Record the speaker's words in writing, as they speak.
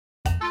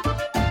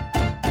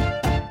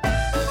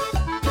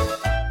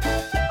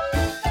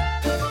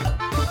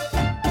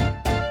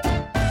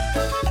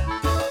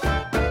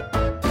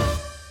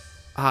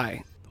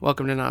Hi,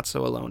 welcome to Not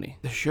So Alone,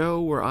 the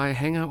show where I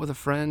hang out with a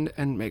friend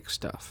and make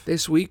stuff.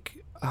 This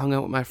week, I hung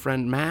out with my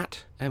friend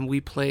Matt, and we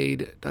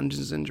played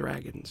Dungeons &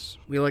 Dragons.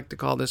 We like to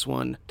call this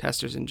one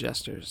Testers and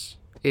Jesters.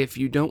 If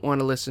you don't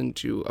want to listen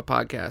to a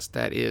podcast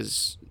that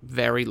is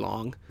very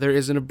long, there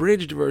is an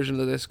abridged version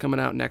of this coming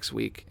out next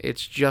week.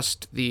 It's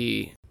just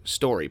the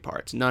story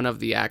parts, none of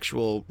the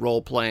actual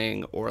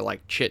role-playing or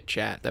like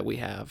chit-chat that we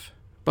have.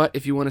 But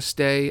if you want to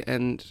stay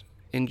and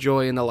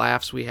enjoy in the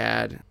laughs we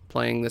had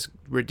playing this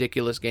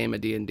ridiculous game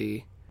of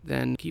D&D,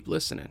 then keep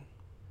listening.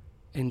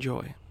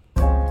 Enjoy.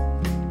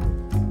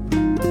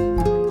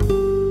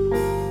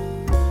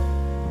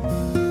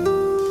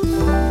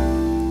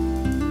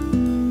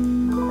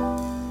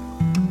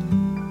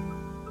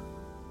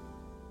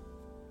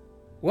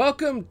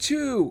 Welcome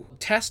to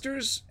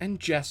Testers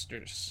and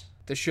Jesters,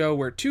 the show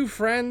where two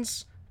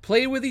friends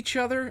play with each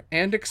other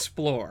and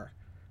explore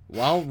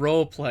while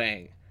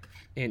role-playing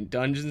in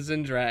Dungeons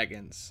 &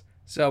 Dragons.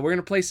 So we're going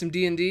to play some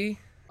D&D.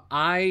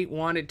 I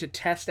wanted to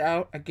test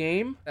out a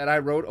game that I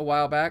wrote a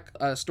while back,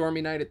 Stormy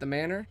Night at the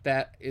Manor,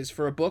 that is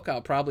for a book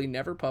I'll probably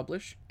never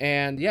publish.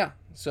 And yeah,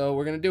 so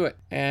we're going to do it.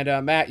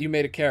 And Matt, you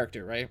made a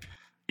character, right?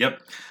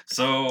 Yep.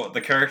 So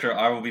the character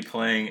I will be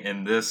playing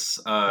in this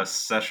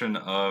session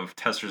of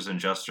Testers and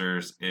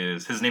Jesters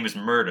his name is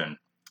Murden,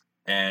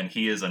 and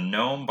he is a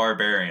gnome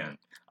barbarian.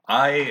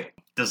 I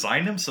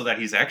designed him so that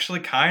he's actually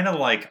kind of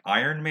like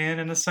Iron Man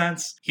in a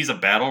sense. He's a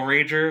battle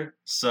rager,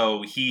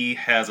 so he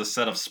has a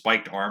set of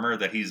spiked armor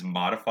that he's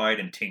modified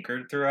and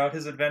tinkered throughout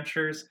his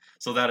adventures,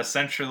 so that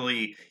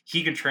essentially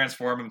he can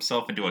transform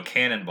himself into a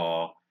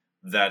cannonball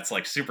that's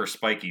like super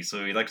spiky.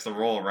 So he likes to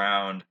roll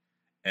around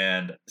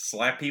and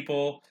slap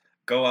people,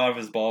 go out of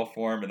his ball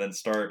form, and then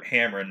start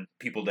hammering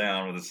people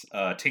down with his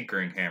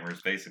tinkering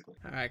hammers, basically.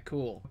 All right,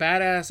 cool.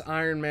 Badass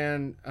Iron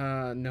Man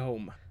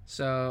gnome.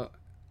 So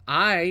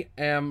I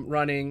am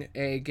running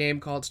a game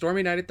called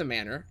Stormy Night at the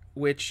Manor,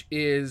 which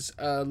is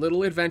a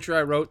little adventure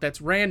I wrote that's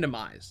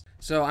randomized.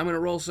 So I'm going to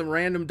roll some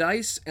random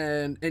dice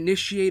and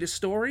initiate a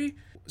story.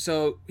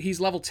 So he's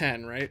level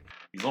 10, right?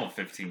 He's level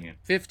 15.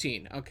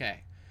 15,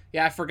 okay.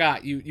 Yeah, I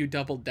forgot. You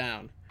doubled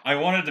down. I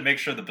wanted to make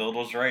sure the build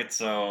was right,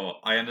 so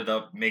I ended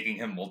up making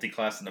him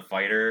multi-class in the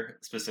fighter,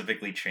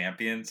 specifically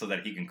champion, so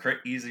that he can crit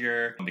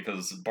easier,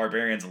 because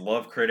barbarians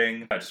love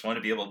critting. I just want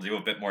to be able to do a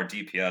bit more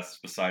DPS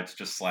besides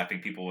just slapping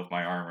people with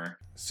my armor.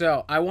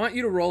 So I want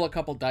you to roll a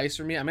couple dice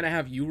for me. I'm going to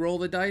have you roll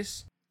the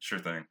dice. Sure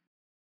thing.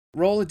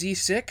 Roll a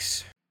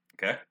d6.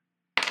 Okay.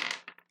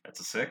 That's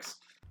a 6.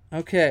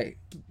 Okay.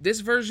 This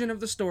version of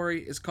the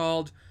story is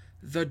called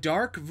The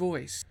Dark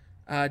Voice.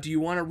 Do you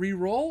want to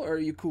re-roll, or are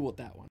you cool with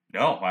that one?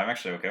 No, I'm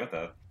actually okay with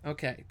that.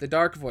 Okay, The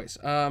Dark Voice.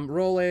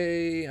 Roll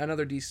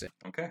another d6.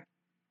 Okay.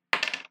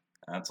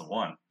 That's a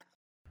 1.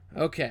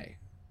 Okay,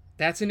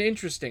 that's an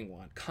interesting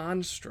one.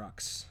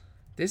 Constructs.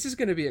 This is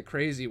going to be a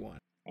crazy one.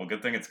 Well,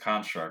 good thing it's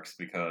constructs,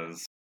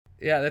 because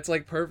Yeah, that's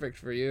like perfect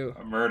for you.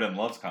 Murden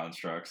loves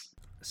constructs.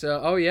 So,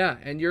 oh yeah,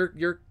 and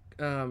you're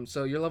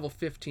level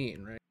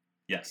 15, right?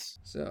 Yes.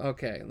 So,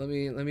 okay, let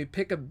me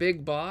pick a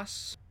big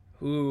boss.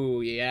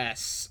 Ooh,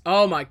 yes.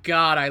 Oh my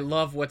god, I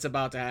love what's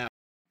about to happen.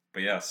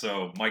 But yeah,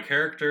 so my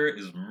character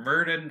is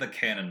Murden the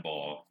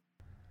Cannonball.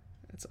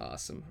 That's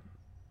awesome.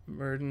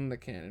 Murden the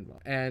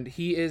Cannonball. And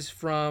he is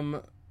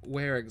from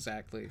where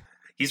exactly?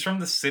 He's from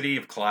the City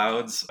of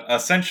Clouds.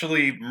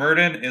 Essentially,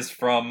 Murden is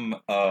from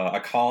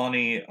a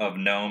colony of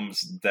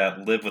gnomes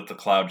that live with the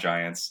Cloud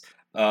Giants.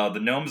 The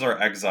gnomes are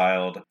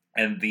exiled,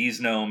 and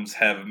these gnomes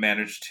have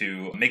managed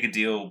to make a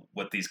deal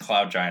with these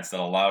Cloud Giants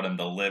that allow them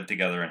to live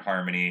together in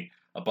harmony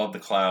above the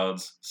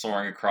clouds,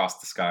 soaring across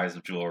the skies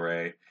of Jewel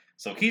Ray.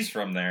 So he's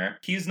from there.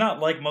 He's not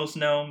like most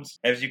gnomes,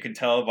 as you can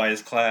tell by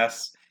his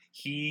class.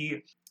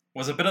 He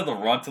was a bit of the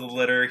runt of the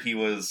litter. He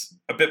was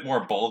a bit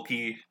more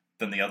bulky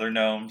than the other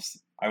gnomes.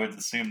 I would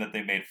assume that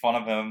they made fun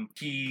of him.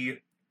 He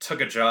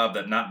took a job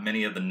that not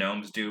many of the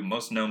gnomes do.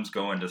 Most gnomes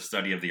go into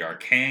study of the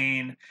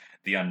arcane,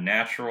 the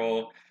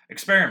unnatural,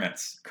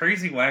 experiments,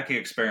 crazy, wacky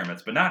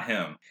experiments, but not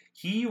him.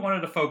 He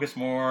wanted to focus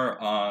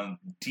more on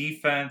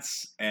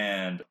defense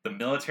and the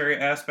military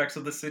aspects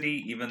of the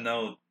city, even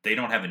though they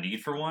don't have a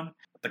need for one.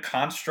 The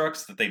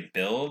constructs that they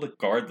build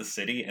guard the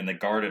city, and they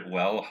guard it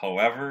well.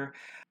 However,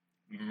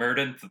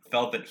 Murden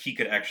felt that he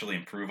could actually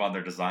improve on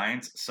their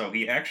designs, so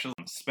he actually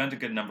spent a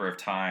good number of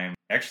time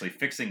actually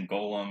fixing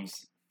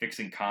golems,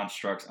 fixing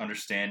constructs,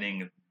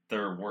 understanding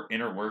their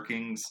inner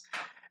workings,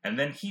 and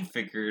then he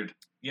figured,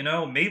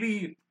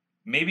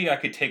 maybe I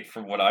could take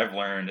from what I've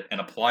learned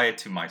and apply it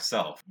to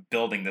myself,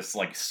 building this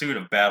like suit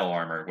of battle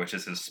armor, which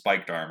is his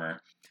spiked armor.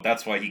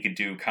 That's why he can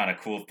do kind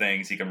of cool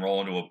things. He can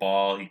roll into a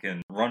ball, he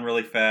can run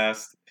really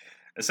fast.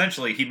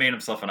 Essentially, he made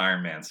himself an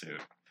Iron Man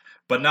suit.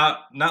 But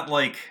not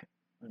like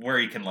where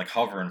he can like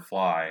hover and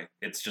fly.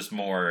 It's just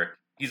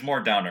he's more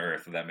down to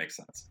earth, if that makes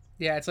sense.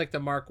 Yeah, it's like the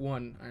Mark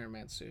I Iron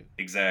Man suit.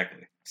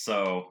 Exactly.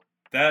 So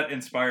that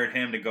inspired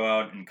him to go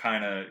out and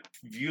kind of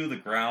view the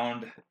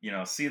ground,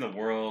 see the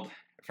world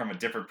from a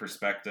different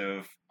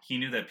perspective. He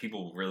knew that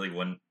people really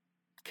wouldn't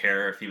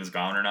care if he was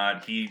gone or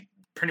not. He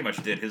pretty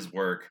much did his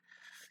work.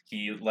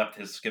 He left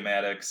his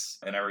schematics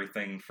and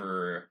everything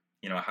for,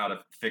 how to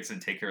fix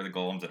and take care of the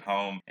golems at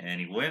home.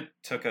 And he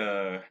took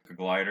a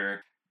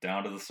glider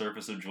down to the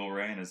surface of Jewel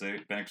Rain as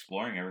they've been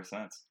exploring ever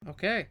since.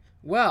 Okay.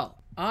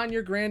 Well, on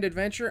your grand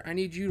adventure, I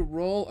need you to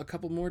roll a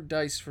couple more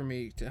dice for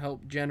me to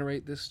help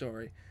generate this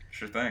story.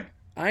 Sure thing.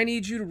 I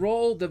need you to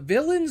roll the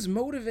villain's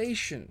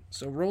motivation.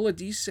 So roll a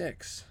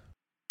d6.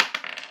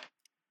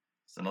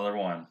 It's another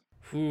one.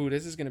 Ooh,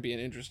 this is going to be an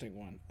interesting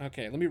one.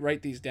 Okay, let me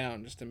write these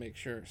down just to make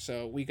sure.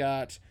 So we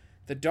got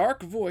the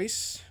Dark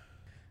Voice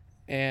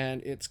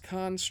and its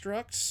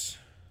constructs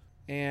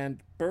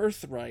and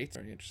birthright.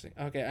 Very interesting.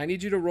 Okay, I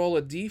need you to roll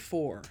a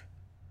d4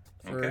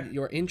 for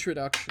your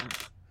introduction.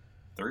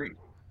 3.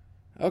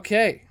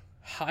 Okay,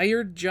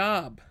 hired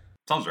job.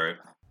 Sounds right.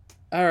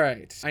 All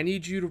right, I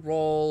need you to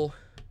roll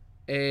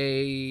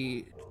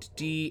a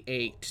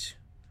d8.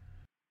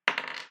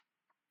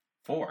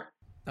 4.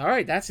 All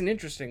right, that's an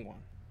interesting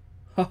one.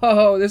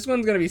 Oh, this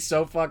one's going to be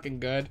so fucking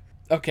good.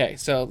 Okay,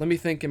 so let me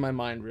think in my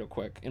mind real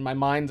quick. In my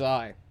mind's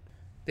eye.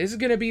 This is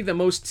going to be the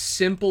most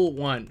simple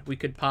one we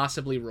could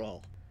possibly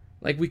roll.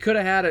 Like, we could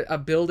have had a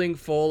building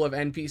full of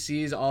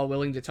NPCs all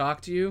willing to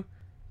talk to you.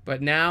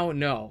 But now,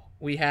 no.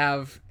 We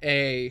have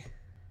a...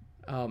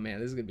 Oh, man,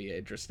 this is going to be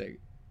interesting.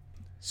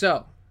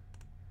 So,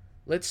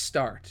 let's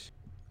start.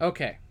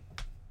 Okay.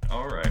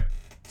 All right.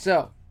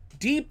 So,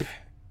 deep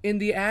in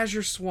the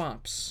Azure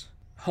Swamps,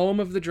 home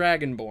of the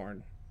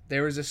Dragonborn,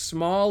 there is a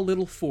small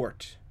little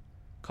fort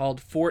called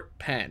Fort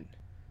Penn.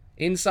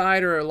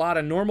 Inside are a lot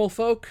of normal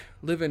folk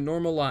living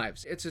normal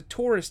lives. It's a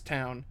tourist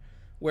town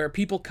where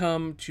people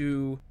come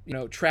to,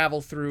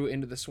 travel through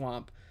into the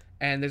swamp.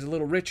 And there's a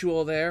little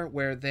ritual there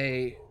where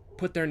they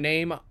put their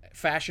name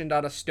fashioned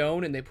out of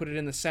stone and they put it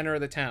in the center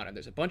of the town. And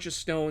there's a bunch of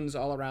stones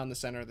all around the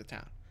center of the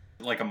town.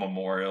 Like a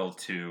memorial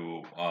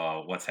to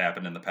what's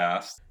happened in the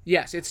past?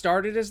 Yes, it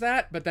started as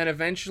that, but then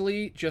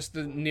eventually just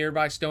the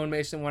nearby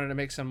stonemason wanted to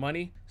make some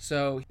money,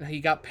 so he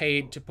got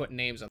paid to put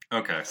names on it.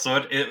 Okay,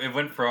 so it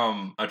went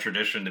from a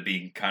tradition to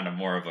being kind of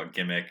more of a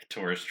gimmick,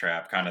 tourist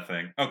trap kind of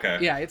thing. Okay.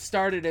 Yeah, it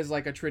started as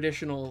like a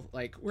traditional,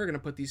 we're going to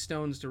put these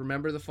stones to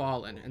remember the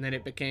fallen, and then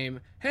it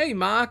became, hey,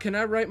 Ma, can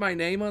I write my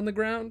name on the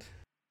ground?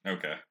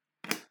 Okay.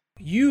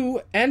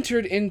 You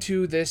entered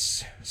into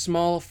this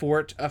small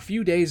fort a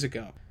few days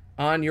ago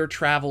on your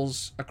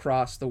travels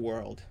across the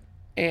world.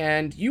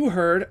 And you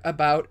heard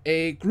about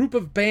a group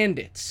of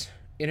bandits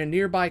in a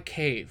nearby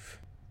cave.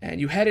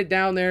 And you headed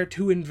down there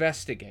to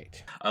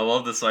investigate. I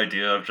love this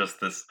idea of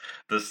just this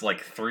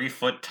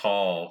 3-foot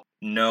tall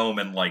gnome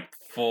in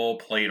full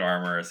plate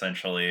armor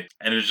essentially.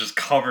 And it's just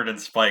covered in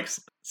spikes.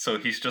 So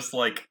he's just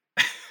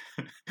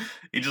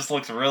he just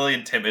looks really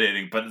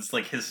intimidating, but it's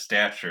his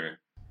stature.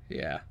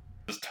 Yeah.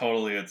 Just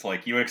totally, it's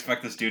you would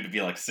expect this dude to be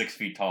 6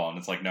 feet tall, and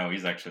it's no,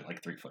 he's actually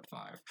 3'5".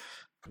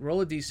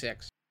 Roll a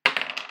d6.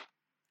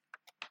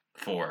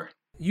 4.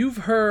 You've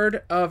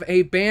heard of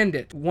a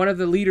bandit, one of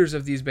the leaders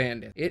of these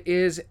bandits. It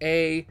is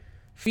a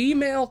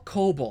female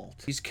kobold.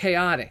 She's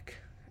chaotic,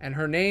 and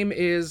her name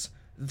is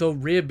the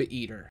Rib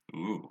Eater.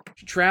 Ooh.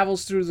 She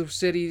travels through the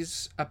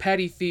cities, a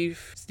petty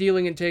thief,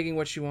 stealing and taking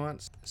what she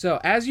wants.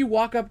 So, as you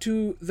walk up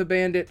to the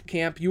bandit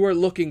camp, you are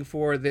looking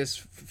for this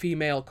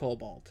female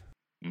kobold.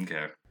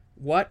 Okay.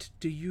 What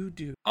do you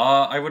do?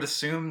 I would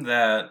assume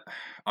that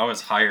I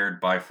was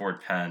hired by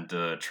Fort Penn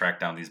to track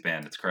down these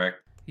bandits, correct?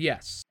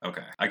 Yes.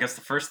 Okay. I guess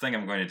the first thing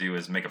I'm going to do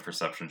is make a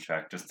perception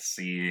check just to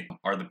see,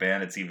 are the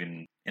bandits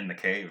even in the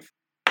cave?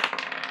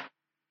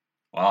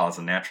 Wow, it's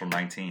a natural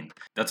 19.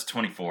 That's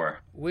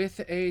 24.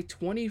 With a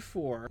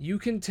 24, you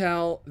can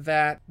tell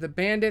that the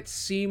bandits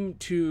seem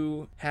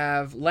to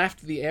have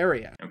left the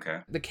area. Okay.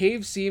 The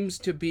cave seems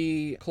to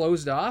be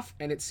closed off,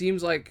 and it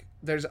seems like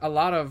there's a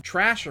lot of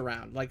trash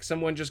around, like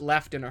someone just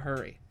left in a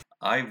hurry.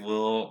 I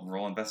will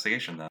roll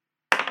investigation then.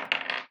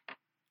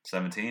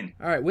 17.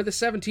 All right, with a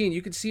 17,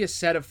 you can see a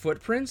set of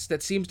footprints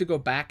that seems to go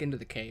back into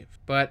the cave,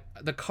 but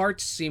the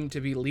carts seem to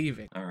be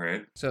leaving. All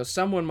right. So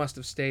someone must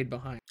have stayed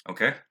behind.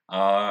 Okay.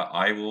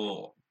 I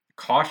will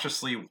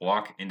cautiously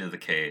walk into the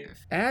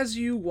cave. As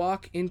you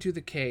walk into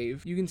the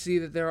cave, you can see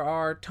that there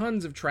are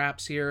tons of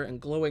traps here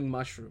and glowing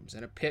mushrooms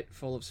and a pit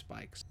full of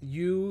spikes.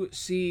 You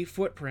see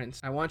footprints.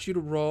 I want you to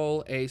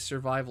roll a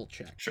survival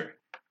check. Sure.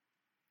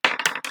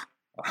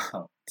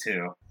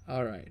 2.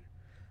 All right.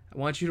 I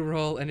want you to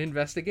roll an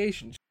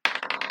investigation.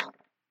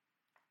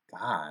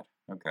 God.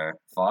 Okay.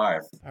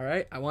 5. All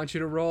right. I want you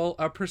to roll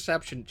a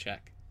perception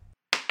check.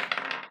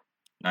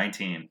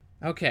 19.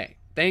 Okay.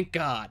 Thank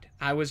God.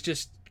 I was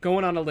just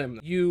going on a limb.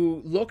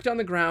 You looked on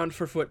the ground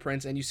for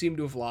footprints and you seem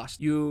to have lost.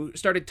 You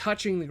started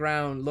touching the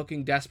ground,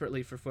 looking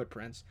desperately for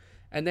footprints.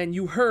 And then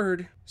you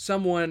heard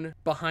someone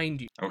behind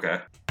you.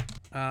 Okay.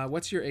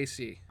 What's your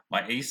AC?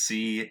 My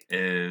AC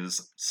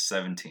is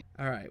 17.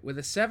 All right. With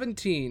a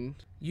 17,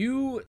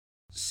 you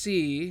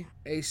see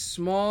a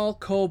small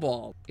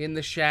kobold in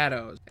the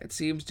shadows. It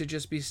seems to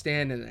just be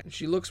standing there.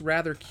 She looks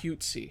rather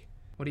cutesy.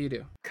 What do you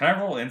do? Can I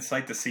roll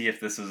insight to see if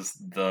this is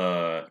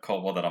the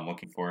kobold that I'm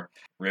looking for?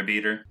 Rib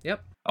Eater?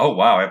 Yep. Oh,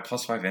 wow. I have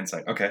 +5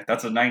 insight. Okay,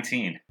 that's a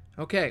 19.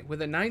 Okay,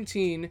 with a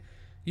 19,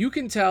 You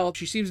can tell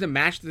she seems to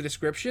match the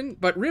description,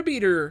 but Rib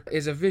Eater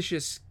is a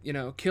vicious,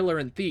 killer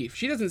and thief.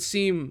 She doesn't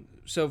seem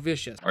so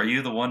vicious. Are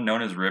you the one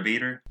known as Rib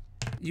Eater?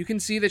 You can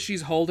see that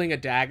she's holding a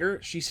dagger.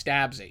 She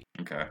stabs it.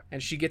 Okay.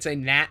 And she gets a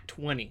nat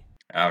 20.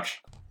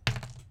 Ouch.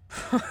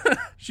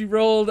 She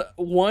rolled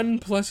 1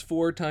 +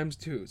 4 ×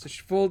 2. So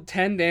she rolled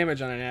 10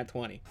 damage on a nat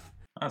 20.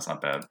 That's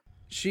not bad.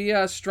 She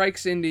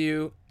strikes into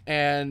you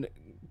and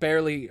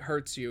barely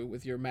hurts you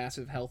with your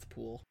massive health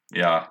pool.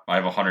 Yeah, I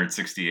have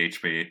 160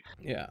 HP.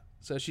 Yeah.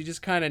 So she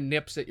just kind of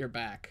nips at your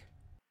back.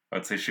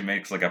 I'd say she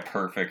makes like a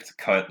perfect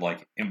cut,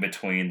 like in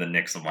between the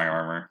nicks of my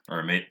armor, or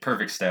a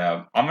perfect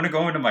stab. I'm gonna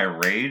go into my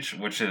rage,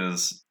 which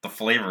is the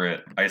flavor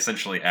it. I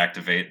essentially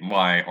activate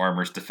my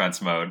armor's defense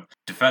mode.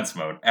 Defense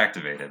mode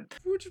activated.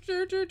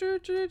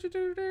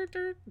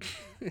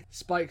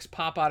 Spikes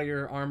pop out of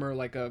your armor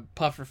like a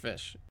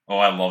pufferfish. Oh,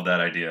 I love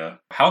that idea.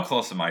 How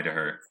close am I to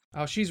her?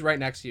 Oh, she's right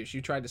next to you.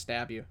 She tried to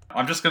stab you.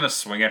 I'm just going to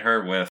swing at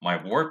her with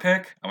my war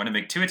pick. I'm going to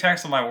make 2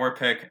 attacks with my war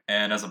pick,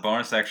 and as a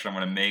bonus action, I'm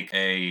going to make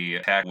a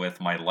attack with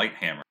my light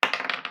hammer.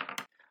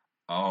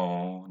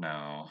 Oh,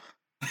 no.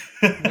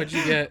 What'd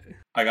you get?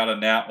 I got a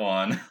nat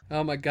 1.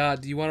 Oh my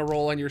god, do you want to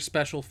roll on your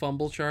special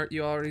fumble chart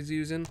you already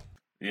using?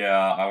 Yeah,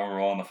 I will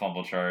roll on the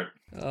fumble chart.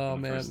 Oh,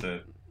 man.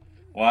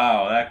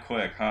 Wow, that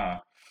quick, huh?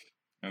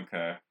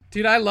 Okay.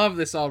 Dude, I love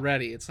this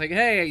already. It's like,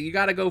 hey, you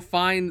gotta go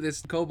find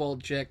this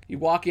kobold chick. You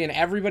walk in,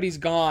 everybody's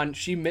gone.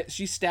 She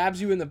stabs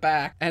you in the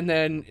back, and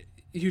then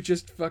you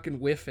just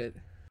fucking whiff it.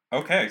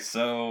 Okay,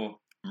 so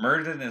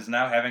Murden is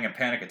now having a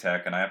panic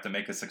attack, and I have to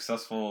make a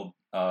successful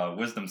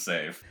wisdom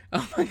save.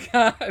 Oh my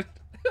god.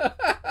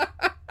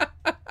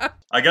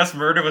 I guess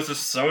Murden was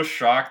just so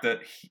shocked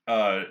that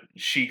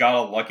she got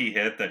a lucky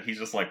hit that he's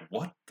just like,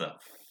 what the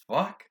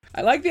fuck?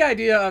 I like the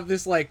idea of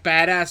this, like,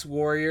 badass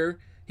warrior.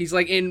 He's,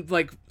 like, in,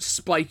 like,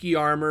 spiky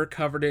armor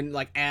covered in,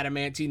 like,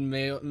 adamantine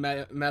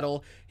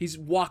metal. He's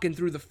walking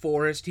through the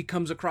forest. He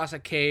comes across a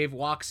cave,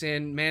 walks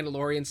in,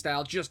 Mandalorian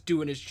style, just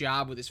doing his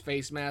job with his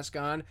face mask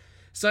on.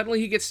 Suddenly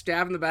he gets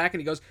stabbed in the back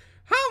and he goes,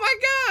 oh my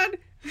god!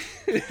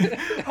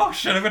 Oh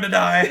shit, I'm gonna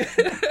die.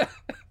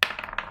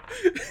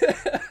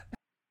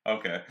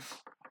 Okay.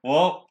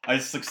 Well, I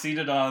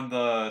succeeded on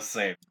the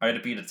save. I had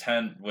to beat a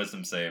 10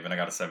 wisdom save and I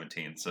got a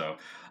 17, so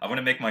I'm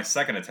gonna make my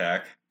second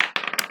attack.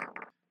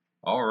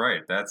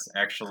 Alright, that's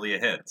actually a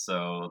hit.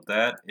 So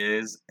that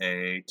is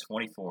a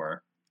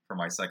 24 for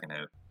my second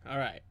hit.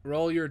 Alright,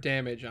 roll your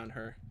damage on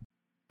her.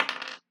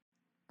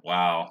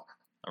 Wow.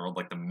 I rolled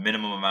like the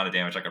minimum amount of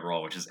damage I could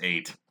roll, which is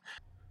 8.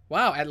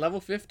 Wow, at level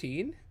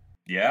 15?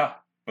 Yeah,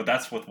 but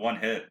that's with 1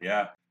 hit,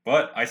 yeah.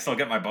 But I still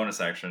get my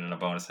bonus action and a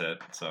bonus hit,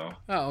 so...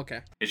 Oh,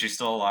 okay. Is she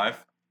still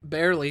alive?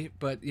 Barely,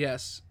 but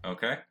yes.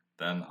 Okay,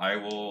 then I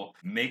will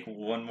make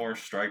one more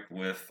strike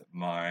with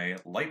my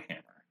light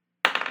hammer.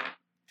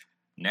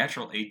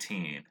 Natural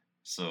 18.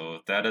 So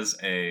that is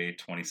a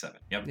 27.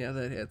 Yep. Yeah,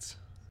 that hits.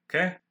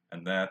 Okay,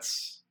 and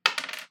that's...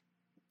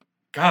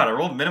 God, I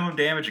rolled minimum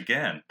damage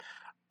again.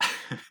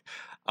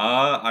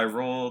 I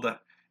rolled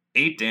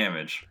 8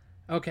 damage.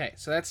 Okay,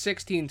 so that's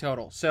 16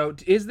 total. So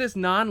is this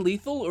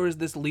non-lethal or is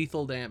this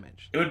lethal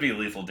damage? It would be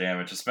lethal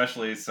damage,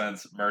 especially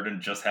since Murden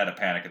just had a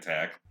panic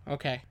attack.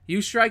 Okay.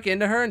 You strike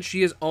into her and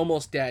she is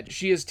almost dead.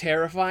 She is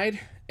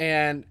terrified,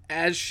 and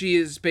as she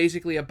is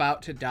basically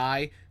about to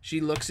die, she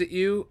looks at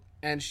you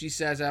and she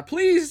says,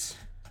 please,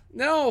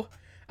 no,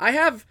 I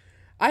have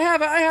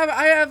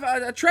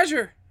a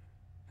treasure,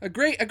 a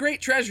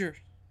great treasure.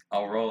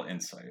 I'll roll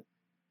insight.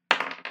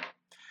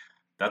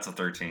 That's a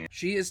 13.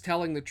 She is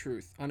telling the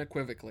truth,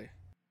 unequivocally.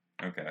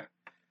 Okay.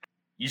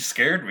 You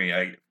scared me.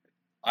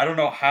 I don't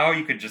know how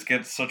you could just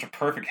get such a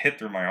perfect hit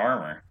through my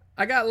armor.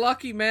 I got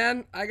lucky,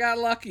 man. I got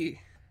lucky.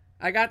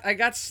 I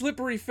got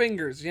slippery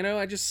fingers,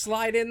 I just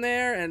slide in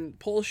there and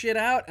pull shit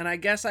out, and I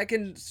guess I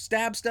can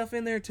stab stuff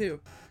in there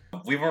too.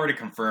 We've already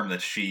confirmed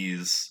that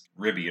she's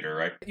Rib Eater,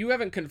 right? You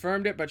haven't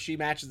confirmed it, but she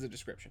matches the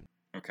description.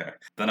 Okay.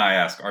 Then I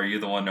ask, are you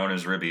the one known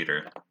as Rib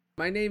Eater?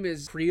 My name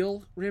is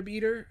Creel Rib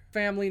Eater,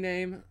 family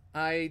name.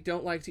 I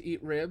don't like to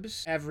eat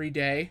ribs every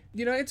day.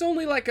 It's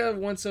only like a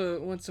once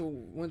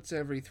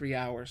every 3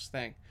 hours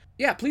thing.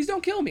 Yeah, please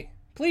don't kill me.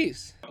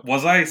 Please.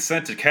 Was I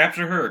sent to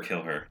capture her or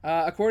kill her?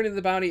 According to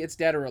the bounty, it's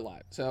dead or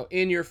alive. So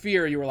in your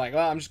fear, you were like,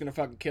 well, I'm just gonna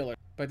fucking kill her.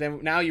 But then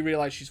now you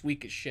realize she's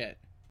weak as shit.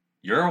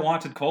 You're a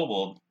wanted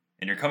kobold,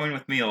 and you're coming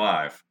with me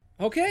alive.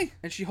 Okay.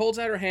 And she holds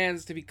out her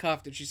hands to be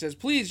cuffed, and she says,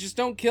 please, just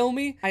don't kill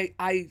me.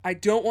 I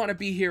don't want to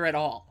be here at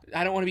all.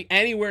 I don't want to be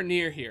anywhere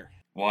near here.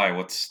 Why?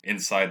 What's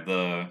inside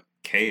the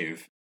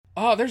cave?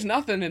 Oh, there's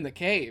nothing in the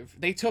cave.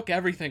 They took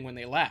everything when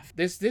they left.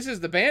 This is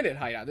the bandit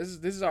hideout. This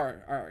is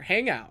our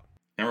hangout.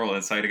 Can I roll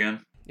insight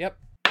again? Yep.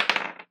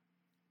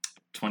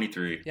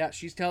 23. Yeah,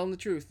 she's telling the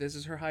truth. This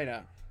is her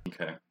hideout.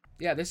 Okay.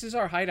 Yeah, this is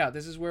our hideout.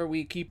 This is where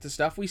we keep the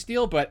stuff we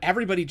steal, but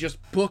everybody just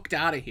booked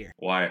out of here.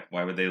 Why?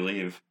 Why would they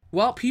leave?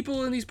 Well,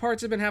 people in these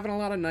parts have been having a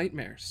lot of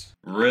nightmares.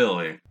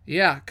 Really?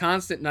 Yeah,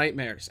 constant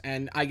nightmares.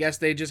 And I guess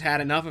they just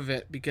had enough of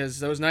it because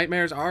those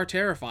nightmares are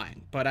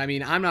terrifying. But I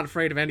mean, I'm not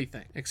afraid of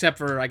anything, except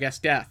for, I guess,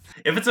 death.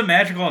 If it's a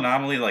magical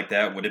anomaly like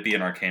that, would it be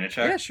an Arcana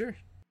check? Yeah, sure.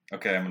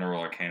 Okay, I'm gonna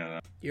roll Arcana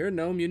then. You're a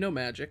gnome, you know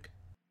magic.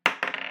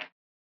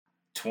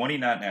 20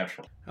 not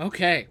natural.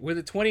 Okay, with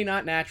a 20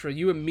 not natural,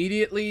 you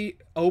immediately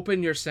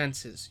open your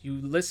senses. You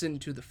listen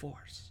to the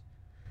force.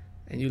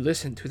 And you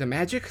listen to the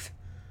magic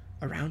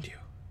around you.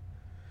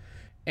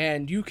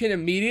 And you can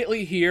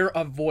immediately hear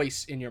a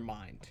voice in your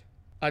mind.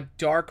 A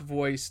dark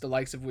voice, the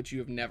likes of which you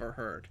have never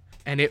heard.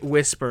 And it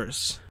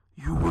whispers,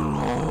 "You will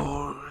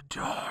all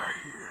die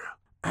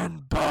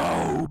and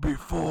bow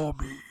before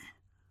me."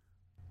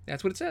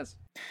 That's what it says.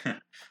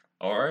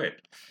 All right.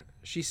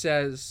 She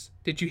says,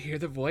 "Did you hear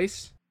the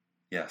voice?"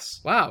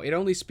 Yes. Wow, it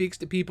only speaks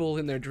to people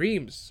in their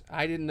dreams.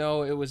 I didn't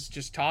know it was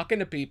just talking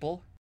to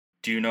people.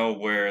 Do you know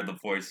where the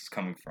voice is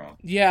coming from?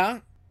 Yeah,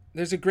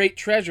 there's a great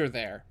treasure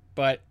there,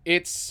 but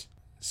it's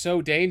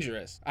so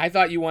dangerous. I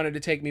thought you wanted to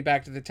take me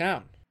back to the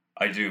town.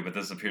 I do, but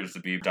this appears to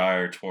be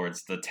dire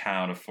towards the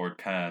town of Fort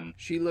Penn.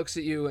 She looks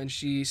at you and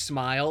she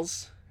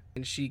smiles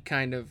and she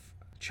kind of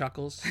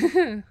chuckles.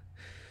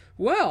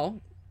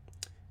 Well,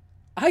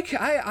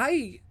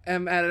 I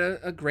am at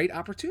a great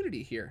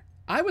opportunity here.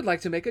 I would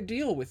like to make a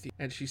deal with you.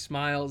 And she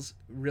smiles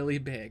really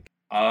big.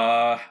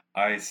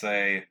 I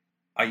say,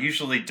 I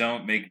usually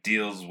don't make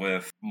deals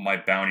with my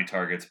bounty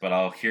targets, but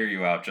I'll hear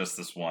you out just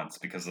this once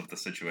because of the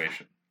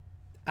situation.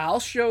 I'll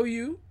show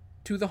you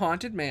to the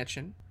haunted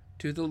mansion,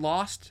 to the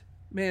lost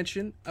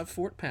mansion of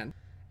Fort Penn,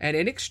 and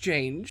in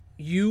exchange,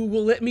 you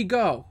will let me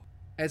go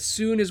as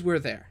soon as we're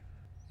there.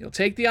 You'll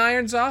take the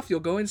irons off, you'll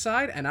go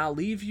inside, and I'll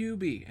leave you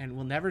be, and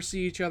we'll never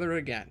see each other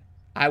again.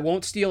 I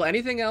won't steal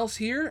anything else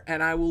here,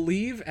 and I will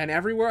leave, and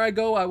everywhere I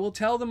go, I will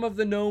tell them of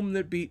the gnome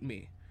that beat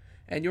me.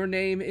 And your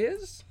name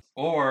is?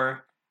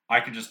 Or I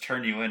could just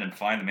turn you in and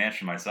find the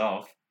mansion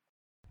myself.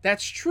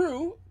 That's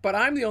true, but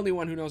I'm the only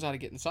one who knows how to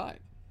get inside.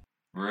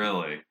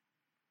 Really?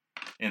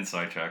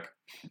 Insight check.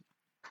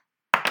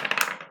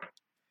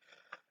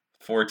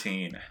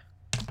 14.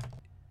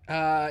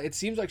 It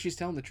seems like she's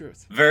telling the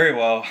truth. Very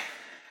well.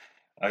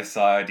 I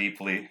sigh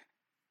deeply.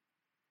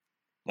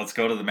 Let's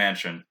go to the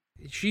mansion.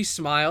 She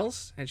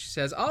smiles, and she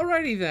says,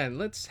 "Alrighty then,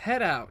 let's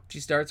head out." She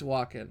starts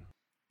walking.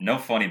 No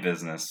funny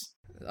business.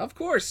 Of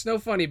course, no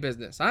funny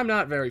business. I'm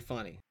not very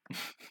funny.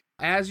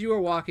 As you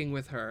are walking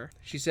with her,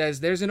 she says,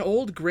 "There's an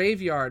old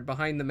graveyard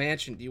behind the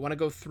mansion. Do you want to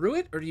go through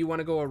it, or do you want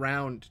to go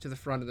around to the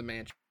front of the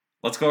mansion?"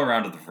 Let's go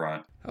around to the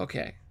front.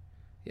 Okay.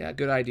 Yeah,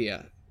 good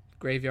idea.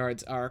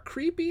 Graveyards are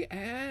creepy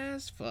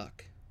as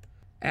fuck.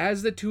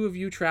 As the two of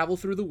you travel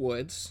through the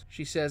woods,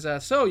 she says,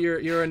 "So,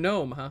 you're a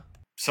gnome, huh?"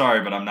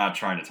 Sorry, but I'm not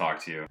trying to talk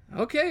to you.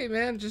 Okay,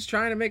 man, just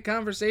trying to make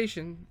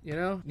conversation, you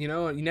know,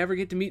 you never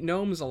get to meet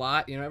gnomes a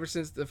lot, ever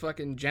since the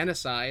fucking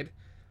genocide,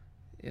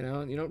 you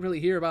don't really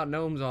hear about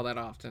gnomes all that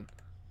often.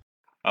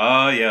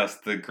 Yes,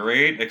 the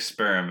great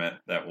experiment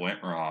that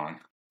went wrong.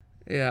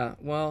 Yeah,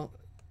 well,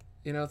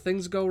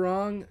 things go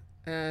wrong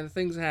and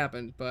things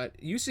happen, but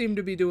you seem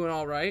to be doing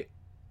all right.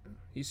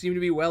 You seem to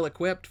be well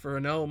equipped for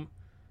a gnome.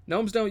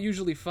 Gnomes don't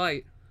usually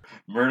fight.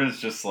 Murda's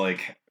just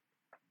like,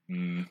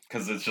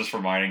 because it's just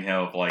reminding him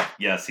of like,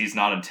 yes, he's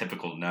not a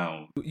typical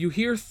gnome. You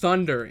hear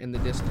thunder in the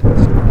distance.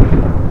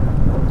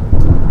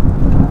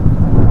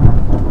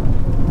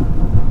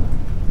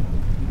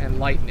 And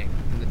lightning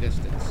in the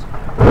distance.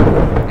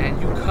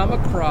 And you come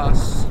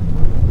across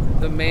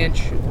the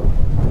mansion.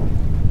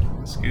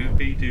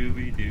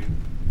 Scooby-Dooby-Doo.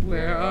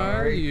 Where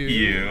are you?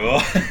 You.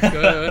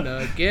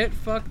 Gonna get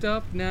fucked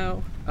up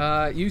now.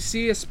 You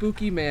see a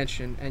spooky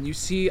mansion, and you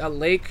see a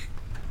lake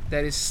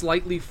that is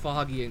slightly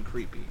foggy and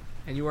creepy.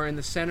 And you are in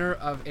the center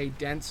of a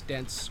dense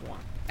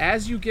swamp.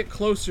 As you get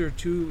closer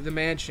to the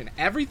mansion,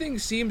 everything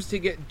seems to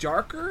get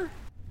darker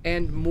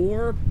and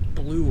more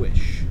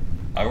bluish.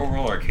 I will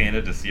roll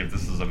Arcana to see if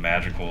this is a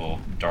magical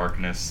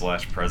darkness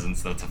 /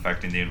 presence that's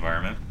affecting the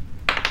environment.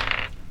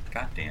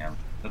 God damn,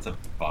 that's a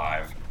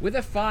 5. With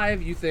a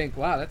 5, you think,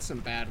 wow, that's some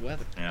bad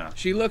weather. Yeah.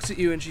 She looks at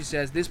you and she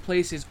says, "This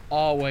place has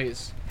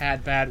always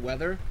had bad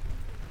weather,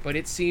 but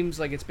it seems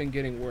like it's been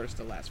getting worse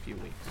the last few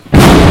weeks."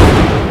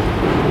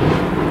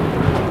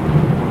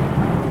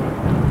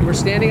 You are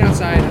standing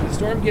outside and the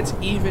storm gets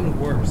even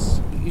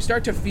worse. You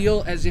start to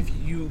feel as if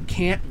you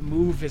can't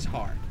move as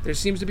hard. There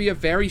seems to be a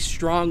very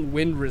strong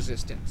wind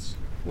resistance.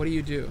 What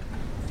do?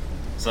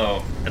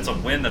 So, it's a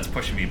wind that's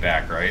pushing me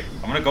back, right?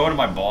 I'm gonna go into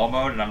my ball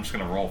mode and I'm just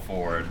gonna roll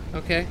forward.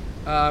 Okay,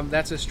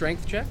 that's a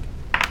strength check.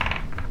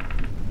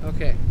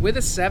 Okay, with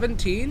a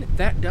 17,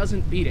 that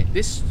doesn't beat it.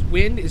 This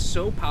wind is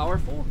so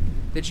powerful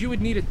that you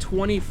would need a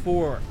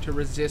 24 to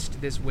resist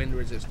this wind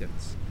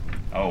resistance.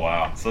 Oh,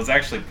 wow. So it's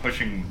actually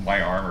pushing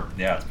my armor.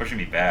 Yeah, it's pushing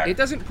me back. It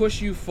doesn't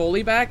push you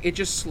fully back. It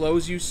just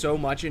slows you so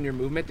much in your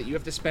movement that you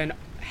have to spend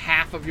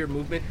half of your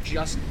movement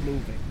just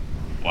moving.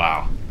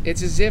 Wow.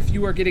 It's as if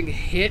you are getting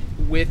hit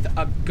with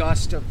a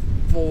gust of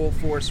full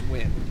force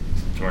wind.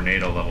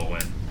 Tornado level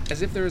wind.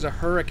 As if there is a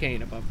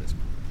hurricane above this.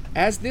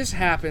 As this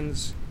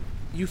happens,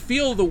 you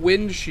feel the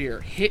wind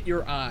shear hit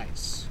your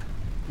eyes.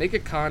 Make a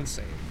con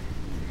save.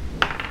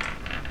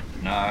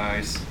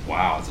 Nice.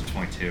 Wow, it's a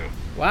 22.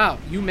 Wow,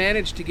 you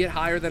managed to get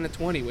higher than a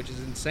 20, which is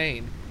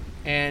insane.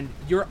 And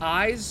your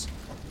eyes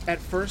at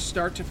first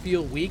start to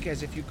feel weak,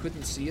 as if you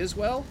couldn't see as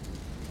well.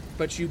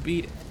 but you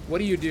beat it. What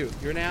do?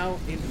 You're now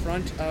in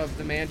front of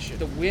the mansion.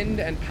 The wind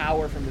and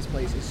power from this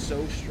place is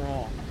so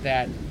strong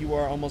that you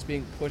are almost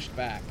being pushed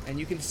back. And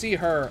you can see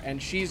her,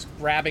 and she's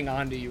grabbing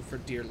onto you for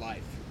dear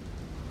life.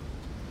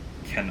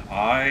 Can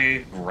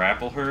I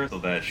grapple her so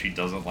that she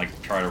doesn't,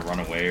 like, try to run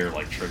away or,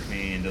 like, trick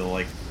me into,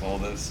 like, all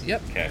this?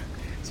 Yep. Okay.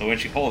 So when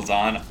she holds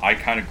on, I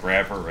kind of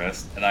grab her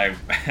wrist, and I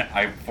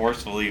I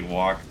forcefully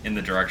walk in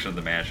the direction of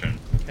the mansion.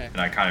 Okay.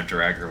 And I kind of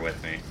drag her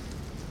with me.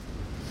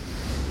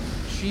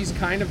 She's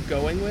kind of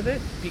going with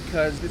it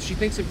because she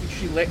thinks if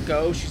she let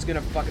go, she's going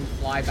to fucking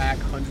fly back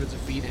hundreds of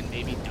feet and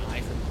maybe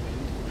die from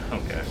the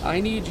wind. Okay. I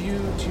need you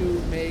to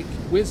make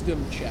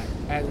wisdom check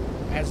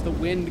as the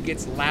wind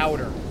gets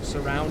louder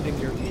surrounding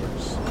your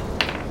ears.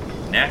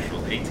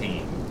 Natural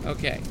 18.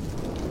 Okay.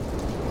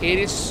 It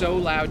is so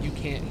loud you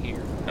can't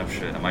hear. Oh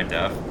shit, am I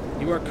deaf?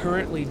 You are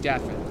currently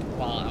deafened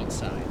while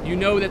outside. You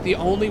know that the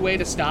only way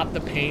to stop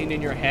the pain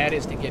in your head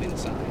is to get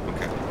inside.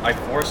 Okay. I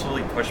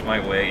forcefully push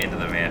my way into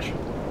the mansion.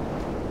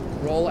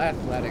 Roll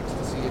athletics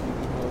to see if you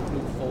can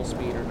move full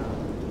speed or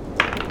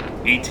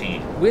not.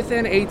 18. With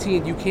an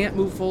 18, you can't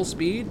move full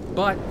speed,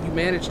 but you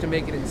manage to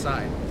make it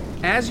inside.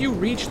 As you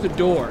reach the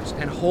doors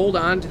and hold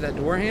on to that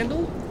door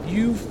handle,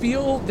 you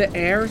feel the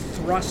air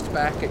thrust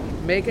back at you.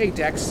 Make a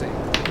dex save.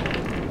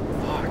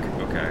 Fuck.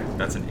 Okay,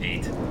 that's an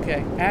 8.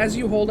 Okay, as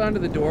you hold on to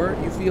the door,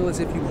 you feel as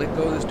if you let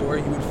go of this door,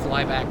 you would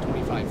fly back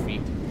 25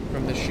 feet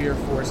from the sheer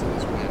force of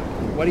this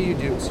wind. What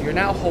do? So you're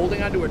now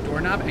holding onto a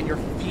doorknob and your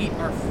feet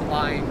are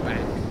flying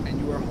back, and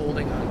you are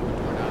holding onto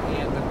a doorknob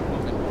and the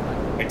movement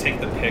behind you. I take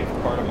the pick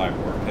part of my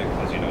work pick,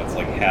 because, you know, it's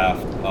like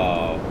half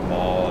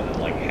maul and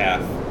then like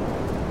half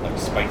like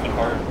spiky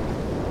part.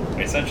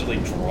 I essentially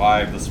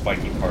drive the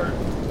spiky part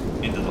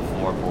into the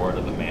floorboard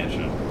of the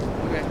mansion.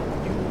 Okay,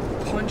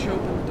 you punch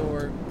open the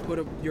door,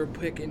 put your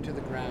pick into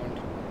the ground,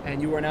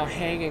 and you are now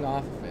hanging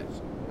off of it.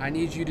 I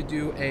need you to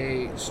do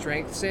a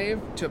strength save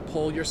to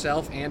pull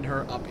yourself and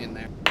her up in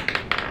there.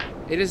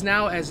 It is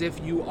now as if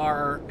you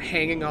are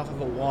hanging off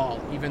of a wall,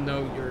 even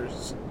though you're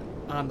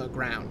on the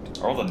ground.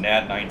 I rolled a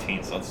nat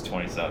 19, so that's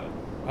 27.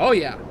 Oh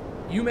yeah,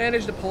 you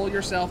manage to pull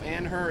yourself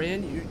and her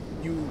in.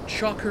 You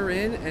chuck her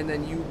in, and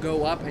then you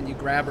go up and you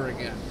grab her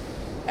again.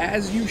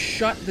 As you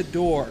shut the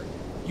door,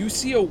 you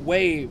see a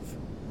wave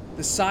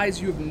the size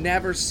you have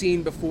never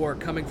seen before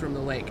coming from the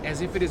lake,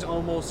 as if it is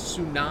almost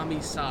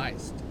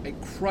tsunami-sized. A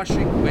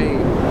crushing wave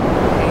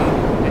of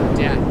pain and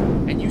death.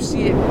 And you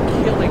see it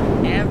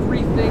killing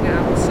everything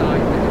outside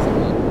that is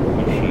alive.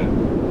 Oh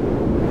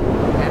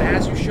shit. And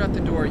as you shut the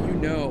door, you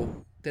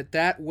know that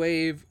that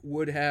wave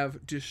would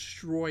have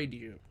destroyed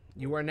you.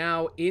 You are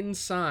now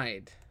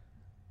inside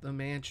the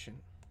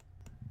mansion.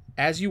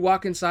 As you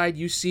walk inside,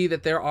 you see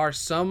that there are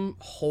some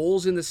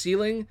holes in the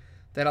ceiling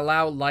that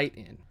allow light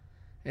in.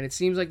 And it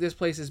seems like this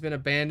place has been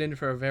abandoned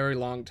for a very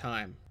long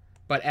time.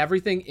 But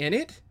everything in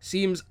it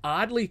seems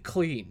oddly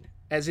clean,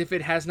 as if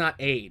it has not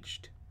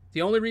aged.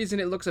 The only reason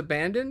it looks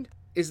abandoned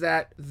is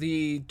that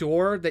the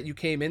door that you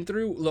came in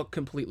through looked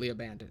completely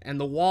abandoned, and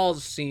the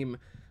walls seem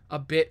a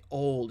bit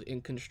old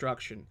in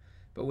construction.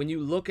 But when you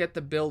look at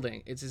the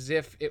building, it's as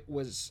if it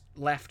was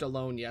left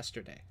alone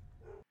yesterday.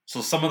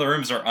 So some of the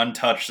rooms are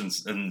untouched,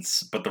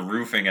 but the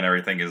roofing and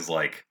everything is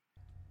like...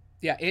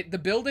 Yeah, the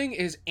building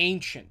is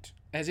ancient,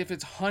 as if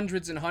it's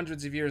hundreds and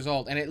hundreds of years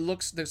old. And it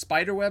looks, the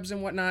spider webs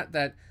and whatnot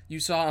that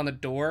you saw on the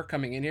door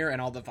coming in here and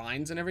all the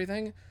vines and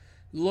everything,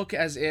 look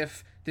as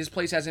if this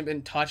place hasn't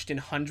been touched in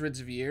hundreds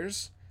of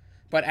years.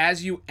 But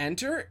as you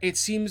enter, it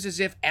seems as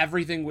if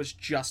everything was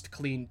just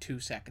cleaned 2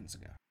 seconds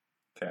ago.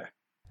 Okay.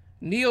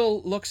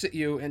 Neil looks at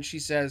you and she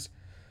says,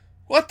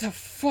 "What the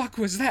fuck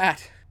was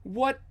that?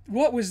 What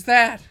was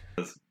that?"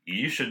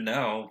 You should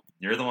know.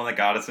 You're the one that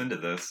got us into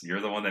this.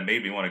 You're the one that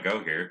made me want to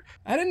go here.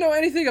 I didn't know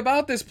anything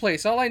about this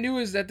place. All I knew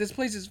is that this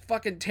place is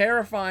fucking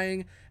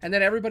terrifying and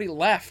that everybody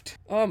left.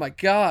 Oh my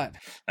god.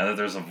 And that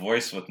there's a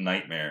voice with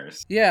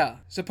nightmares. Yeah,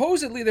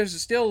 supposedly there's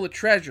still a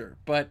treasure,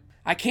 but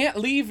I can't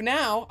leave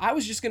now. I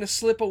was just gonna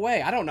slip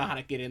away. I don't know how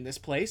to get in this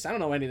place. I don't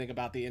know anything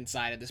about the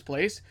inside of this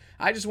place.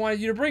 I just wanted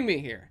you to bring me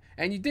here.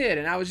 And you did,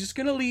 and I was just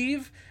gonna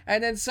leave,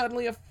 and then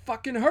suddenly a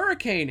fucking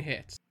hurricane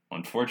hits.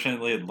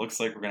 Unfortunately, it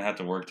looks like we're gonna have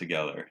to work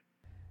together.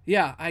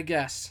 Yeah, I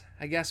guess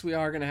we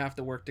are gonna have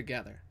to work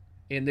together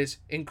in this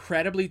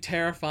incredibly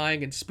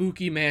terrifying and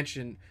spooky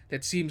mansion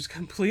that seems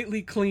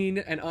completely clean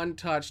and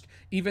untouched,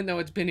 even though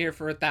it's been here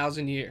for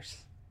 1,000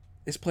 years.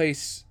 This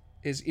place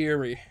is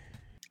eerie.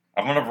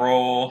 I'm gonna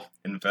roll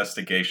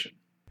investigation.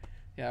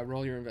 Yeah,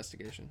 roll your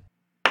investigation.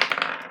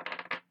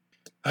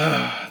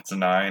 It's a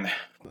 9.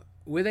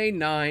 With a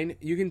 9,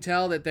 you can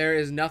tell that there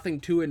is nothing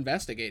to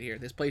investigate here.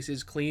 This place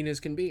is clean as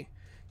can be.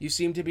 You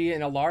seem to be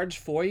in a large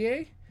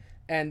foyer,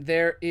 and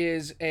there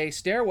is a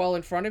stairwell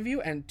in front of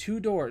you and 2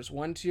 doors,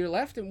 one to your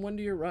left and one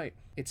to your right.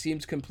 It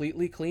seems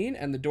completely clean,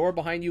 and the door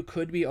behind you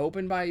could be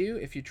opened by you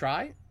if you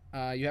try.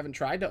 You haven't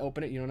tried to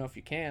open it. You don't know if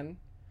you can,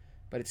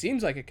 but it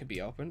seems like it could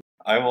be opened.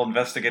 I will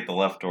investigate the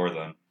left door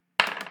then.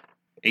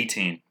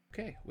 18.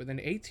 Okay, with an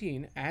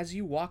 18, as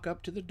you walk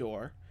up to the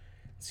door,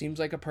 it seems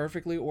like a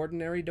perfectly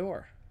ordinary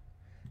door.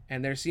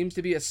 and there seems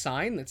to be a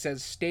sign that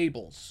says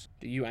stables.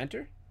 Do you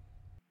enter?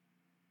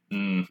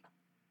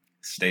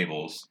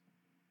 Stables.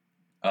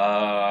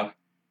 No.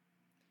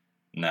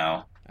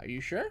 Are you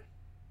sure?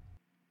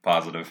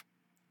 Positive.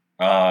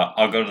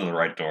 I'll go to the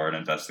right door and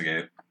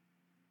investigate.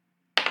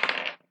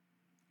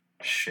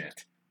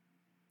 Shit.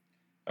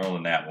 I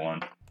rolled a nat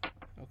 1.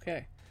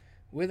 Okay.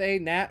 With a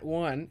nat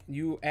 1,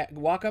 you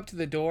walk up to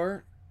the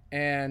door,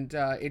 and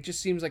it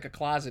just seems like a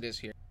closet is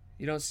here.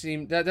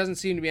 That doesn't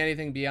seem to be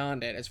anything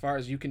beyond it, as far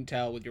as you can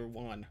tell with your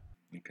 1.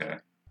 Okay.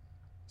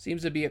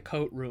 Seems to be a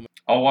coat room.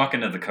 I'll walk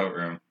into the coat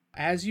room.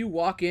 As you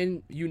walk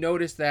in, you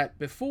notice that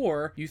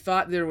before, you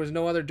thought there was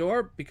no other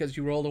door because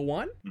you rolled a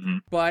 1,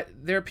 but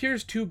there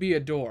appears to be a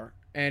door,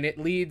 and it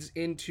leads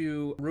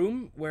into a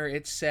room where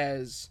it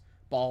says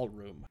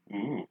ballroom.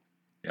 Ooh,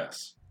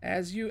 yes.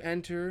 As you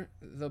enter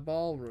the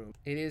ballroom,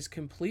 it is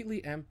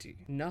completely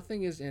empty.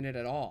 Nothing is in it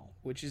at all,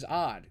 which is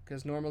odd,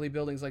 because normally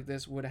buildings like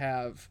this would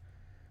have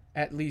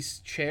at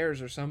least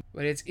chairs or something,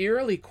 but it's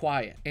eerily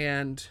quiet,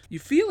 and you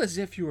feel as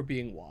if you were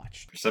being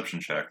watched. Perception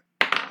check.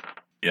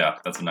 Yeah,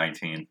 that's a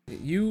 19.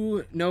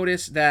 You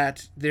notice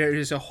that there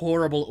is a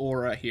horrible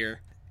aura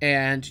here,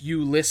 and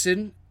you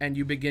listen, and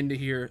you begin to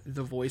hear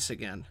the voice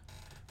again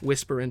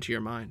whisper into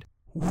your mind.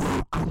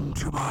 Welcome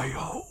to my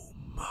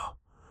home.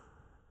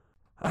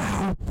 I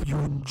hope you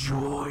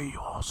enjoy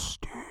your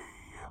stay.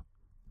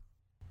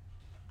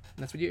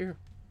 That's what you hear.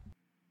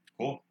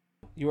 Cool.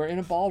 You are in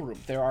a ballroom.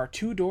 There are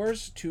 2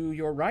 doors to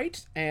your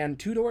right and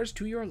 2 doors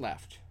to your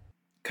left.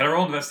 Can I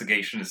roll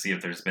investigation to see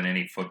if there's been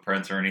any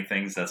footprints or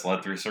anything that's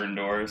led through certain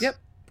doors? Yep,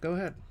 go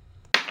ahead.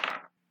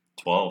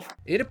 12.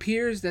 It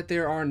appears that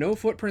there are no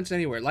footprints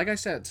anywhere. Like I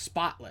said,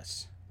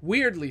 spotless.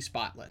 Weirdly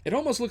spotless. It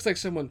almost looks like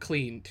someone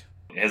cleaned.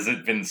 Has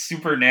it been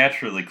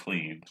supernaturally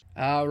cleaned?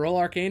 Roll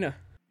Arcana.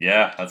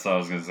 Yeah, that's what I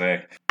was going to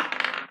say.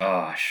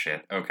 Oh,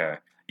 shit. Okay.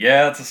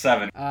 Yeah, that's a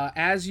 7.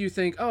 As you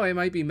think, oh, it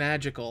might be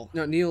magical.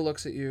 No, Neil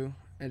looks at you,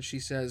 and she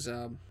says,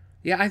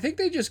 yeah, I think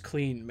they just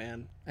cleaned,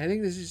 man. I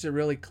think this is a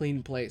really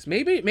clean place.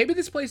 Maybe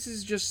this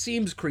place just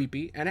seems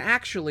creepy, and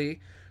actually,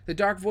 the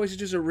Dark Voice is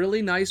just a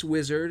really nice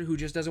wizard who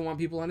just doesn't want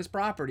people on his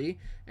property,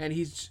 and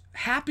he's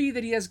happy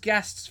that he has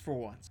guests for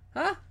once.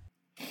 Huh?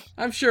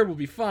 I'm sure we'll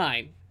be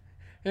fine.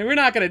 And we're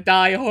not gonna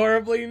die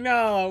horribly.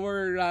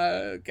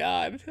 No,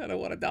 God, I don't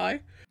want to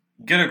die.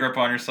 Get a grip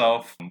on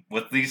yourself.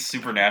 With these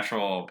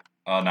supernatural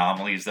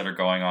anomalies that are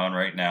going on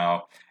right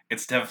now,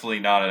 it's definitely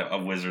not a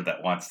wizard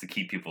that wants to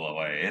keep people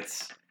away.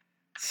 It's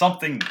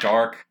something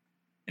dark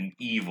and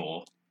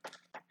evil,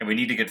 and we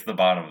need to get to the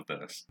bottom of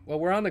this. Well,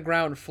 we're on the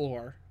ground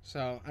floor,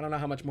 so I don't know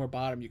how much more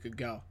bottom you could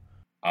go.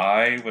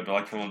 I would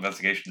like to roll an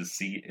investigation to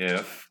see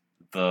if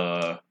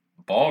the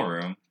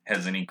ballroom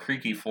has any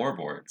creaky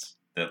floorboards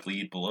that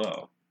lead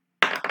below.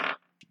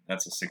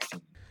 That's a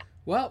 16.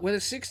 Well, with a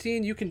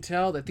 16, you can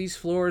tell that these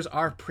floors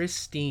are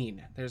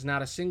pristine. There's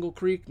not a single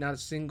creak, not a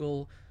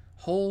single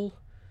hole.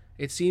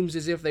 It seems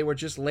as if they were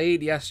just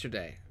laid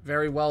yesterday.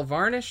 Very well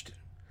varnished,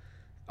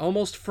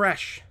 almost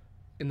fresh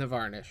in the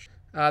varnish.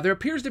 There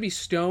appears to be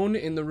stone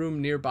in the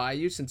room nearby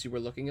you, since you were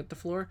looking at the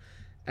floor,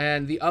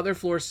 and the other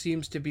floor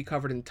seems to be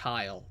covered in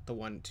tile, the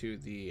one to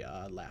the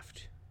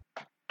left.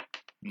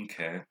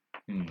 Okay.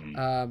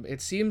 It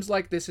seems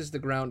like this is the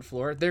ground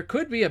floor. There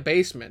could be a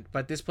basement,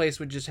 but this place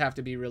would just have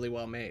to be really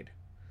well made.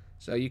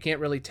 So you can't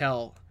really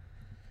tell.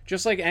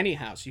 Just like any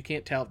house, you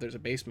can't tell if there's a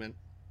basement.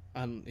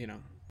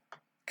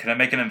 Can I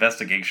make an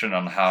investigation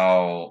on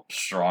how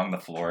strong the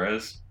floor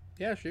is?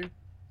 Yeah, sure.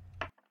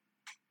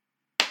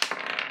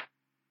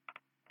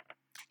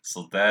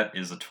 So that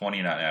is a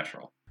 20, not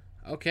natural.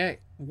 Okay.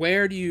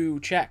 Where do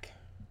you check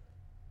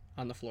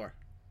on the floor?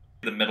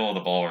 The middle of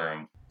the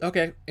ballroom.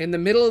 Okay. In the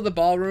middle of the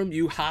ballroom,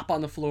 you hop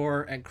on the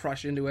floor and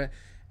crush into it,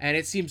 and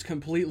it seems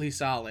completely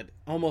solid.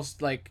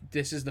 Almost like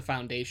this is the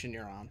foundation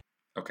you're on.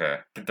 Okay.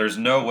 There's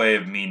no way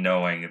of me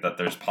knowing that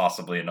there's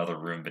possibly another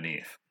room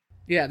beneath.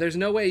 Yeah, there's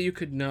no way you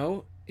could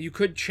know. You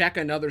could check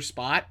another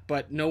spot,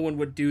 but no one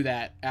would do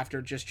that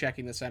after just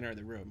checking the center of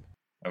the room.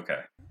 Okay.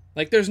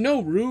 Like, there's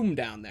no room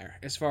down there,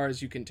 as far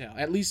as you can tell.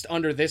 At least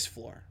under this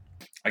floor.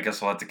 I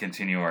guess we'll have to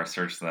continue our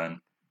search then.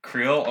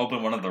 Creel,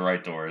 open one of the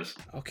right doors.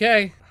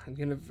 Okay.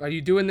 Are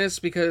you doing this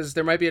because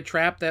there might be a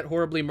trap that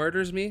horribly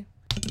murders me?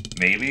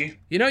 Maybe.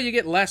 You know you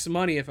get less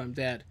money if I'm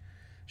dead.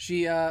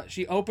 She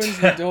opens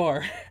the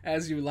door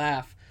as you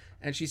laugh,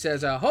 and she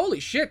says, holy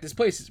shit, this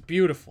place is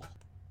beautiful.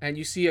 And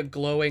you see a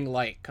glowing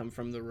light come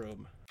from the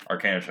room.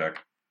 Arcana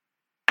check.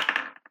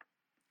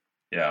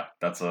 Yeah,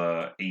 that's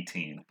a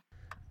 18.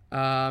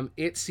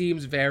 It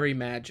seems very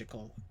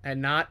magical.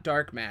 And not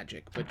dark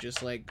magic, but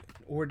just like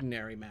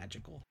ordinary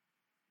magical.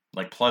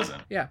 Like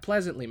pleasant. Yeah,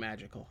 pleasantly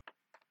magical.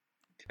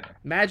 Okay.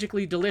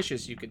 Magically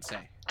delicious, you could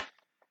say.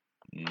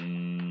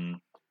 I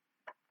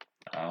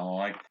don't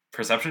like...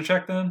 Perception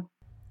check then?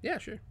 Yeah,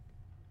 sure.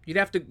 You'd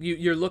have to...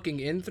 You're looking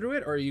in through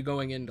it, or are you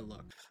going in to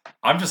look?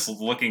 I'm just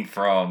looking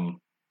from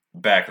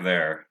back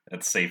there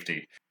at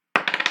safety.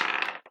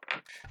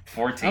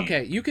 14.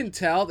 Okay, you can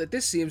tell that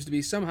this seems to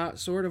be somehow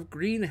sort of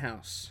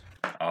greenhouse.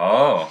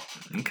 Oh,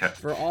 okay.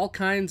 for all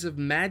kinds of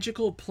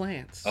magical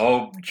plants.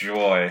 Oh,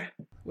 joy.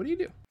 What do you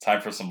do?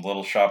 Time for some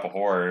Little Shop of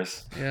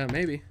Horrors. Yeah,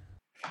 maybe.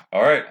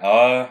 All right,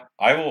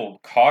 I will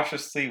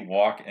cautiously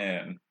walk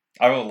in.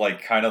 I will,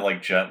 like, kind of,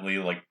 like, gently,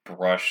 like,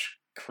 brush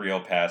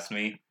Creo past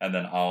me, and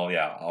then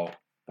I'll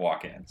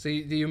walk in. So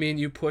do you mean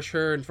you push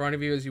her in front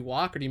of you as you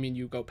walk, or do you mean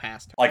you go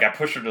past her? Like, I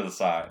push her to the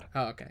side.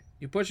 Oh, okay.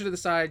 You push her to the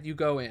side, you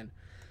go in.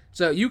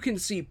 So you can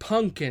see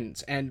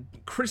pumpkins and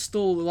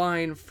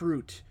crystalline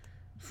fruit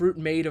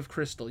made of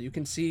crystal. You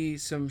can see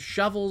some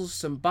shovels,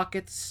 some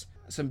buckets,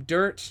 some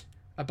dirt,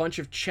 a bunch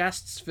of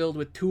chests filled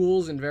with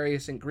tools and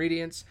various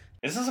ingredients.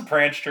 Is this a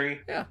branch tree?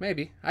 Yeah,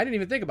 maybe. I didn't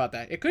even think about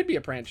that. It could be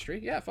a branch tree.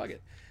 Yeah, fuck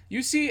it.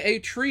 You see a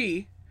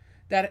tree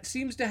that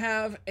seems to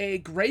have a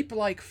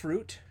grape-like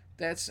fruit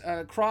that's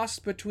a cross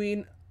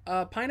between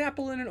a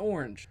pineapple and an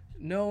orange,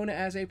 known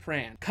as a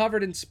pran,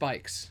 covered in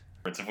spikes.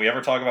 If we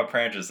ever talk about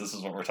branches, this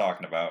is what we're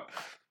talking about.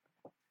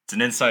 It's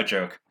an inside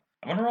joke.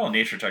 I'm gonna roll a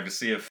nature check to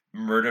see if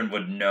Murden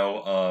would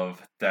know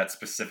of that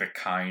specific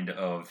kind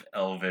of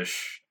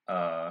elvish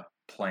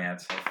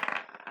plant.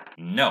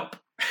 Nope.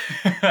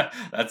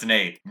 That's an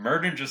 8.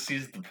 Murden just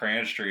sees the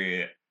branch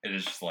tree and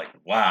is just like,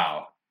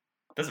 wow,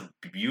 that's a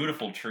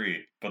beautiful tree.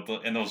 But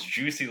and those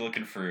juicy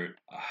looking fruit,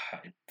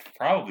 it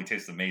probably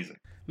tastes amazing.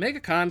 Make a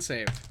con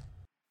save.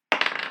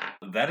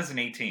 That is an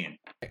 18.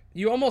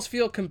 You almost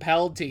feel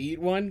compelled to eat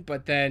one,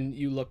 but then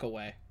you look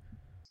away.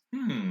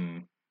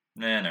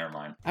 Never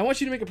mind. I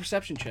want you to make a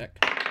perception check.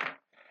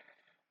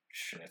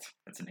 Shit,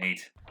 that's an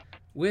 8.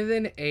 With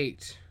an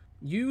 8,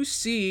 you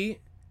see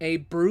a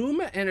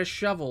broom and a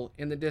shovel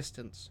in the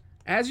distance.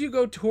 As you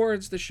go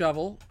towards the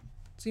shovel,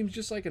 it seems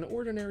just like an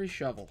ordinary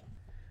shovel.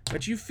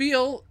 But you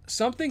feel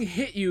something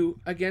hit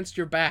you against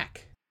your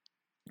back.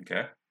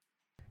 Okay.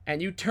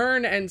 And you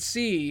turn and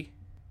see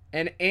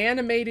an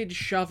animated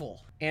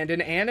shovel, and an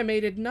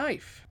animated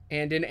knife,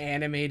 and an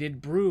animated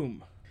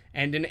broom,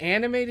 and an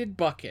animated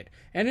bucket,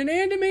 and an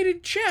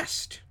animated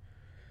chest.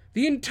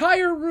 The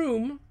entire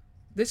room,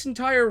 this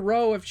entire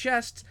row of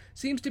chests,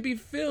 seems to be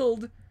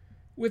filled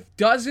with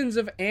dozens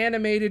of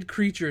animated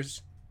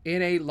creatures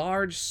in a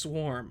large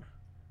swarm.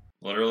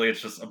 Literally, it's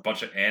just a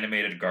bunch of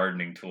animated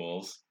gardening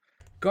tools.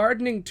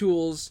 Gardening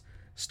tools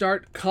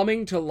start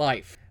coming to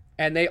life,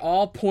 and they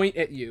all point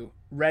at you,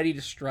 ready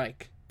to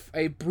strike.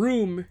 A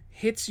broom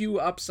hits you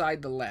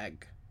upside the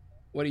leg.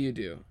 What do you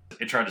do?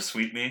 It tried to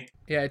sweep me.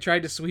 Yeah, it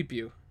tried to sweep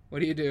you. What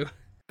do you do?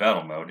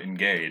 Battle mode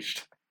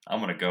engaged.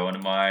 I'm gonna go into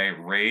my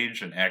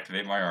rage and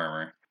activate my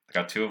armor. I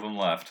got 2 of them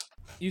left.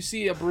 You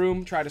see a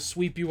broom try to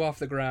sweep you off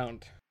the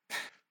ground.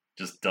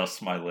 Just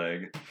dust my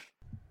leg.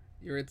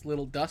 You're its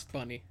little dust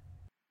bunny.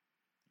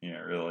 Yeah,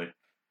 really.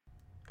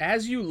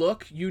 As you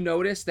look, you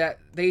notice that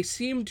they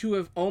seem to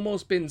have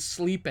almost been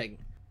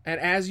sleeping. And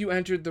as you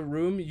entered the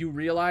room, you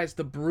realize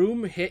the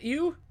broom hit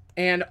you,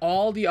 and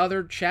all the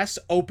other chests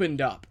opened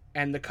up.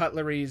 And the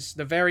cutleries,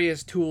 the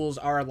various tools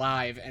are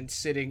alive and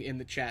sitting in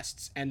the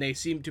chests, and they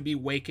seem to be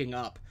waking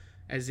up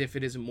as if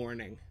it is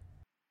morning.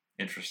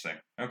 Interesting.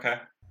 Okay.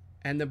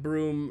 And the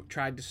broom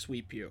tried to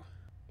sweep you.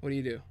 What do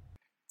you do?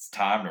 It's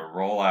time to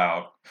roll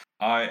out.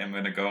 I am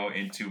gonna go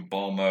into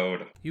bull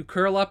mode. You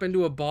curl up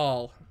into a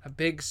ball, a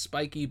big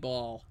spiky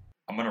ball.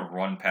 I'm gonna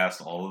run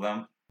past all of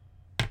them.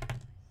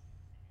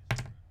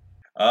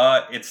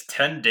 It's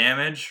 10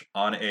 damage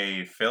on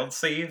a failed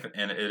save,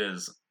 and it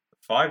is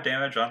 5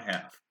 damage on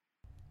half.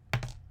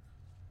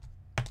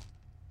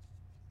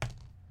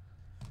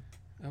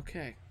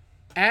 Okay.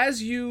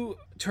 As you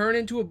turn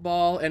into a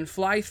ball and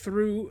fly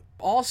through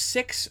all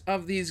 6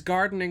 of these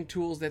gardening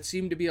tools that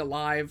seem to be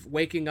alive,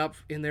 waking up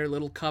in their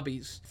little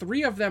cubbies,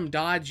 3 of them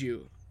dodge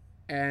you,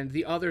 and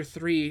the other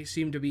 3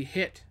 seem to be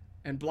hit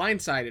and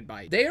blindsided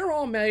by you. They are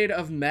all made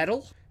of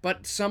metal,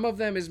 but some of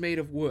them is made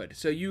of wood.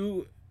 So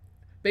you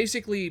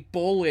basically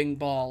bowling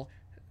ball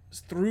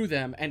through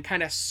them and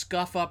kind of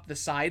scuff up the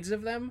sides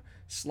of them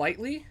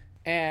slightly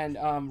and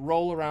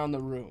roll around the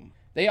room.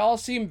 They all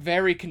seem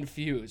very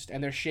confused,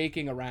 and they're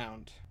shaking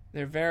around.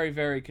 They're very,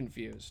 very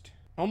confused.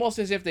 Almost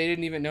as if they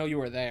didn't even know you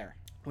were there.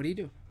 What do you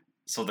do?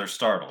 So they're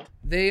startled.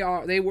 They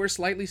were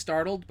slightly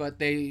startled, but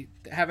they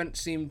haven't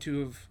seemed to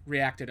have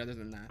reacted other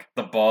than that.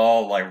 The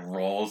ball, like,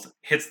 rolls,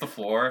 hits the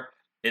floor,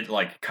 it,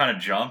 like, kind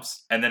of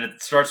jumps, and then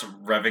it starts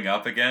revving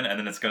up again, and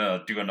then it's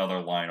gonna do another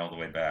line all the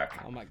way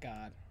back. Oh my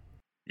god.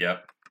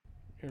 Yep.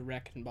 You're a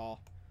wrecking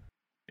ball.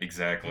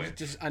 Exactly.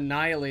 Just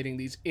annihilating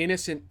these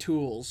innocent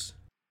tools.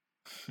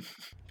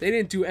 They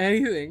didn't do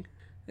anything.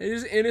 They're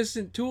just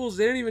innocent tools.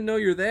 They didn't even know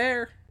you're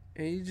there.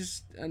 And you're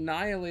just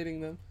annihilating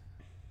them.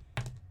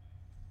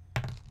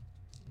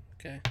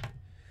 Okay.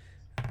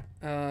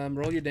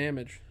 Roll your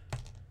damage.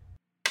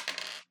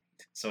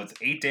 So it's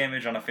 8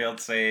 damage on a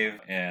failed save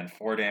and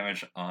 4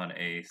 damage on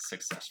a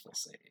successful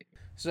save.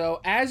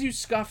 So as you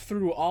scuff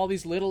through all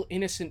these little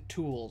innocent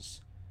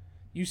tools,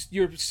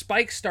 your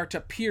spikes start to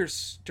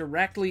pierce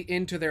directly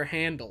into their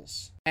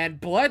handles.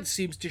 And blood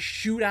seems to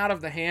shoot out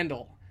of the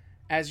handle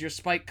as your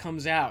spike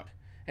comes out,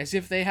 as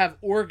if they have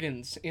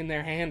organs in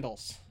their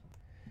handles.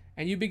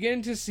 And you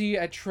begin to see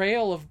a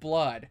trail of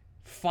blood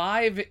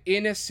 5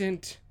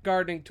 innocent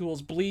gardening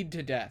tools bleed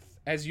to death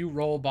as you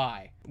roll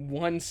by.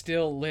 One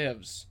still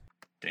lives.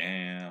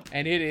 Damn.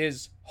 And it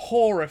is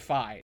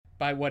horrified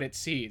by what it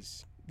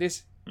sees.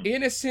 This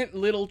innocent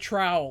little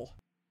trowel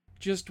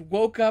just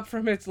woke up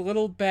from its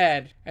little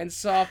bed and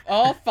saw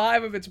all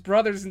 5 of its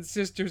brothers and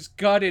sisters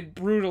gutted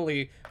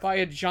brutally by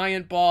a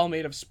giant ball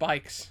made of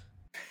spikes.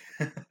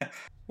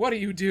 What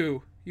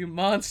do, you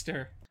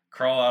monster?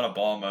 Crawl out of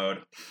ball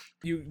mode.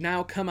 You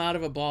now come out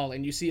of a ball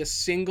and you see a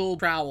single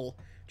trowel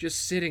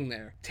just sitting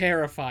there,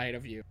 terrified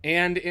of you.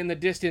 And in the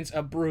distance,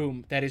 a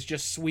broom that is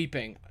just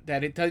sweeping,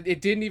 that it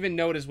didn't even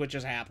notice what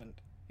just happened.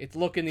 It's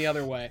looking the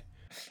other way.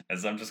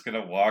 As I'm just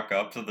gonna walk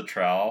up to the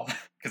trowel,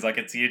 because I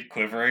can see it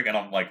quivering, and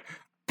I'm like,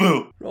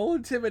 boo! Roll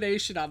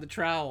intimidation on the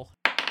trowel.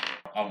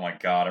 Oh my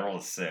god, I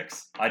rolled a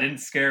 6. I didn't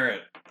scare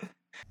it.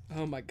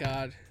 Oh my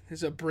god,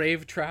 there's a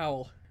brave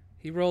trowel.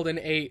 He rolled an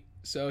 8,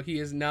 so he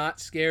is not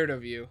scared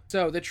of you.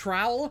 So the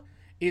trowel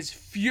is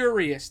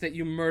furious that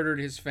you murdered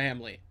his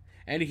family.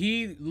 And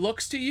he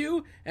looks to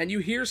you, and you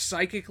hear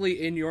psychically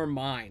in your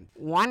mind,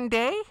 One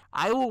day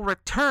I will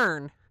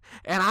return,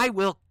 and I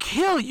will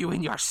kill you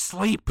in your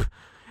sleep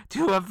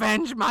to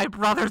avenge my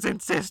brothers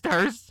and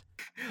sisters.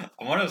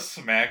 I want to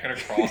smack it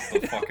across the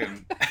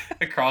fucking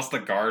across the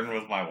garden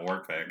with my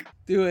war pick.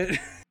 do it.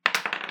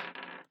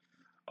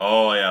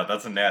 Oh yeah,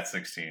 that's a nat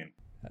 16.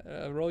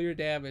 Roll your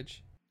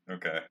damage.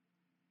 Okay.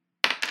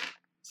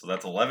 So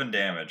that's 11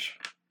 damage.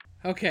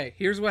 Okay,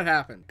 here's what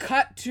happened.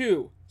 Cut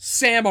to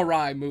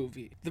samurai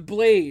movie. The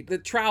blade, the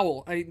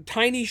trowel, a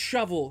tiny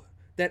shovel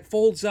that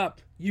folds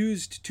up,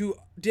 used to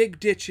dig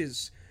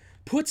ditches,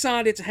 puts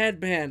on its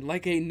headband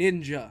like a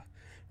ninja,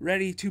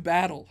 ready to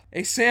battle.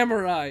 A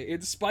samurai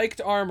in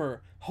spiked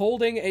armor,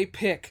 holding a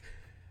pick,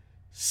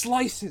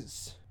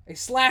 slices. A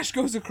slash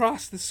goes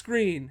across the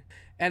screen,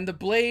 and the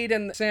blade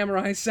and the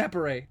samurai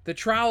separate. The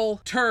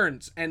trowel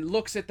turns and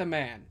looks at the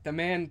man. The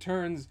man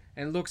turns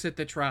and looks at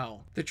the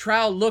trowel. The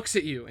trowel looks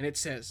at you, and it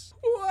says,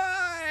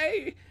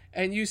 "Why?"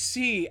 And you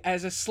see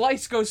as a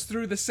slice goes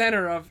through the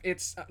center of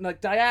its,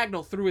 like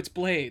diagonal through its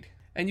blade.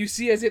 And you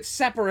see as it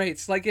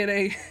separates, like in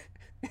a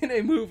in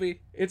a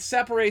movie, it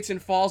separates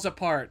and falls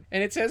apart.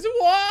 And it says,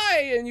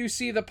 "Why?" And you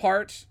see the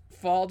part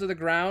fall to the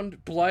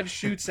ground, blood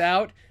shoots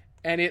out,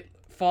 and it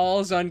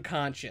falls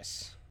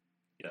unconscious.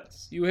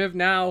 Yes. You have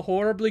now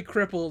horribly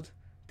crippled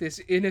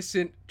this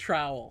innocent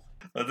trowel.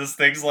 But this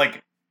thing's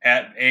like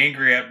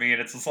angry at me,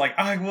 and it's just like,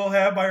 I will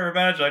have my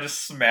revenge. I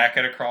just smack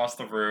it across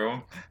the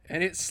room.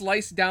 And it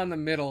sliced down the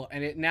middle,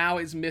 and it now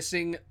is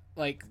missing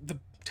like the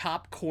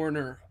top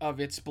corner of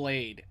its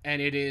blade,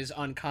 and it is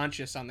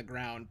unconscious on the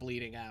ground,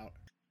 bleeding out.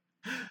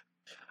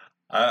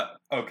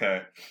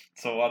 Okay.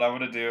 So what I'm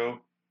gonna do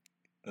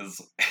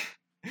is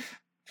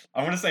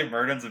I'm gonna say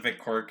Murden's a bit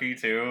quirky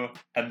too,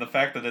 and the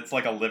fact that it's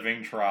like a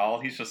living trowel,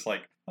 he's just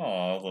like,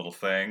 oh, little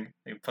thing.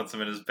 He puts him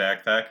in his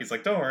backpack. He's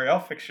like, don't worry, I'll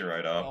fix you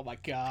right up. Oh my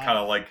god. Kind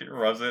of like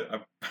rubs it.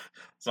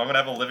 So I'm gonna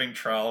have a living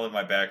trowel in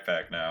my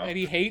backpack now. And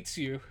he hates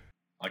you.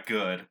 Like,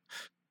 good.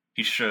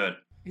 He should.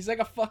 He's like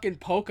a fucking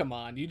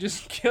Pokemon. You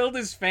just killed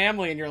his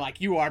family and you're like,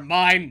 you are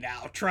mine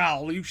now,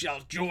 trowel, you shall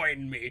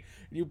join me.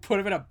 And you put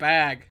him in a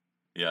bag.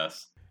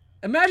 Yes.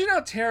 Imagine how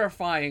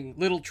terrifying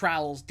little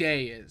Trowel's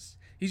day is.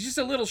 He's just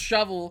a little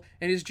shovel,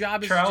 and his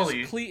job is to Trowley.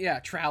 just clean. Yeah,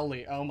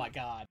 Trowley. Oh my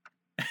god.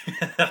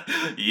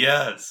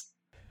 Yes.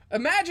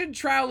 Imagine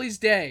Trowley's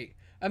day.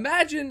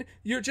 Imagine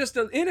you're just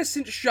an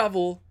innocent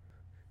shovel.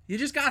 You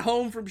just got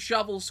home from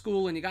shovel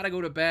school, and you gotta go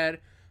to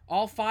bed.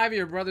 All 5 of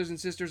your brothers and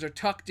sisters are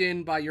tucked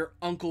in by your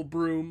Uncle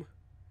Broom.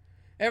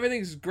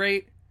 Everything's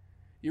great.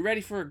 You're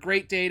ready for a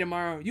great day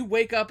tomorrow. You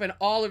wake up and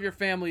all of your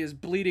family is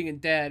bleeding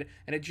and dead,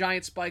 and a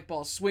giant spike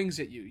ball swings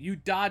at you. You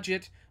dodge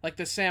it like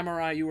the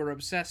samurai you were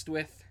obsessed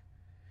with,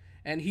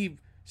 and he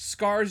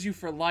scars you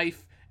for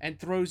life and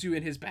throws you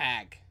in his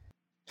bag.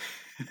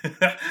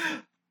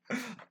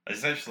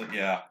 Essentially,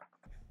 yeah.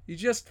 You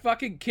just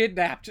fucking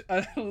kidnapped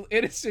an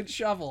innocent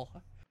shovel.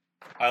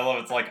 I love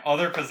it. It's like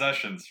other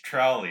possessions.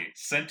 Trowley.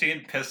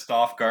 Sentient, pissed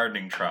off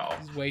gardening trowel.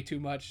 This is way too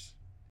much.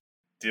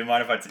 Do you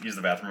mind if I use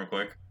the bathroom real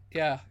quick?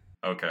 Yeah.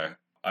 Okay.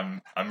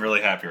 I'm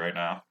really happy right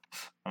now.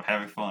 I'm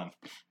having fun.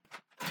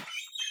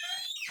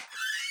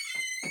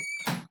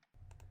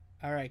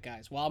 Alright,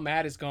 guys. While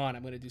Matt is gone,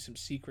 I'm going to do some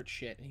secret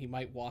shit, and he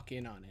might walk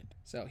in on it.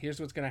 So here's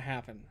what's going to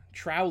happen.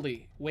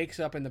 Trowley wakes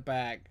up in the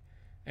bag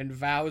and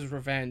vows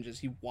revenge as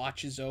he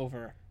watches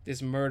over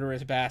this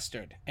murderous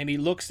bastard. And he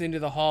looks into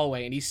the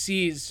hallway, and he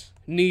sees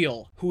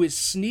Neil, who is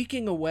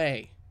sneaking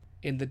away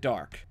in the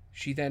dark.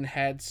 She then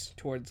heads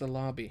towards the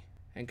lobby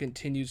and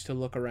continues to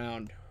look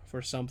around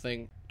for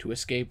something to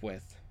escape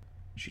with.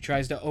 She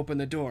tries to open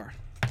the door.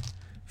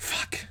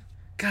 Fuck.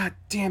 God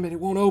damn it, it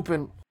won't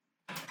open.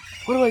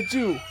 What do I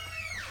do?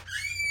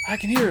 I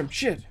can hear him.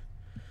 Shit.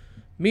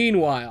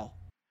 Meanwhile,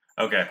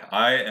 Okay,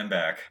 I am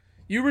back.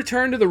 you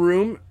return to the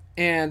room,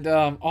 and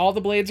all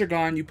the blades are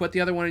gone. You put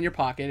the other one in your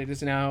pocket. It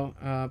is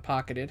now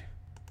pocketed.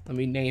 Let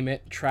me name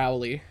it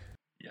Trowley.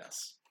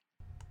 Yes.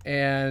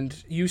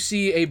 And you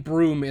see a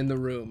broom in the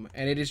room,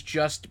 and it is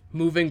just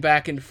moving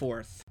back and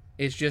forth.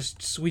 is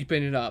just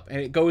sweeping it up. And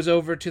it goes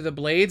over to the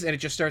blades, and it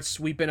just starts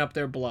sweeping up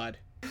their blood.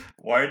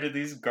 Why did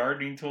these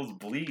gardening tools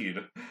bleed?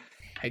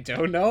 I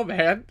don't know,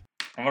 man.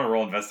 I'm gonna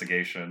roll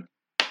investigation.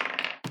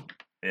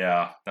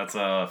 Yeah, that's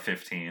a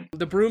 15.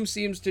 The broom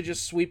seems to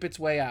just sweep its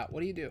way out.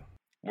 What do you do?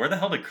 Where the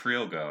hell did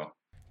Creel go?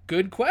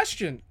 Good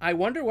question. I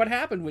wonder what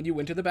happened when you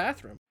went to the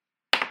bathroom.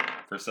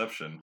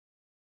 Perception.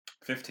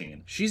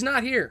 15. She's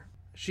not here.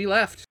 She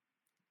left.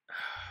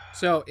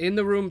 So, in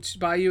the room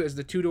by you is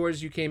the 2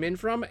 doors you came in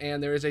from,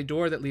 and there is a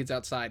door that leads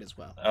outside as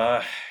well.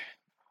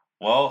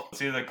 Well,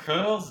 it's either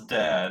Kreel's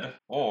dead,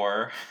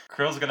 or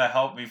Kreel's gonna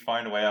help me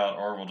find a way out,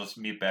 or we'll just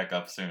meet back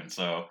up soon.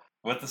 So,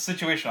 with the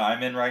situation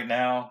I'm in right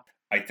now,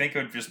 I think it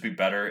would just be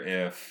better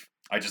if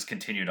I just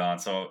continued on.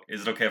 So,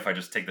 is it okay if I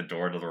just take the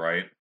door to the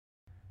right?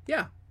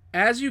 Yeah.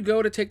 As you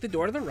go to take the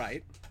door to the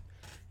right,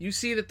 you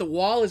see that the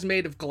wall is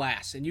made of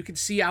glass, and you can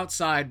see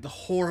outside the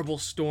horrible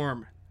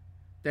storm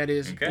that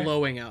is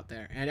blowing out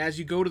there. And as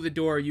you go to the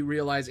door, you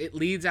realize it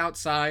leads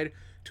outside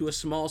to a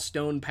small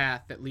stone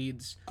path that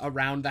leads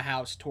around the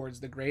house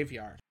towards the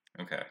graveyard.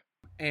 Okay.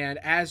 And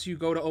as you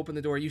go to open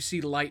the door, you see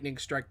lightning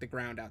strike the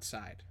ground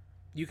outside.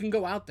 You can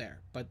go out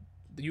there, but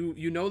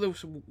you know the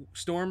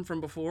storm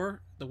from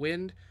before, the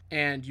wind,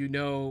 and you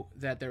know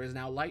that there is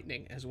now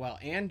lightning as well,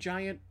 and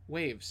giant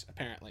waves,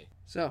 apparently.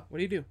 So, what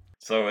do you do?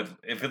 So,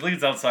 if it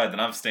leads outside, then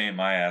I'm staying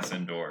my ass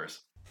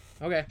indoors.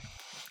 Okay.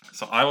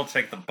 So, I will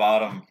take the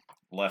bottom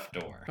left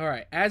door. All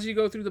right. As you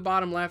go through the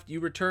bottom left, you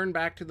return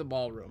back to the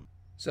ballroom.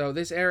 So,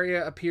 this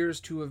area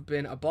appears to have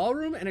been a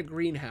ballroom and a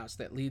greenhouse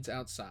that leads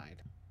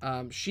outside.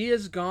 She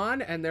is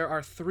gone, and there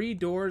are 3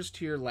 doors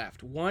to your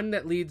left. 1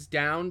 that leads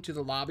down to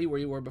the lobby where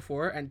you were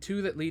before, and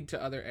 2 that lead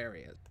to other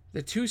areas.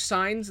 The 2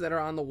 signs that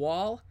are on the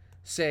wall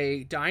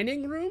say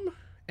dining room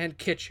and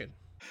kitchen.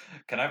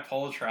 Can I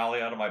pull a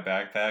trolley out of my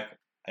backpack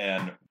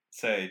and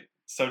say,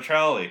 "So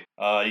Trolley,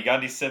 you got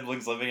any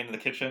siblings living in the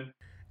kitchen?"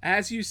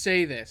 As you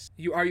say this,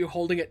 are you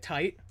holding it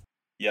tight?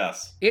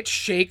 Yes. It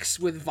shakes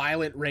with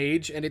violent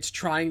rage, and it's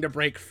trying to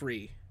break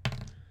free.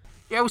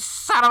 You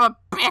son of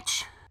a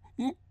bitch!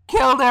 You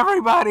killed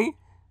everybody,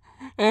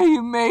 and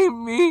you made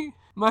me.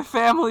 My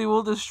family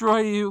will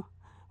destroy you.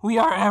 We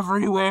are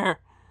everywhere.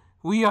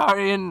 We are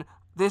in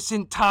this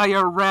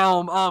entire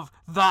realm of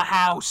the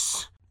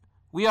house.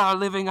 We are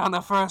living on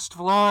the 1st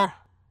floor.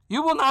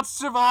 You will not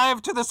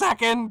survive to the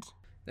 2nd.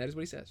 That is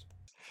what he says.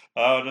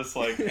 Oh, just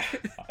like,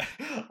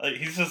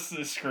 he's just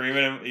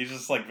screaming. He's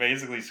just like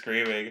basically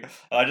screaming.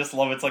 I just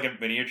love it's like a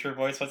miniature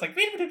voice. So it's like,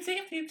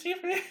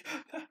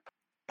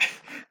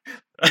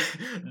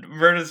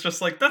 Myrna's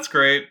just like, that's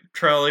great,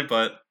 Trolley,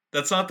 but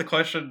that's not the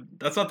question.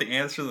 That's not the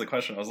answer to the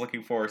question I was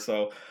looking for.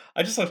 So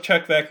I just have to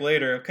check back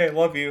later. Okay,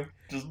 love you.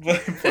 Just put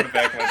it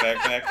back in my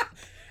backpack.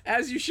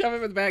 As you shove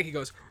him in the back, he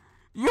goes,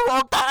 "You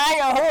will die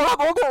a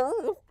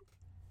horrible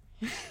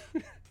death."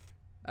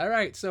 All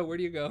right, so where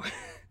do you go?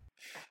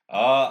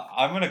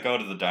 I'm gonna go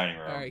to the dining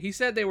room. All right, he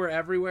said they were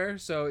everywhere,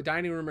 so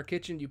dining room or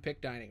kitchen, you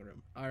pick dining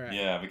room. All right.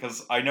 Yeah,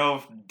 because I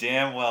know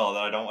damn well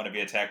that I don't want to be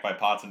attacked by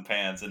pots and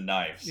pans and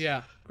knives.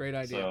 Yeah, great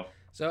idea.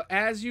 So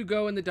as you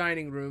go in the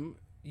dining room,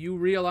 you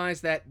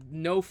realize that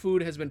no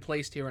food has been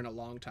placed here in a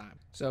long time.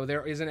 So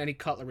there isn't any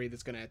cutlery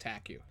that's going to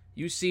attack you.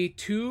 You see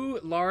 2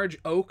 large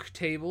oak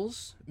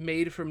tables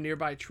made from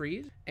nearby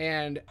trees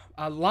and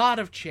a lot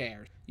of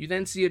chairs. You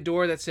then see a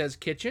door that says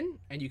kitchen,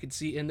 and you can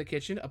see in the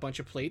kitchen a bunch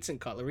of plates and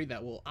cutlery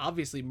that will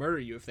obviously murder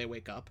you if they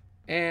wake up.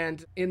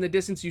 And in the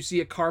distance, you see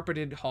a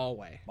carpeted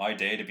hallway. My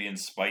day to be in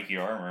spiky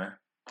armor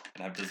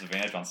and have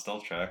disadvantage on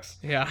stealth checks.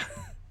 Yeah.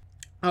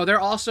 Oh, there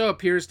also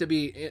appears to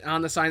be,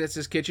 on the sign that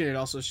says kitchen, it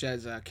also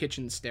says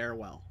kitchen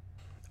stairwell.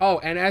 Oh,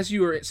 and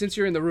since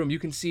you're in the room, you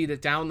can see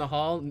that down the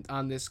hall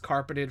on this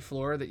carpeted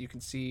floor that you can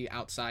see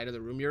outside of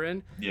the room you're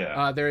in,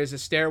 there is a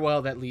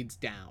stairwell that leads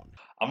down.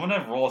 I'm going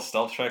to roll a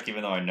stealth check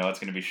even though I know it's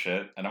going to be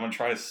shit, and I'm going to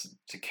try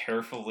to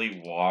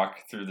carefully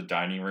walk through the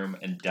dining room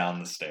and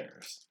down the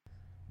stairs.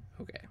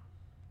 Okay.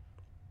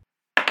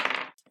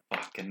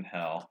 Fucking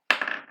hell.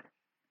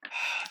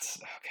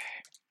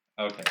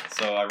 Okay,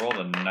 so I rolled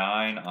a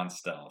 9 on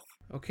stealth.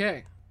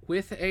 Okay.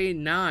 With a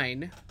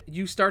 9,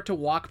 you start to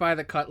walk by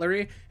the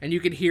cutlery, and you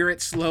can hear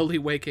it slowly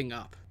waking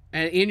up.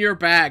 And in your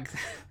bag,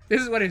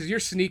 this is what it is. You're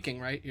sneaking,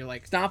 right? You're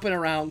like stomping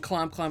around,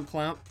 clomp, clomp,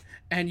 clomp.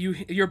 And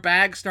your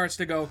bag starts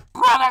to go,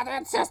 brothers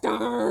and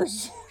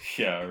sisters.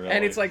 Yeah, really.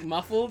 And it's like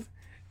muffled.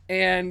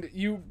 And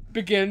you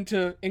begin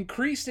to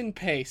increase in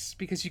pace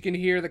because you can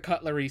hear the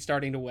cutlery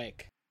starting to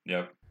wake.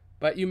 Yep.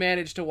 But you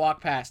manage to walk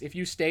past. If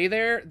you stay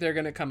there, they're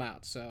going to come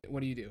out. So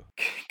what do you do?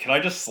 Can I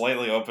just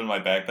slightly open my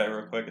backpack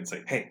real quick and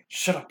say, "Hey,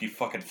 shut up, you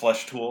fucking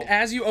flesh tool"?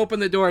 As you open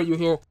the door, you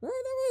hear,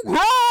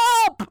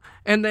 help!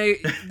 And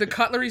the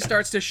cutlery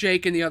starts to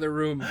shake in the other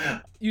room.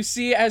 You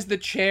see as the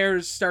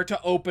chairs start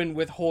to open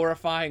with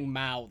horrifying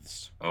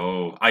mouths.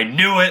 Oh, I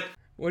knew it!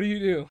 What do you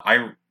do?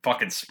 I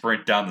fucking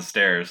sprint down the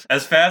stairs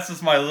as fast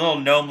as my little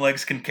gnome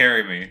legs can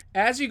carry me.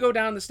 As you go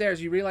down the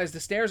stairs, you realize the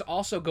stairs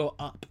also go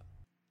up.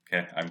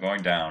 Okay, I'm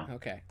going down.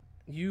 Okay.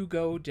 You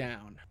go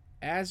down.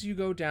 As you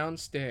go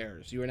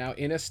downstairs, you are now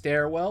in a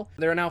stairwell.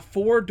 There are now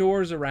 4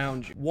 doors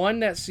around you. One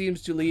that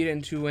seems to lead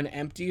into an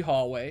empty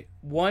hallway,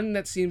 one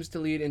that seems to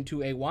lead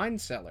into a wine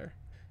cellar,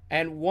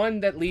 and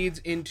one that leads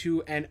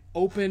into an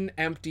open,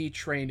 empty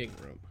training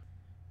room.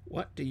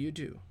 What do you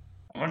do?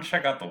 I want to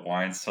check out the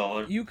wine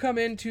cellar. You come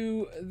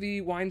into the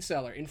wine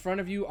cellar. In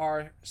front of you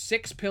are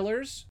 6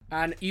 pillars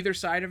on either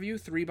side of you,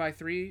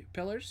 3x3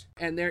 pillars.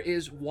 And there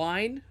is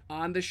wine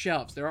on the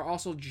shelves. There are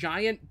also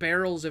giant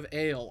barrels of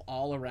ale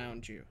all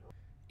around you,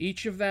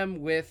 each of them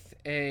with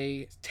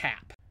a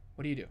tap.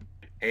 What do you do?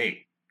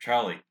 Hey,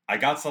 Charlie, I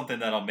got something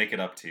that'll make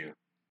it up to you.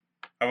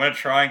 I'm going to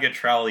try and get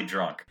Charlie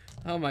drunk.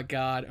 Oh my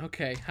god.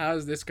 Okay, how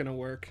is this going to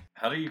work?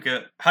 How do you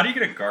get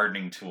a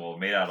gardening tool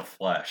made out of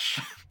flesh?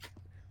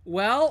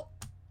 Well,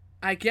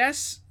 I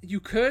guess you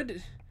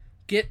could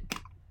get...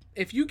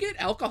 If you get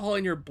alcohol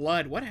in your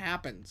blood, what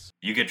happens?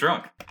 You get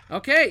drunk.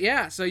 Okay,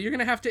 yeah, so you're going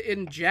to have to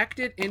inject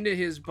it into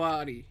his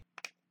body.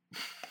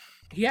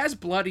 He has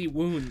bloody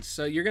wounds,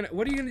 so you're going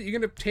to... You're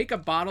going to take a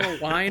bottle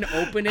of wine,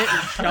 open it,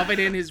 and shove it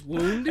in his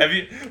wound?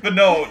 But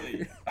no.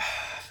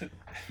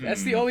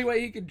 That's the only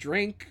way he could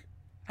drink.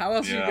 How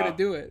else are you going to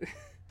do it?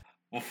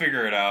 We'll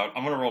figure it out.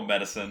 I'm going to roll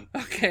medicine.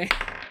 Okay.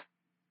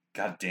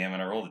 God damn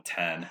it, I rolled a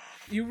 10.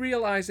 You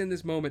realize in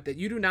this moment that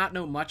you do not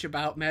know much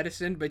about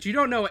medicine, but you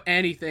don't know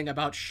anything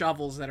about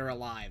shovels that are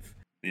alive.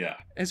 Yeah.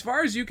 As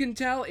far as you can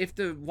tell, if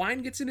the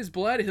wine gets in his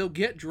blood, he'll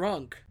get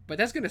drunk. But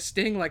that's going to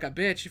sting like a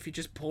bitch if you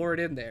just pour it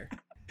in there.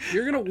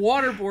 You're going to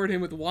waterboard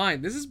him with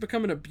wine. This has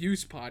become an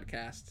abuse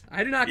podcast.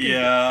 I do not...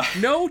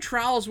 No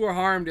trowels were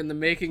harmed in the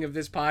making of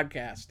this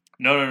podcast.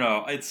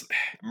 No. It's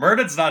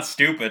Murden's not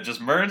stupid.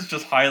 Murden's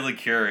just highly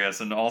curious,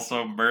 and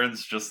also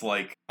Murden's just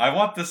like, I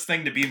want this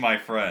thing to be my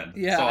friend.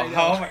 Yeah.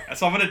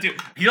 So I'm gonna do.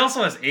 He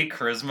also has 8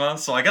 charisma,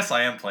 so I guess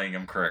I am playing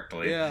him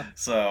correctly. Yeah.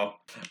 So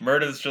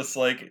Murden's just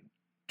like,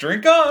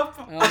 drink up.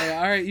 Oh, yeah.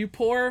 All right, you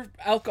pour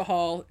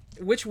alcohol.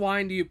 Which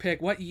wine do you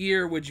pick? What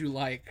year would you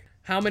like?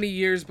 How many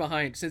years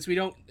behind? Since we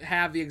don't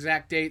have the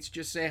exact dates,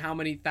 just say how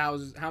many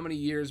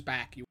years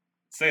back you.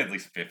 Say at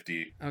least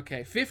 50.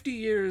 Okay, 50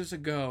 years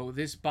ago,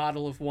 this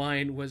bottle of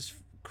wine was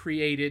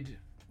created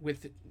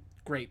with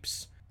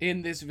grapes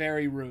in this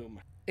very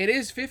room. It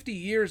is 50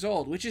 years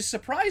old, which is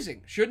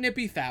surprising. Shouldn't it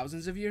be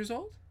thousands of years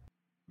old?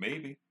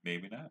 Maybe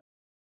not.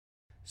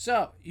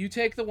 So, you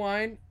take the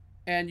wine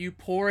and you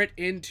pour it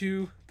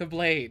into the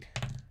blade.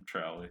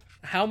 Charlie.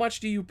 How much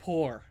do you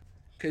pour?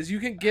 Because you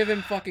can give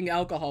him fucking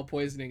alcohol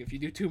poisoning if you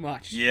do too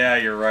much. Yeah,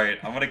 you're right.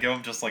 I'm going to give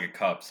him just like a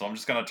cup. So I'm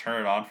just going to turn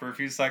it on for a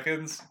few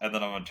seconds, and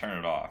then I'm going to turn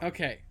it off.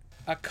 Okay.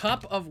 A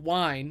cup of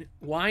wine.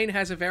 Wine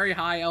has a very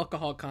high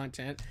alcohol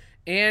content,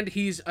 and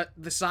he's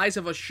the size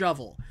of a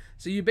shovel.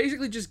 So you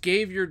basically just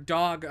gave your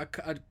dog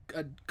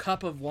a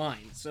cup of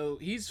wine. So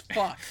he's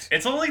fucked.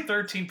 It's only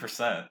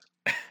 13%.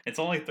 It's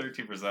only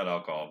 13%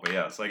 alcohol, but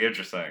yes, I get what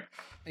you're saying.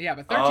 Yeah,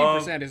 but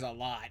 13% is a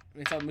lot.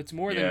 It's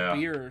more than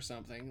beer or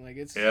something. Like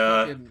it's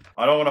fucking...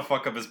 I don't want to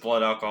fuck up his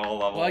blood alcohol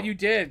level. Well, you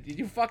did.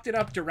 You fucked it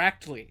up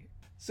directly.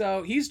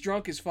 So he's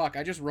drunk as fuck.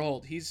 I just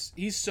rolled. He's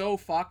so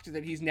fucked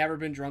that he's never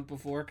been drunk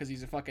before because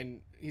he's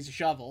a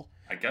shovel.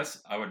 I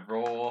guess I would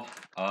roll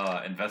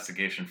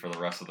investigation for the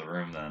rest of the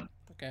room then.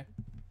 Okay.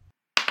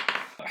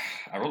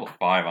 I rolled a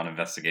 5 on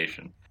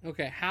investigation.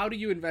 Okay, how do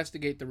you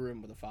investigate the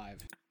room with a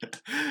 5?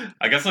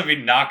 I guess I'd be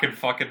knocking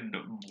fucking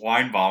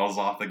wine bottles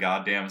off the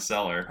goddamn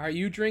cellar. Are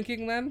you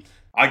drinking then?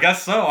 I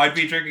guess so. I'd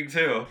be drinking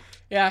too.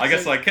 Yeah. I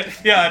guess I can't.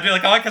 Yeah, I'd be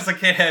like, I guess I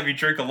can't have you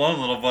drink alone,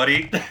 little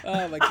buddy.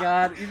 Oh my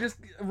god. You just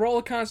roll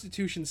a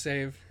Constitution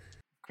save.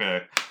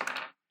 Okay.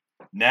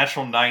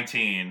 Natural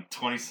 19,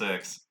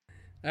 26.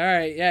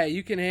 Alright, yeah,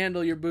 you can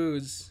handle your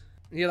booze.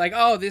 And you're like,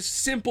 oh, this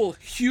simple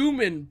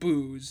human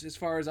booze, as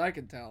far as I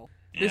can tell.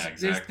 Yeah,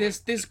 exactly.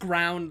 This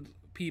ground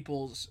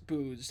people's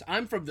booze.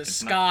 I'm from the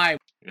sky.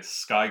 It's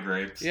sky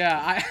grapes.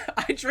 Yeah,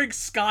 I drink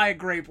sky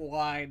grape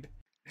wine.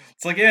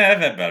 It's like, yeah, I've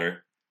had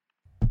better.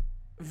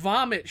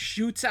 Vomit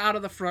shoots out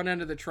of the front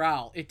end of the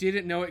trowel. It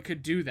didn't know it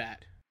could do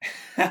that.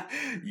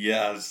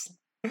 Yes.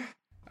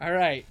 All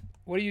right,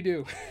 what do you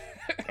do?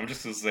 I'm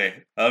just gonna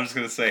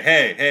say,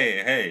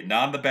 hey,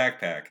 not in the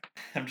backpack.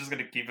 I'm just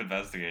gonna keep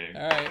investigating.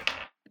 All right.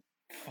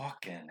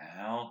 Fucking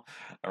hell.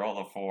 I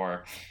rolled a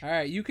 4.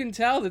 Alright, you can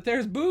tell that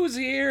there's booze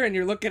here, and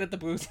you're looking at the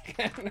booze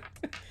again.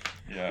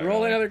 Yeah.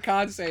 Roll another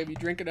con save, you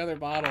drink another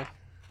bottle.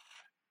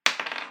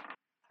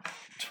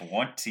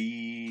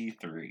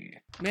 23.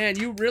 Man,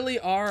 you really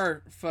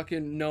are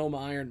fucking Gnome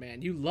Iron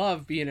Man. You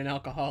love being an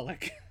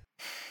alcoholic.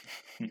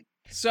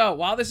 So,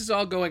 while this is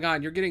all going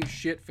on, you're getting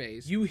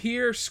shit-faced. You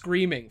hear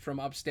screaming from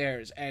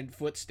upstairs and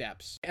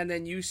footsteps. And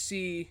then you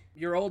see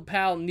your old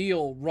pal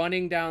Neil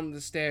running down the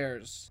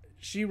stairs.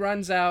 She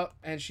runs out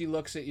and she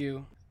looks at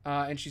you.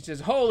 And she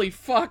says, holy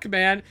fuck,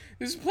 man.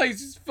 This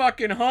place is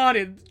fucking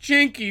haunted.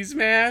 Jinkies,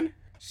 man.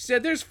 She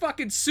said, there's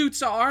fucking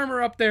suits of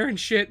armor up there and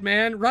shit,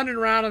 man. Running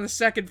around on the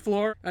second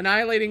floor.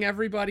 Annihilating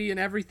everybody and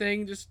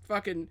everything. Just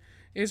fucking...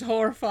 is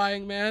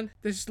horrifying, man.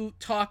 There's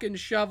talking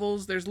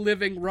shovels. There's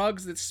living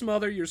rugs that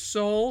smother your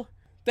soul.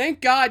 Thank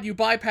God you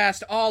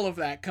bypassed all of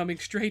that coming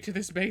straight to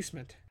this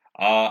basement.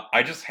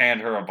 I just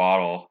hand her a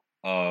bottle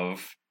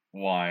of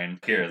wine.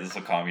 Here, this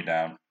will calm you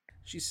down.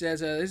 She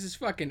says, this is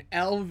fucking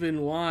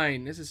elven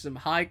wine. This is some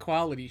high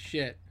quality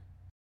shit.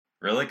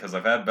 Really? Because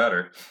I've had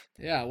better.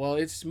 Yeah, well,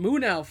 it's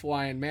Moon Elf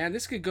wine, man.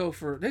 This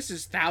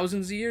is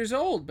thousands of years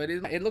old, but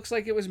it looks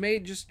like it was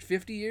made just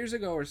 50 years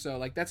ago or so.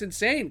 Like, that's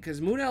insane,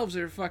 because Moon Elves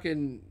are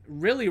fucking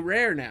really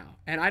rare now.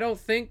 And I don't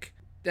think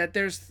that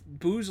there's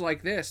booze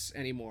like this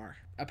anymore.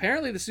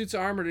 Apparently, the suits of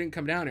armor didn't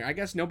come down here. I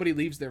guess nobody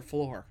leaves their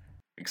floor.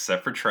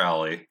 Except for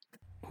Trowley.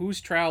 Who's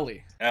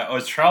Trowley?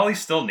 Is Trowley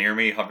still near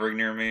me, hovering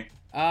near me?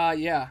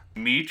 Yeah.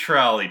 Me,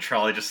 Trowley.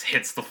 Trowley just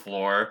hits the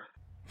floor.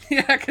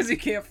 Yeah, because he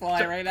can't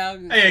fly right now.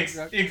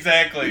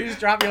 Exactly. You just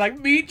drop, you're like,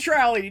 meet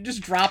Trowley. You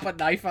just drop a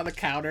knife on the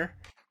counter.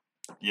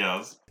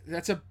 Yes.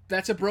 That's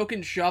a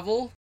broken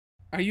shovel?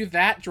 Are you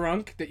that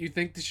drunk that you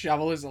think the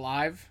shovel is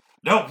alive?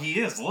 No, he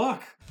is,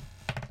 look.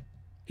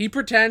 He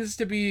pretends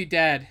to be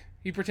dead.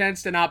 He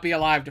pretends to not be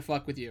alive to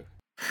fuck with you.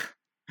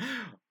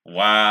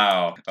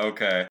 Wow.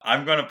 Okay.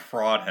 I'm gonna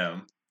prod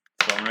him.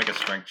 So I'm gonna make a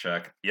strength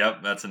check.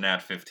 Yep, that's a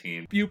nat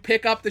 15. You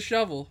pick up the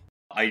shovel.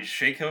 I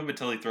shake him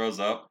until he throws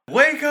up.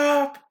 Wake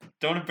up!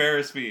 Don't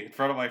embarrass me in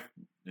front of my...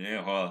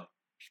 Yeah, well...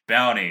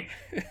 Bounty.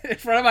 In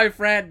front of my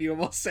friend, you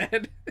almost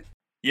said.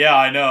 Yeah,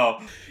 I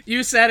know.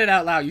 You said it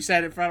out loud. You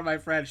said it in front of my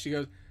friend. She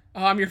goes,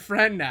 oh, I'm your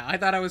friend now. I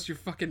thought I was your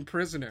fucking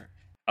prisoner.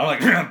 I'm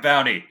like,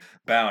 bounty.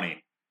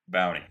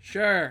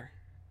 Sure,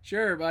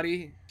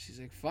 buddy. She's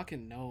like,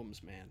 fucking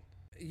gnomes, man.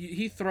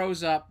 He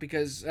throws up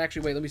because...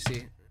 Actually, wait, let me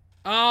see.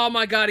 Oh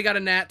my god, he got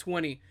a nat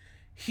 20.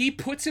 He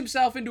puts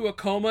himself into a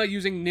coma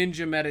using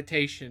ninja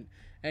meditation,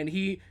 and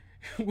he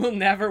will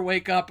never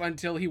wake up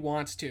until he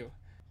wants to.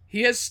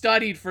 He has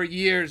studied for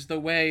years the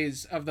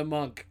ways of the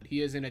monk.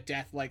 He is in a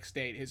death-like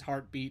state, his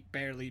heartbeat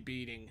barely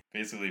beating.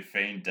 Basically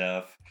feigned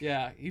death.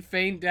 Yeah, he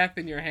feigned death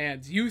in your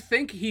hands. You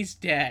think he's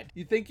dead.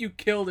 You think you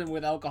killed him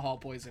with alcohol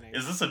poisoning.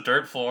 Is this a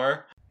dirt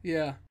floor?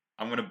 Yeah.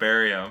 I'm gonna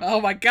bury him. Oh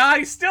my god,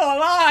 he's still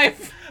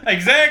alive!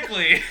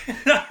 Exactly!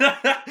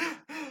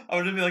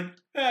 I'm gonna be like,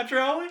 yeah,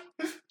 Charlie?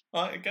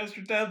 Well, I guess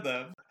you're dead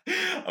then.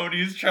 I'm gonna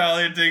use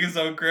Charlie and dig his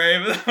own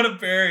grave and I'm gonna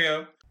bury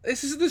him.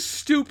 This is the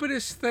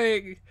stupidest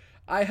thing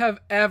I have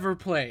ever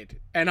played,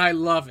 and I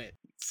love it.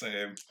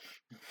 Same.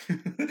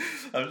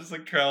 I'm just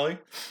like, Charlie,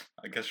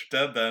 I guess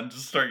you're dead then.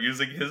 Just start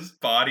using his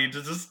body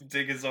to just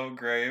dig his own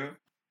grave.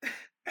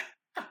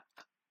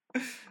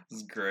 This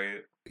is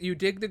great. You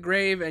dig the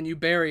grave and you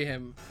bury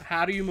him.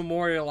 How do you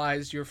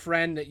memorialize your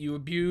friend that you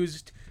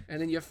abused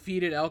and then you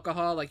feed it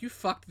alcohol? Like, you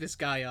fucked this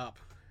guy up.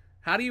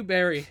 How do you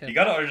bury him? You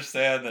gotta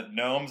understand that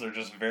gnomes are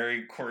just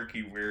very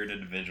quirky, weird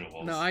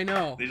individuals. No, I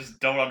know. They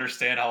just don't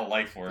understand how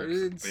life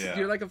works. Yeah.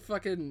 You're like a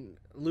fucking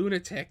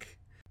lunatic.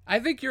 I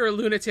think you're a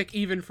lunatic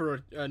even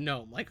for a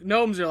gnome. Like,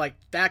 gnomes are like,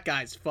 that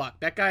guy's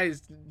fucked. That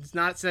guy's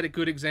not set a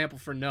good example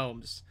for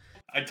gnomes.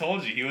 I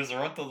told you, he was the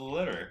runt of the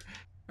litter.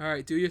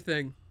 Alright, do your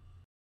thing.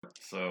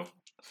 So,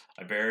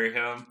 I bury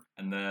him,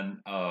 and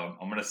then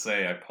I'm gonna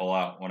say I pull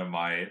out one of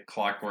my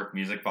Clockwork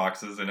music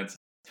boxes, and it's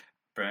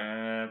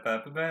Da, da,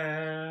 da,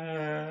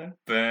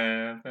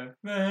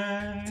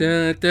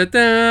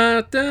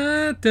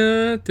 da,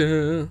 da,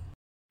 da.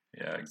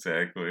 Yeah,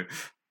 exactly.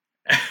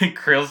 And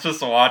Krill's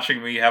just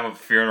watching me have a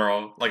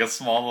funeral, like a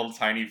small little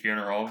tiny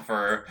funeral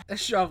for a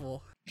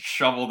shovel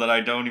that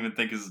I don't even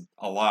think is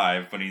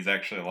alive, but he's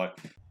actually alive.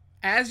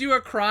 As you are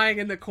crying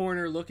in the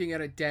corner looking at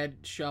a dead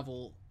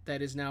shovel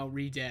that is now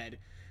re-dead,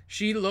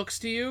 she looks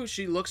to you,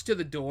 she looks to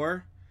the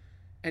door,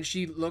 and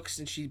she looks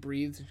and she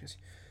breathes and she goes,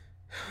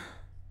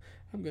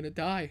 I'm gonna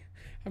die.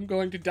 I'm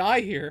going to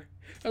die here.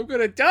 I'm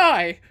gonna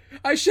die.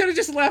 I should have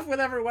just left with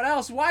everyone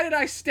else. Why did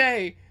I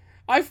stay?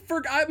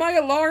 My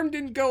alarm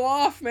didn't go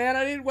off, man.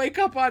 I didn't wake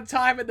up on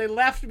time and they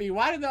left me.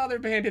 Why did the other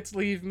bandits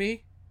leave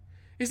me?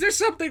 Is there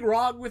something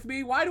wrong with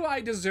me? Why do I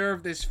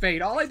deserve this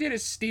fate? All I did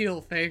is steal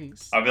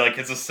things. I'll be like,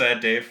 it's a sad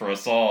day for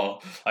us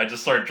all. I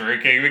just start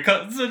drinking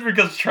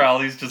because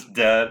Charlie's just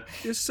dead.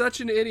 You're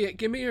such an idiot.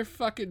 Give me your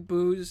fucking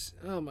booze.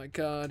 Oh my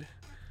god.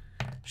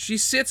 She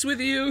sits with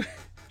you.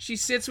 She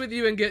sits with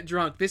you and get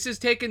drunk. This has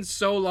taken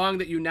so long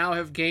that you now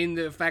have gained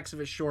the effects of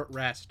a short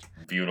rest.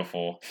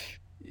 Beautiful.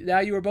 Now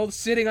you are both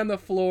sitting on the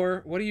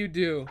floor. What do you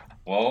do?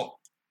 Well,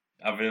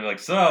 I'll be like,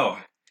 so,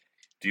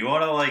 do you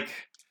want to, like,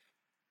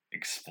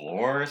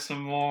 explore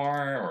some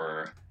more,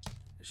 or...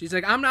 She's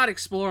like, I'm not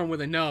exploring with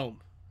a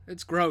gnome.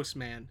 It's gross,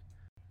 man.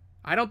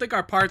 I don't think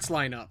our parts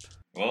line up.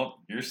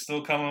 Well, you're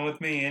still coming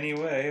with me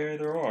anyway,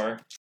 either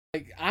or.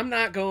 Like, I'm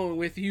not going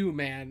with you,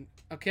 man.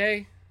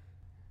 Okay?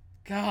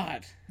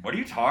 God. What are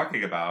you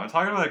talking about? I'm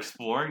talking about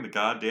exploring the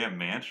goddamn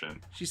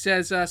mansion. She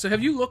says, so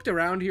have you looked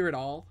around here at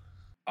all?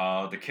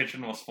 The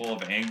kitchen was full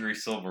of angry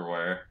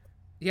silverware.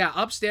 Yeah,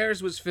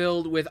 upstairs was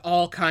filled with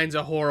all kinds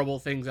of horrible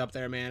things up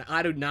there, man.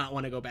 I do not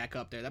want to go back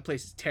up there. That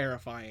place is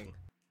terrifying.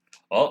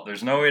 Well,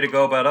 there's no way to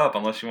go back up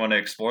unless you want to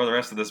explore the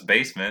rest of this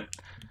basement.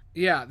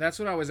 Yeah, that's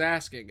what I was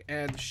asking.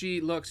 And she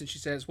looks and she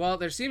says, well,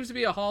 there seems to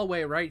be a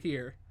hallway right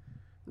here,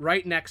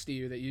 right next to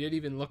you that you didn't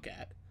even look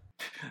at.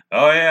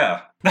 Oh,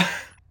 yeah.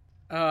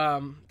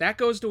 That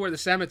goes to where the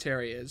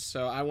cemetery is,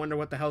 so I wonder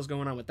what the hell's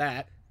going on with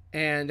that.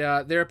 And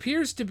there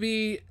appears to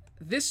be...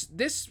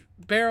 This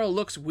barrel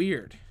looks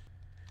weird.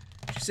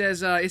 She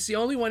says, it's the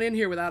only one in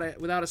here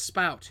without a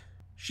spout.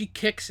 She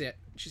kicks it.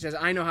 She says,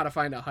 I know how to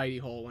find a hidey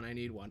hole when I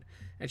need one.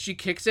 And she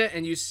kicks it,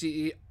 and you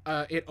see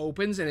it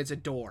opens, and it's a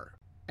door.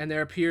 And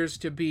there appears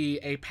to be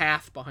a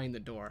path behind the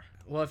door.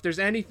 Well, if there's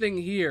anything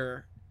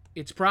here,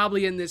 it's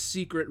probably in this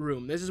secret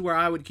room. This is where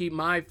I would keep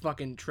my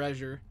fucking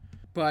treasure.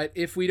 But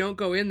if we don't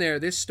go in there,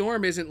 this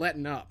storm isn't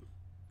letting up.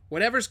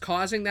 Whatever's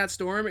causing that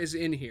storm is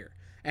in here.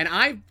 And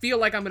I feel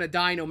like I'm going to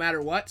die no matter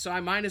what, so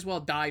I might as well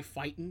die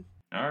fighting.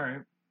 All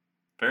right.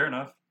 Fair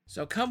enough.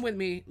 So come with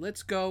me.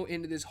 Let's go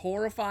into this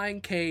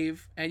horrifying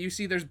cave. And you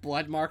see there's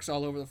blood marks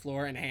all over the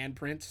floor and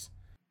handprints.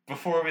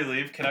 Before we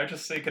leave, can I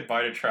just say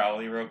goodbye to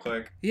Trowley real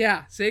quick?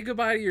 Yeah, say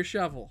goodbye to your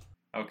shovel.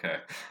 Okay.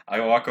 I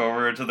walk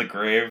over to the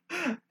grave.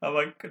 I'm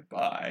like,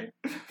 goodbye.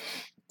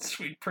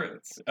 Sweet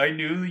prince. I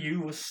knew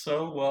you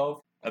so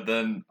well. And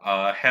then,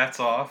 hats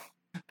off.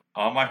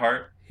 On my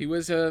heart. He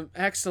was an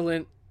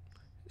excellent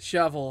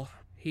shovel.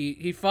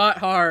 He fought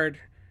hard,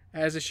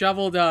 as a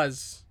shovel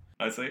does.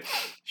 I say,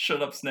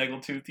 shut up,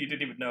 Snaggletooth. You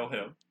didn't even know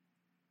him.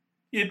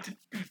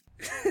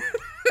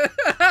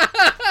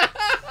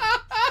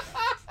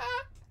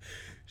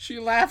 She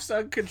laughs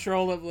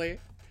uncontrollably.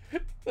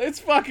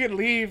 Let's fucking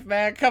leave,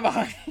 man. Come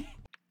on.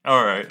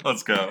 Alright,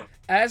 let's go.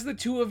 As the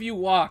two of you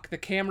walk, the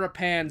camera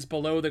pans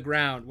below the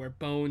ground where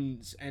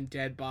bones and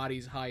dead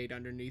bodies hide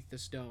underneath the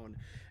stone.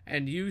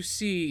 And you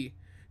see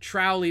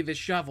Trowley the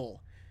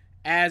shovel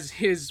as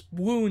his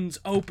wounds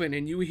open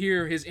and you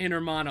hear his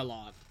inner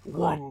monologue.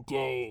 One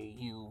day,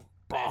 you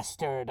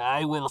bastard,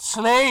 I will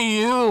slay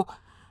you.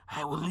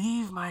 I will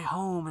leave my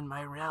home and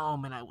my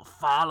realm, and I will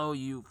follow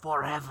you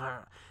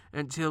forever,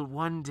 until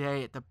one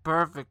day, at the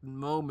perfect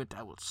moment,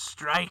 I will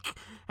strike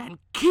and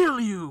kill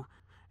you,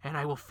 and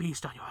I will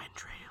feast on your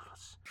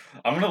entrails.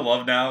 I'm gonna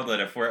love now that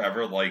if we're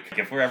ever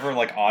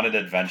on an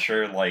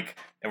adventure, like,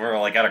 and we're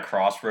like at a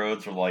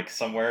crossroads or like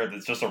somewhere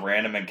that's just a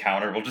random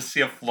encounter, we'll just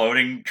see a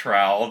floating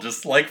trowel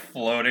just like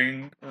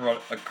floating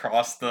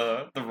across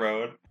the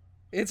road.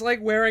 It's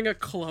like wearing a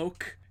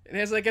cloak. It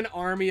has like an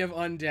army of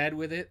undead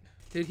with it.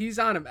 Dude, he's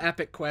on an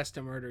epic quest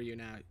to murder you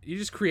now. You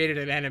just created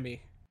an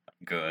enemy.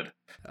 Good.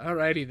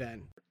 Alrighty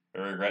then.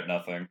 I regret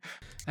nothing.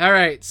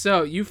 Alright,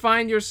 so you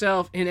find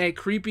yourself in a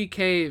creepy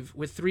cave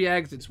with 3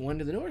 exits. One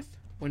to the north,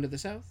 one to the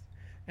south,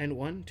 and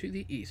one to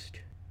the east.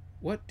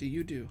 What do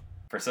you do?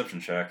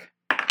 Perception check.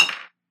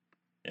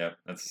 Yep,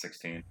 that's a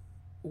 16.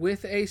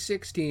 With a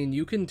 16,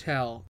 you can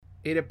tell.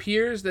 It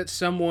appears that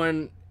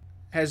someone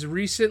has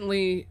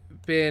recently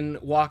been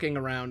walking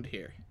around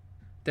here.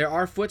 There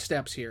are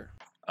footsteps here.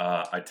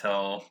 I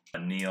tell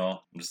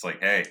Neil, I'm just like,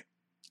 hey,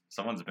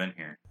 someone's been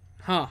here.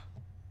 Huh.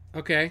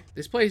 Okay.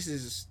 This place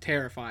is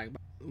terrifying.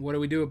 What do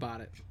we do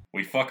about it?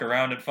 We fuck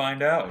around and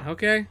find out.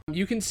 Okay.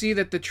 You can see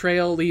that the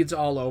trail leads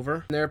all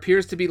over. There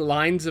appears to be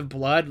lines of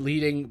blood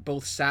leading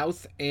both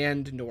south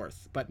and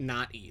north, but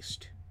not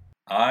east.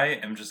 I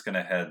am just going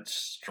to head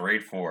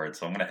straight forward,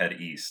 so I'm going to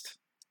head east.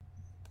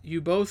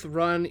 You both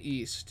run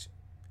east,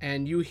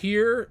 and you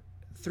hear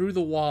through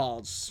the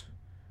walls,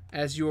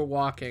 as you are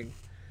walking,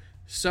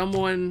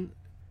 someone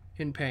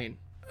in pain.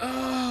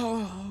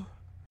 Oh.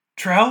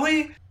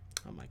 Trowley?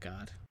 Oh my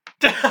god.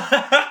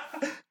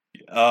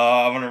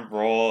 I'm going to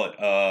roll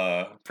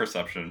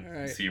perception All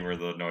right. see where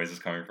the noise is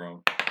coming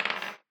from.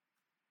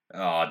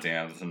 Oh,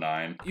 damn, it's a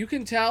 9. You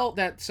can tell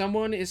that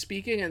someone is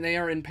speaking and they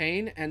are in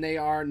pain, and they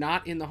are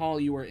not in the hall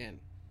you are in.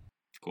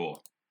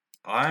 Cool.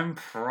 I'm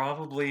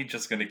probably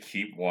just going to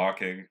keep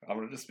walking. I'm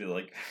going to just be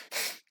like,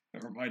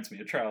 it reminds me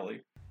of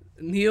Trowley.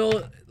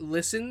 Neil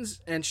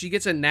listens, and she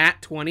gets a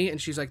nat 20, and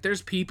she's like,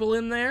 there's people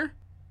in there,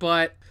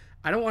 but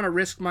I don't want to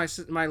risk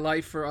my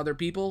life for other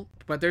people,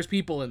 but there's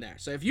people in there.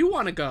 So if you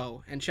want to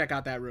go and check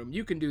out that room,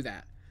 you can do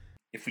that.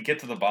 If we get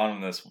to the bottom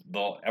of this,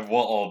 we'll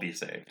all be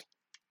saved.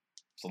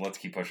 So let's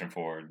keep pushing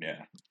forward,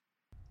 yeah.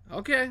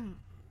 Okay.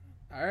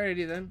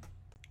 Alrighty then.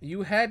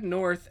 You head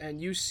north,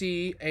 and you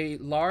see a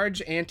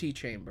large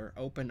antechamber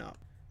open up.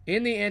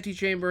 In the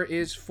antechamber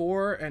is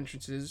 4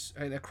 entrances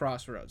at the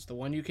crossroads. The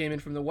one you came in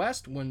from the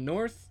west, one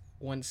north,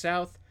 one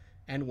south,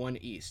 and one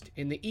east.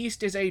 In the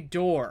east is a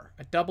door,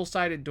 a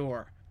double-sided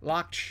door,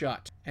 locked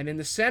shut. And in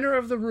the center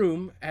of the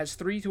room, as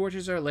 3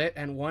 torches are lit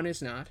and 1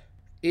 is not,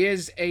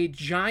 is a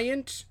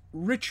giant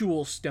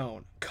ritual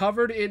stone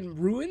covered in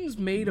ruins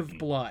made of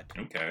blood.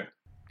 Okay.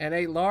 And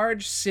a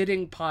large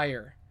sitting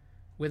pyre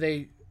with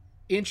a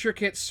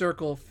intricate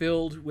circle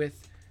filled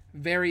with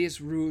various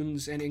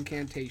runes and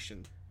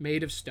incantation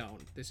made of stone,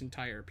 this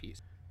entire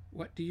piece.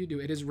 What do you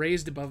do? It is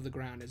raised above the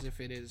ground as if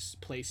it is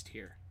placed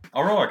here.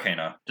 I'll roll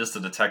Arcana, just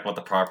to detect what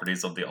the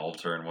properties of the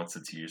altar and what's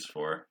its use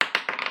for.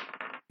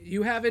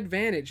 You have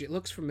advantage. It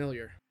looks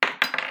familiar.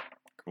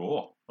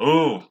 Cool.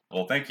 Ooh,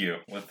 well, thank you.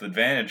 With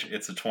advantage,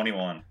 it's a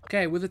 21.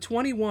 Okay, with a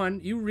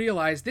 21, you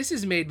realize this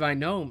is made by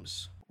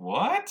gnomes.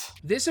 What?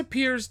 This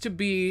appears to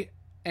be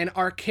an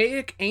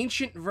archaic,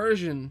 ancient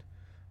version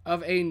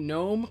of a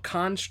gnome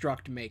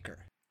construct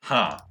maker.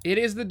 Huh. It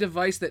is the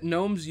device that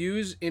gnomes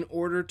use in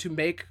order to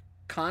make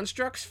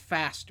constructs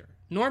faster.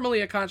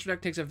 Normally, a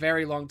construct takes a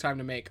very long time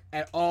to make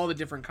at all the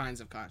different kinds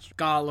of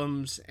constructs.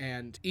 Golems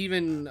and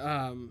even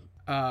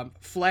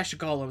flesh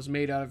golems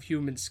made out of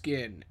human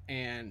skin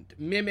and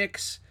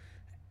mimics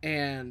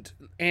and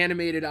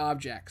animated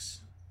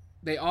objects.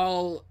 They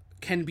all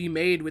can be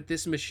made with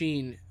this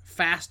machine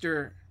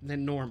faster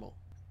than normal.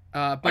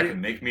 But I can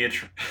make me a...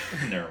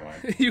 Never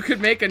mind. You could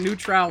make a new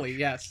trolley,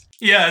 yes.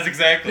 Yes,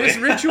 exactly. This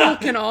ritual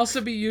can also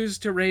be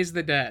used to raise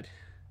the dead.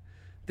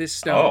 This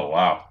stone, Oh,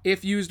 wow.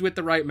 if used with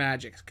the right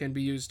magic, can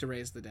be used to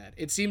raise the dead.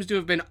 It seems to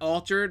have been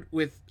altered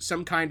with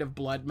some kind of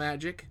blood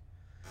magic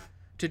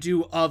to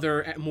do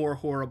other, more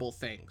horrible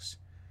things,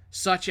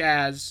 such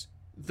as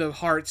the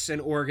hearts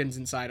and organs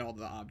inside all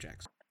the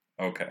objects.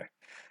 Okay.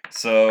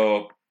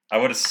 So, I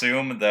would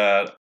assume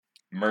that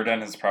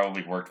Murden has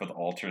probably worked with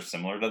altars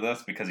similar to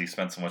this because he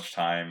spent so much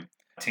time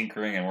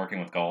tinkering and working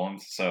with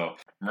golems. So,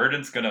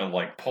 Murden's gonna,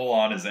 like, pull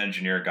on his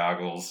engineer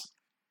goggles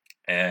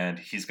and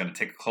he's gonna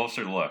take a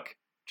closer look.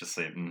 Just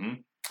say,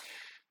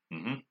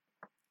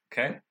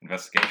 Okay,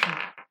 investigation.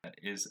 That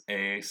is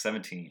a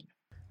 17.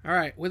 All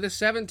right, with a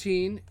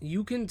 17,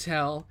 you can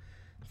tell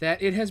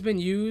that it has been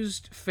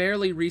used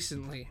fairly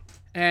recently.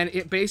 And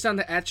it, based on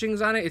the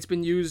etchings on it, it's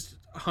been used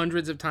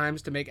hundreds of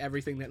times to make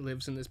everything that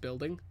lives in this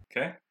building.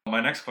 Okay. My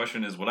next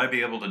question is, would I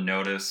be able to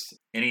notice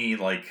any,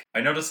 like,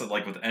 I noticed that,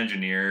 like, with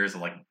engineers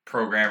and, like,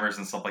 programmers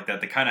and stuff like that,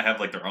 they kind of have,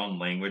 like, their own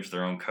language,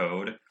 their own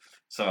code.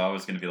 So I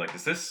was going to be like,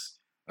 is this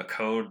a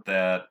code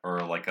that, or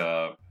like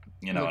a,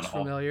 you know, Looks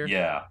familiar.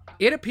 Yeah.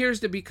 It appears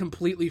to be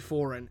completely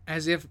foreign,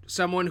 as if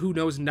someone who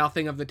knows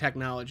nothing of the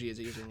technology is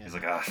using it. He's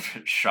like,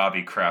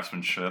 shabby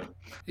craftsmanship.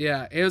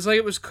 Yeah, it was like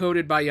it was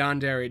coded by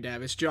Yandere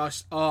Dev. It's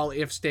just all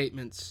if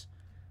statements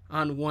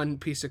on one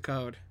piece of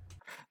code.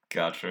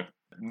 Gotcha.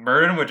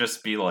 Murden would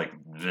just be like,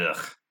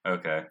 ugh,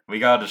 okay, we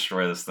gotta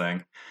destroy this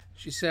thing.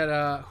 She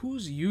said,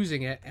 who's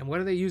using it, and what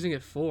are they using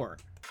it for?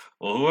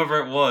 Well, whoever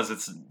it was,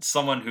 it's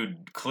someone who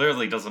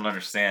clearly doesn't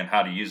understand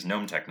how to use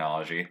gnome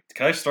technology.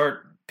 Can I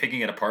start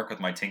picking it apart with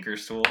my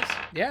tinker's tools?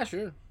 Yeah,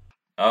 sure.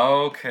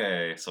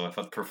 Okay, so if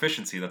I have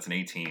proficiency, that's an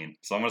 18.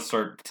 So I'm going to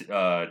start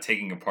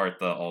taking apart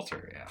the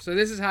altar, yeah. So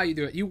this is how you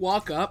do it. You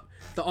walk up,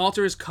 the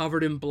altar is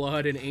covered in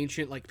blood and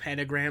ancient, like,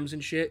 pentagrams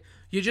and shit.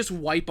 You just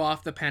wipe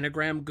off the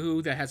pentagram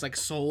goo that has, like,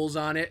 souls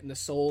on it, and the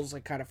souls,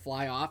 like, kind of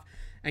fly off.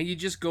 And you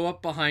just go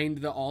up behind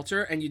the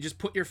altar, and you just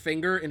put your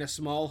finger in a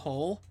small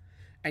hole,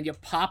 and you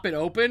pop it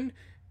open,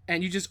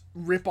 and you just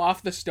rip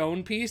off the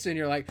stone piece, and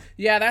you're like,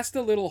 yeah, that's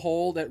the little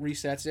hole that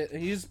resets it,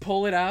 and you just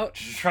pull it out.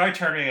 Just try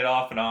turning it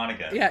off and on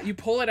again. Yeah, you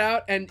pull it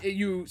out, and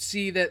you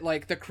see that,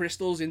 like, the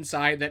crystals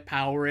inside that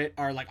power it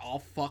are, like, all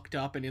fucked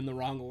up and in the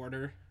wrong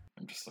order.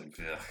 I'm just like,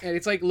 ugh. And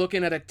it's like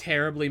looking at a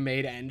terribly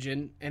made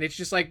engine, and it's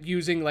just like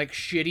using, like,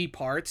 shitty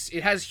parts.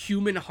 It has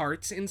human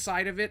hearts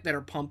inside of it that are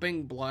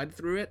pumping blood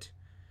through it.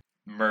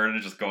 Murden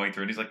is just going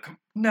through, and he's like,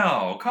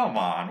 no, come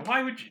on,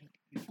 why would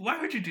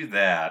you do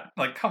that?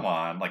 Like, come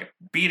on. Like, a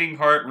beating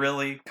heart,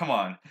 really? Come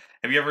on.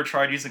 Have you ever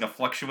tried using a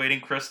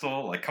fluctuating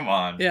crystal? Like, come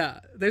on. Yeah,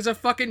 there's a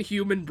fucking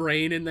human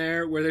brain in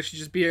there where there should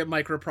just be a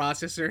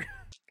microprocessor.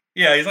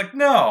 Yeah, he's like,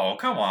 no,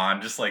 come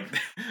on. Just, like,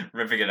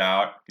 ripping it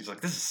out. He's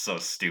like, this is so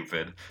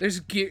stupid. There's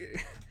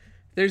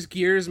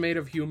gears made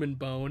of human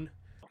bone.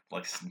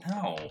 Like,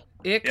 no.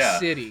 Ick Yeah.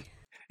 City.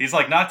 He's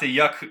like, not to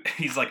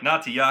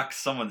yuck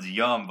someone's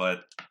yum,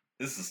 but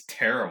this is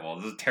terrible.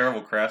 This is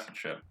terrible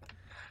craftsmanship.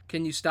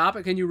 Can you stop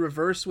it? Can you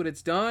reverse what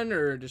it's done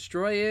or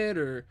destroy it?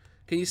 Or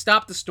can you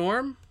stop the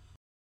storm?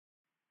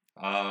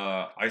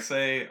 I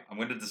say I'm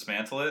going to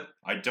dismantle it.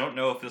 I don't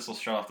know if this will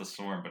shut off the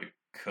storm, but it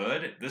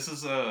could. This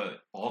is a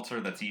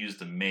altar that's used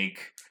to make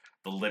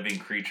the living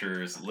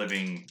creatures,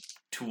 living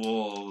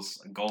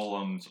tools,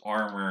 golems,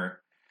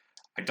 armor.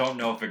 I don't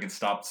know if it can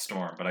stop the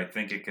storm, but I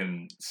think it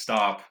can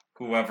stop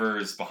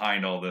whoever's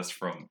behind all this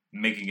from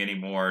making any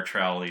more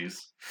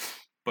trolleys.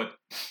 But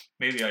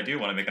maybe I do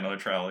want to make another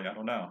trolley. I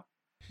don't know.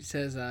 She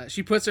says,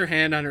 she puts her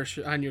hand on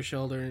on your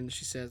shoulder and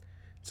she says,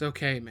 it's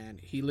okay, man.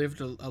 He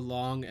lived a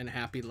long and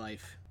happy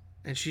life.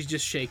 And she's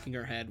just shaking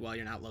her head while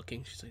you're not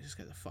looking. She's like, this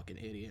guy's a fucking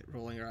idiot,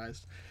 rolling her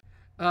eyes.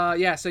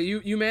 Yeah, so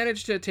you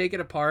managed to take it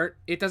apart.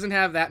 It doesn't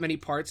have that many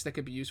parts that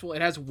could be useful.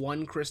 It has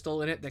one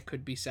crystal in it that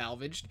could be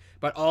salvaged,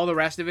 but all the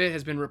rest of it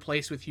has been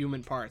replaced with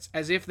human parts,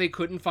 as if they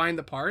couldn't find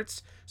the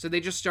parts, so they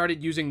just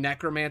started using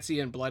necromancy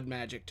and blood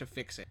magic to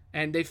fix it.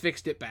 And they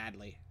fixed it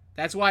badly.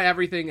 That's why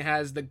everything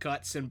has the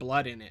guts and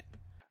blood in it.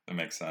 That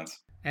makes sense.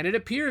 And it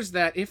appears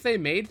that if they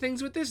made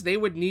things with this, they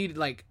would need,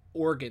 like,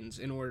 organs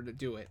in order to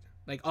do it.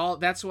 Like, all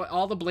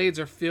the blades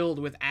are filled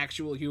with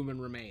actual human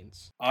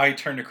remains. I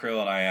turn to Krill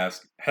and I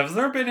ask, have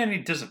there been any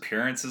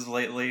disappearances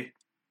lately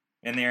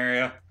in the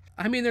area?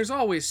 I mean, there's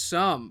always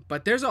some,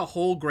 but there's a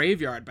whole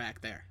graveyard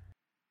back there.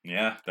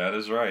 Yeah, that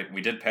is right.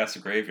 We did pass a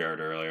graveyard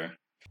earlier.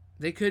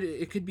 It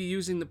could be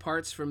using the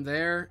parts from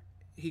there.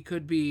 He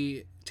could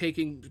be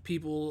taking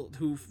people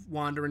who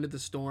wander into the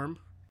storm.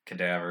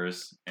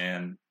 Cadavers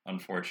and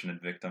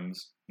unfortunate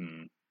victims.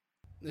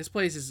 This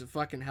place is a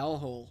fucking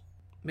hellhole.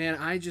 Man,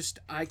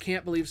 I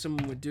can't believe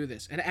someone would do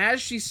this. And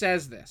as she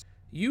says this,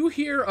 you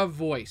hear a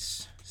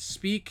voice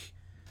speak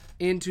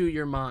into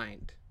your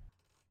mind.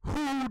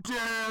 Who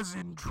dares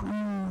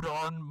intrude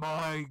on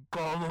my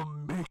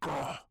golem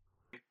maker?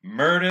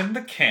 Murden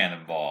the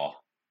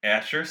Cannonball,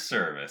 at your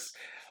service.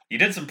 You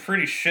did some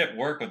pretty shit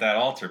work with that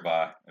altar,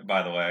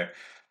 by the way.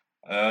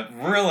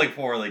 Really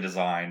poorly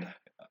designed.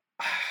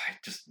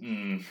 It's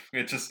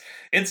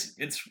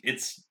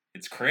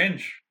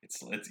cringe.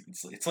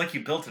 It's like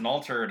you built an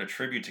altar in a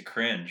tribute to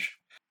cringe.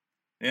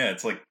 Yeah,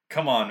 it's like,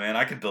 come on, man,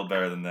 I could build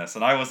better than this,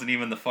 and I wasn't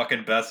even the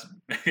fucking best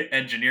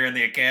engineer in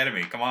the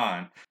academy. Come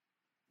on.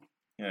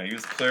 Yeah, he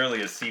was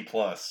clearly a C+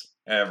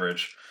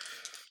 average.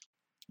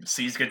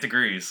 C's get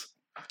degrees.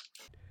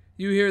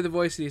 You hear the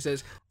voice and he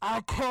says,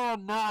 I care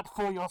not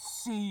for your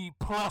C+.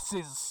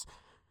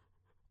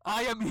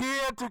 I am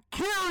here to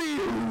kill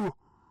you.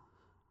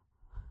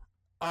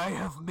 I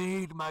have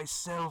made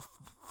myself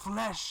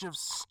flesh of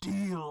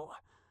steel,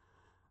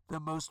 the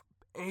most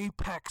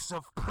apex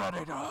of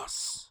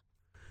predators.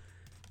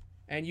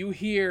 And you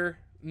hear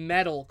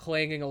metal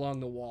clanging along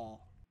the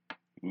wall.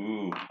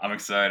 Ooh, I'm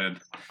excited.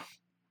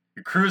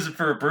 You're cruising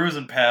for a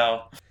bruising,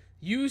 pal.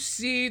 You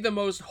see the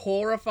most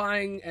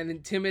horrifying and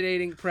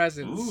intimidating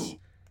presence. Ooh.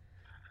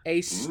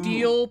 A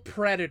steel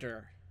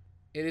predator.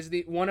 It is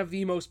one of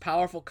the most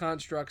powerful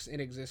constructs in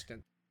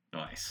existence.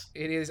 Nice.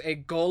 It is a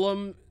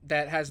golem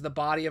that has the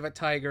body of a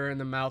tiger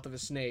and the mouth of a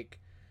snake,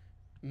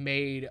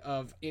 made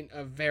of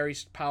very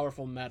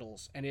powerful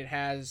metals. And it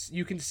has,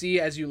 you can see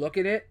as you look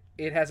at it,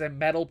 it has a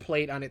metal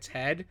plate on its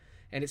head,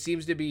 and it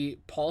seems to be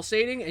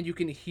pulsating, and you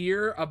can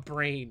hear a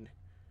brain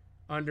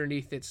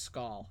underneath its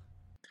skull.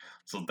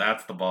 So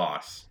that's the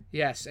boss.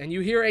 Yes, and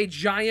you hear a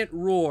giant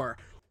roar.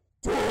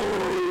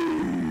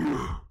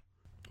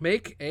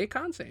 Make a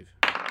con save.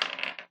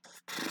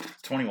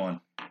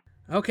 21.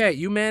 Okay,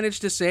 you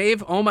managed to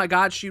save. Oh my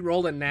god, she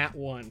rolled a nat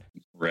 1.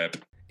 Rip.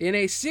 In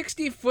a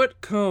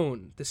 60-foot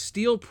cone, the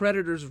steel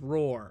predators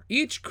roar.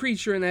 Each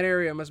creature in that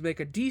area must make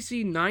a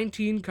DC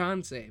 19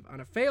 con save. On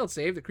a failed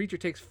save, the creature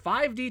takes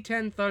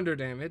 5d10 thunder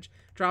damage,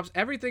 drops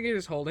everything it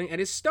is holding, and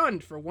is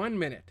stunned for 1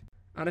 minute.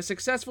 On a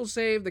successful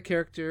save, the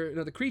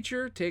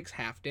creature takes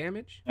half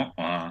damage.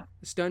 The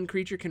stunned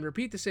creature can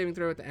repeat the saving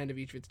throw at the end of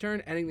each of its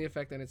turn, ending the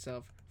effect on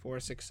itself for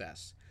a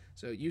success.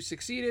 So you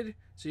succeeded,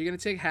 so you're going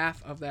to take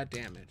half of that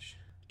damage.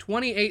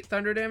 28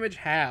 thunder damage,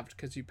 halved,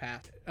 because you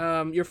passed.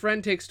 Your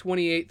friend takes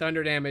 28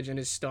 thunder damage and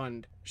is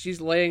stunned.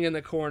 She's laying in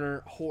the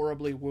corner,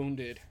 horribly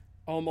wounded,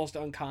 almost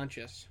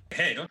unconscious.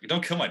 Hey,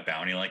 don't kill my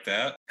bounty like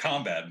that.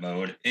 Combat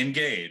mode,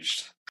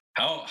 engaged.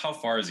 How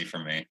far is he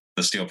from me,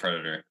 the steel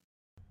predator?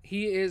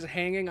 He is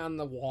hanging on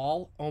the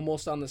wall,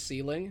 almost on the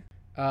ceiling,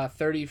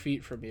 30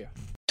 feet from you.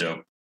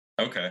 Dope.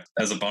 Okay.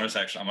 As a bonus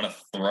action, I'm going to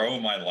throw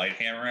my light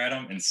hammer at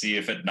him and see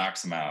if it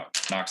knocks him out,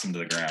 knocks him to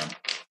the ground.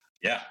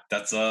 Yeah,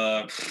 it's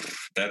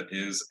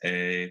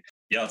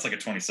like a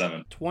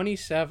 27.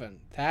 27.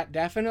 That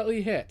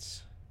definitely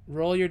hits.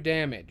 Roll your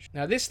damage.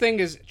 Now, this thing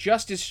is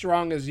just as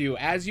strong as you.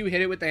 As you hit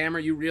it with the hammer,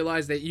 you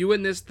realize that you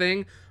and this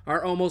thing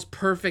are almost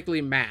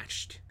perfectly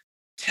matched.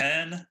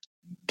 10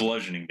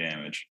 bludgeoning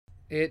damage.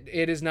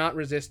 It is not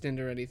resistant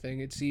or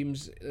anything. It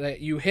seems that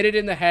you hit it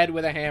in the head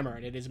with a hammer,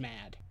 and it is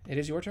mad. It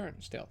is your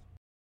turn, still.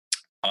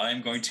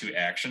 I'm going to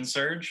action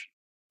surge,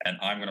 and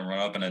I'm going to run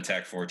up and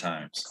attack 4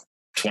 times.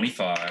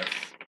 25,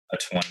 a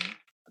 20,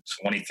 a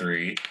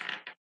 23,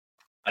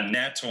 a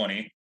nat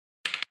 20,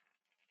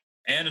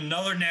 and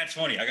another nat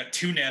 20. I got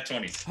 2 nat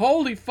 20s.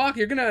 Holy fuck,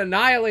 you're going to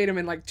annihilate him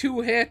in like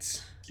 2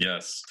 hits.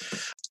 Yes.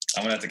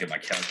 I'm going to have to get my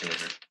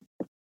calculator.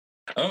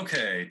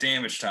 Okay,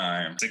 damage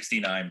time.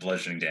 69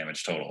 bludgeoning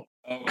damage total.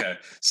 Okay,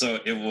 so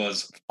it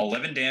was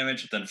 11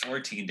 damage, then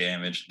 14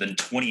 damage, then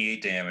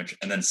 28 damage,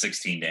 and then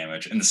 16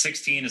 damage. And the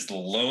 16 is the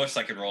lowest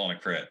I could roll on a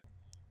crit.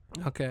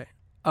 Okay.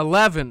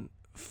 11,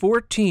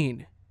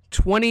 14,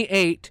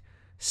 28,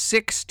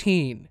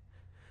 16,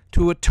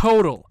 to a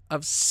total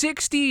of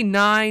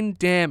 69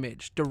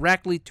 damage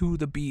directly to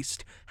the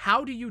beast.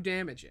 How do you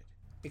damage it?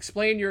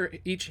 Explain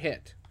each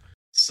hit.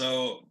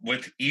 So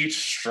with each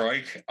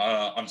strike,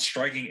 I'm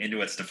striking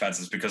into its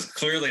defenses because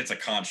clearly it's a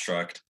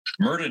construct.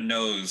 Murden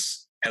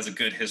has a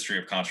good history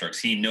of constructs.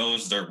 He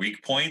knows their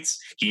weak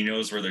points. He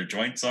knows where their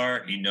joints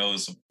are. He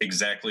knows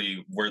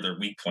exactly where their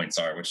weak points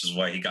are, which is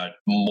why he got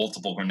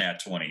multiple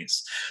nat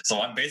 20s. So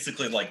I'm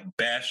basically like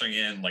bashing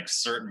in like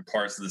certain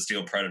parts of the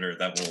steel predator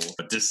that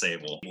will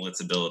disable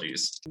its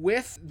abilities.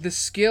 With the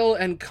skill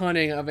and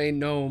cunning of a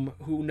gnome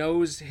who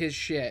knows his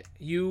shit,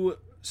 you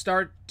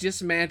start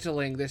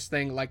dismantling this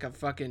thing like a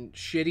fucking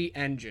shitty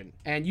engine.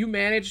 And you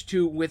manage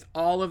to, with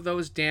all of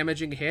those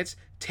damaging hits,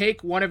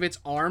 take one of its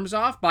arms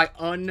off by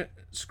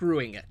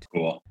unscrewing it.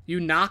 Cool. You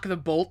knock the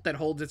bolt that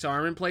holds its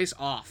arm in place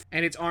off,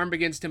 and its arm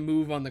begins to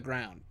move on the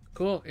ground.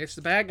 Cool. It's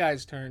the bad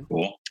guy's turn.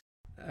 Cool.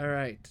 All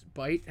right.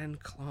 Bite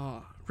and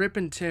claw. Rip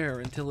and tear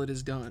until it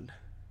is done.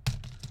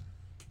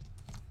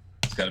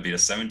 It's got to be a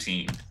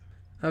 17.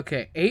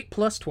 Okay. 8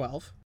 plus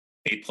 12.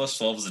 8 plus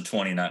 12 is a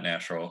 20, not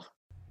natural.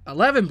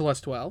 11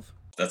 plus 12.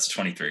 That's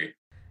 23.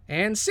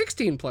 And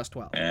 16 plus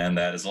 12. And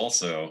that is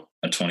also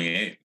a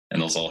 28.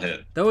 And those all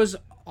hit. Those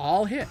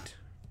all hit.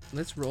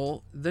 Let's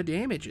roll the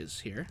damages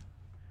here.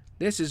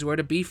 This is where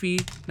the beefy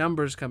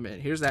numbers come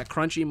in. Here's that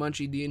crunchy,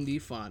 munchy D&D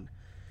fun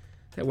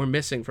that we're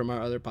missing from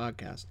our other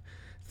podcast.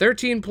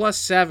 13 plus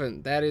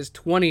 7. That is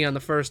 20 on the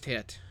first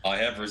hit. I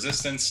have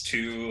resistance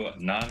to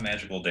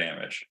non-magical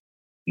damage.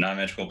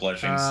 Non-magical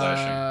bludgeoning,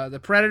 slashing. The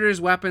Predator's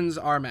weapons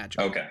are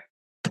magical. Okay.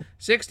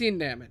 16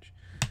 damage.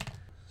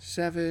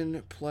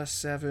 7 plus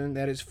 7.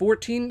 That is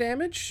 14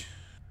 damage.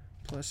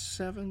 Plus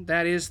 7.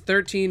 That is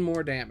 13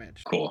 more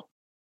damage. Cool.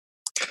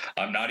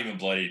 I'm not even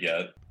bloodied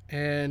yet.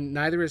 And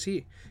neither is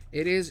he.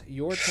 It is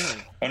your turn.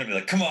 I'm going to be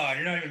like, come on,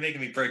 you're not even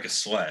making me break a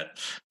sweat.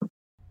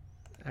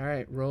 All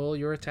right, roll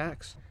your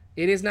attacks.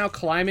 It is now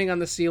climbing on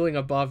the ceiling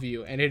above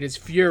you, and it is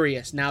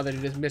furious now that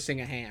it is missing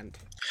a hand.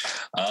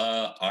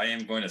 I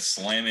am going to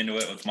slam into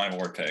it with my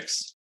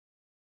Vortex.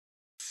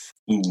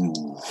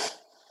 Ooh.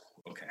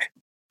 Okay.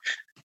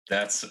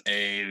 That's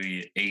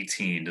a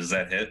 18. Does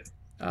that hit?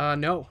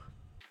 No.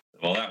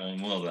 Well, that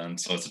one will then,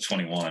 so it's a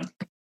 21.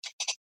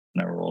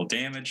 And I roll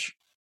damage.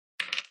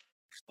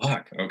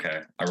 Fuck,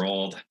 okay. I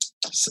rolled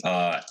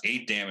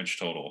 8 damage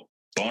total.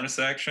 Bonus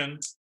action.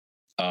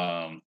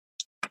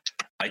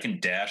 I can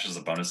dash as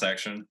a bonus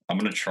action. I'm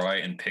going to try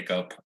and pick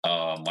up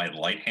my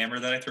light hammer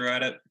that I threw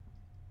at it.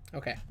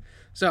 Okay.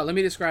 So let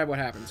me describe what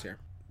happens here.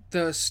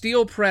 The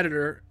steel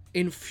predator,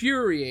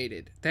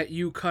 infuriated that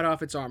you cut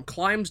off its arm,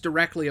 climbs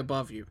directly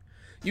above you.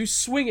 You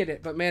swing at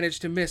it, but manage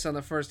to miss on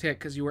the first hit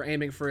because you were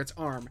aiming for its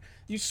arm.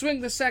 You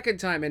swing the second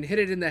time and hit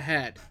it in the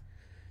head.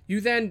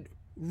 You then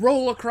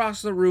roll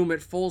across the room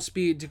at full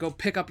speed to go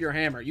pick up your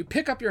hammer. You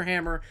pick up your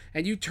hammer,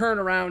 and you turn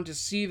around to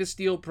see the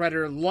steel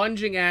predator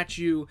lunging at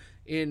you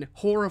in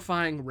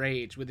horrifying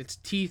rage with its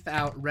teeth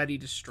out ready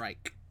to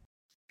strike.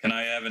 Can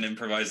I have an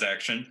improvised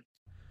action?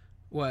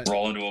 What?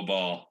 Roll into a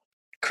ball.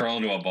 Curl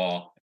into a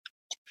ball.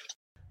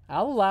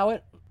 I'll allow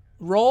it.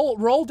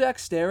 Roll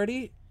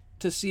dexterity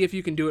to see if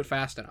you can do it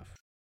fast enough.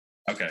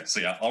 Okay, so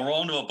yeah, I'll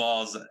roll into a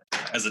ball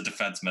as a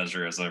defense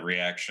measure, as a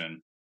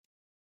reaction.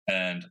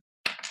 And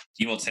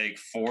he will take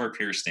 4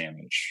 pierce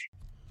damage.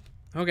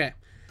 Okay.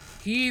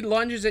 He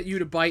lunges at you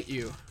to bite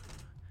you.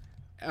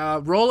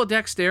 Roll a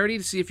dexterity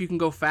to see if you can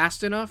go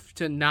fast enough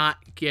to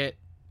not get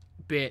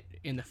bit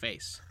in the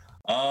face.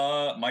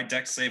 My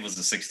dex save was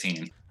a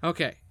 16.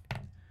 Okay.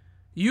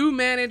 You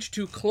manage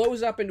to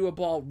close up into a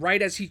ball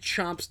right as he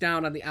chomps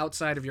down on the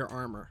outside of your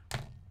armor.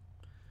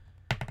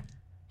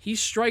 He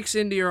strikes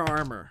into your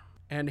armor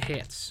and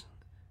hits.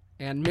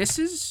 And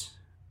misses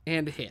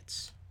and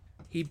hits.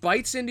 He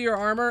bites into your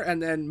armor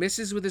and then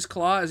misses with his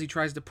claw as he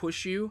tries to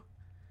push you,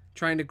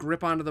 trying to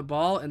grip onto the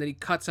ball, and then he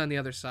cuts on the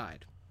other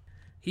side.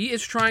 He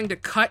is trying to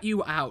cut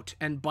you out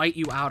and bite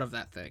you out of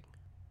that thing.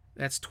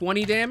 That's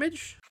 20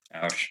 damage.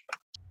 Ouch.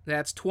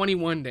 That's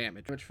 21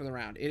 damage for the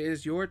round. It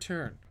is your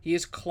turn. He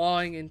is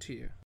clawing into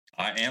you.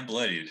 I am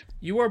bloodied.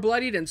 You are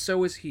bloodied, and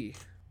so is he.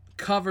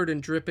 Covered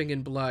and dripping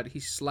in blood, he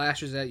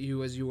slashes at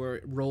you as you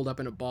are rolled up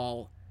in a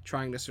ball,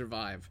 trying to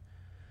survive.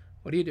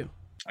 What do you do?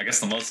 I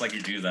guess the most I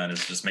could do then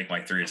is just make my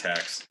 3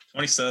 attacks.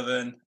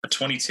 27, a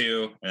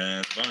 22,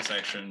 and bonus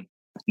action.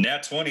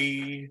 Nat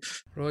 20.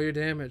 Roll your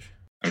damage.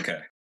 Okay.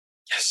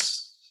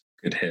 Yes.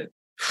 Good hit.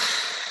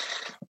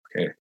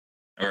 Okay.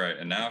 All right,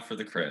 and now for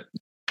the crit.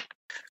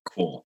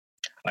 Cool.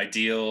 I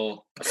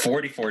deal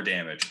 44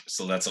 damage.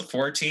 So that's a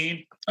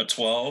 14, a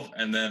 12,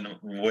 and then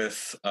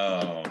with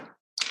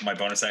my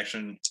bonus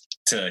action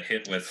to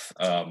hit with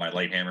my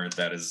light hammer,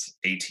 that is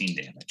 18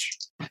 damage.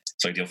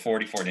 So I deal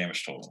 44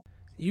 damage total.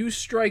 You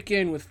strike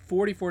in with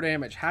 44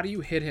 damage. How do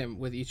you hit him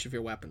with each of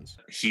your weapons?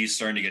 He's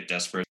starting to get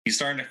desperate. He's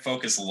starting to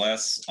focus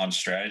less on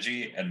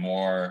strategy and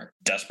more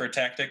desperate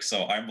tactics.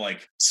 So I'm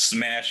like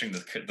smashing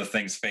the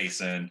thing's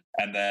face in.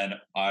 And then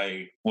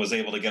I was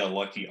able to get a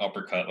lucky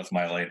uppercut with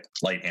my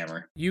light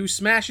hammer. You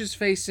smash his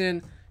face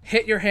in,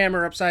 hit your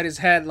hammer upside his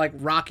head like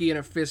Rocky in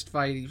a fist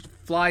fight. He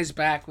flies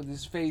back with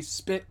his face,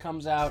 spit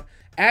comes out.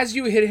 As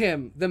you hit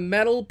him, the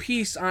metal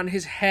piece on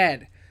his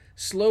head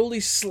slowly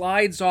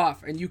slides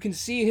off, and you can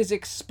see his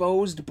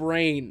exposed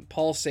brain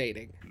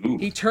pulsating. Ooh.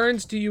 He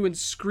turns to you and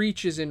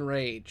screeches in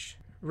rage,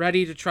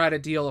 ready to try to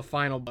deal a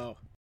final blow.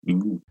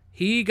 Ooh.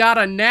 He got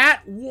a nat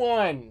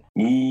 1.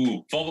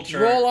 Ooh. Fumble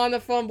chart. Roll on the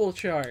fumble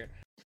chart.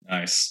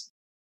 Nice.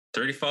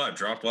 35.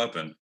 Dropped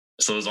weapon.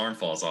 So his arm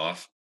falls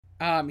off.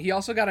 He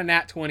also got a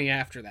nat 20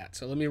 after that,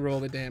 so let me roll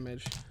the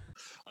damage.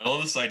 I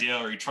love this idea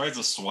where he tries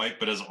to swipe,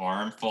 but his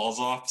arm falls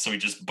off, so he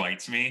just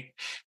bites me.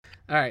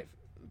 All right.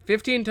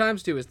 15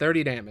 times 2 is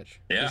 30 damage.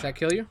 Yeah. Does that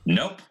kill you?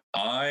 Nope.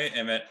 I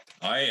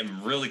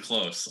am really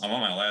close. I'm on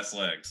my last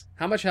legs.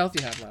 How much health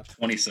do you have left?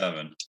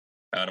 27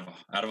 out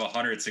of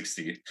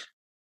 160.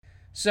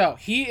 So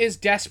he is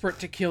desperate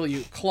to kill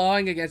you,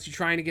 clawing against you,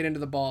 trying to get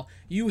into the ball.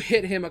 You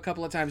hit him a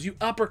couple of times. You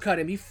uppercut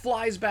him. He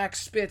flies back,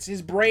 spits,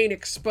 his brain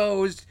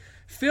exposed.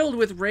 Filled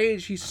with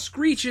rage, he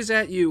screeches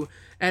at you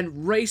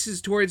and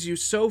races towards you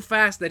so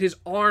fast that his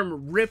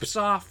arm rips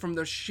off from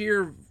the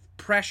sheer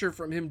pressure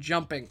from him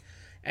jumping.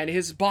 and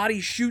his body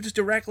shoots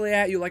directly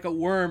at you like a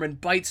worm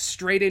and bites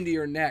straight into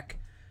your neck.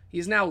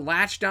 He's now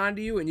latched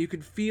onto you, and you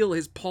can feel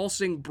his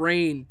pulsing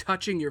brain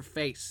touching your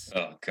face.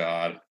 Oh,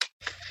 God.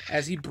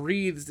 As he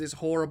breathes this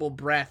horrible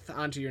breath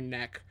onto your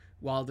neck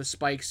while the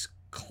spikes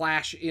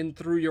clash in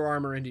through your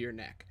armor into your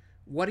neck.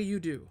 What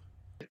do?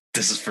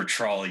 This is for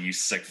Trolley, you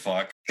sick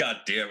fuck. God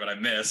damn it, I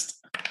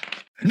missed.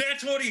 Nat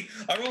 20!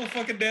 I rolled a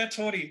fucking Nat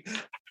 20.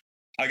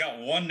 I got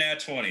one Nat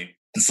 20.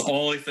 It's the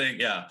only thing,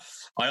 yeah.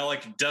 I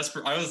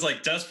was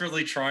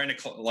desperately trying to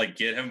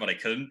get him, but I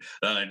couldn't.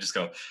 Then I just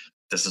go,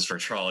 this is for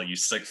Trolley, you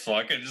sick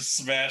fuck, and just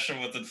smash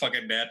him with the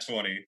fucking Nat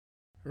 20.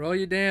 Roll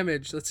your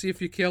damage. Let's see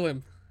if you kill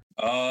him.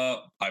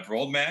 I've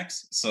rolled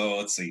max, so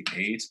let's see,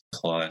 8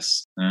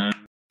 plus.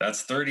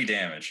 That's 30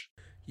 damage.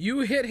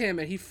 You hit him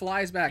and he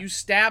flies back. You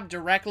stab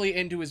directly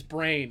into his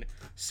brain,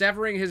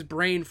 severing his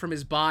brain from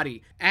his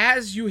body.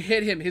 As you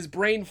hit him, his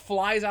brain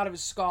flies out of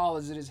his skull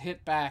as it is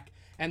hit back,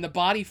 and the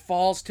body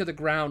falls to the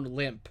ground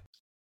limp.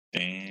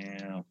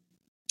 Damn.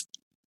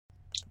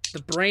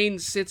 The brain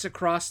sits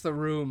across the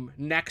room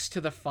next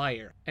to the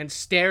fire and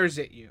stares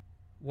at you.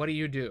 What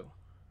do?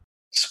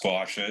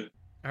 Squash it.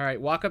 All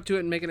right, walk up to it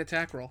and make an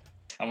attack roll.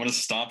 I'm gonna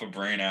stomp a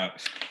brain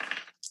out.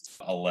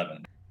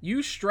 11.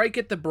 You strike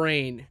at the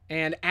brain,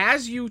 and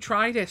as you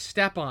try to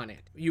step on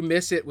it, you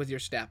miss it with your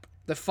step.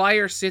 The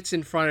fire sits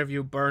in front of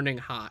you, burning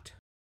hot.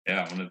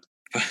 Yeah, I'm gonna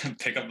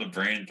pick up the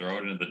brain, throw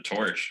it into the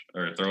torch,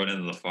 or throw it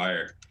into the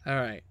fire. All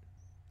right.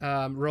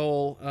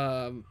 Roll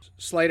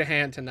sleight of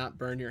hand to not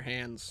burn your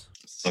hands.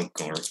 I'm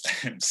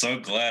so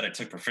glad I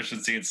took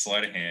proficiency in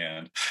sleight of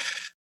hand.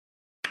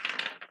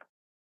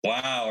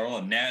 Wow, I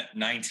rolled a nat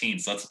 19,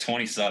 so that's a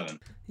 27.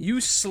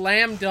 You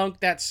slam dunk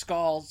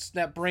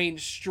that brain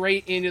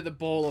straight into the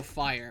bowl of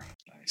fire.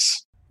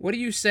 Nice. What do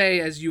you say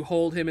as you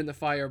hold him in the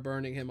fire,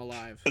 burning him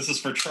alive? This is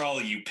for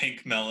Trolley, you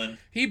pink melon.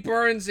 He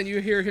burns, and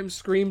you hear him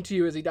scream to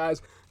you as he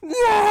dies.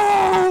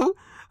 No!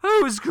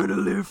 I was gonna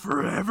live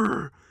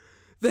forever.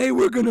 They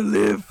were gonna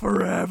live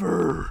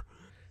forever.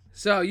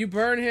 So you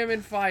burn him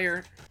in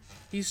fire.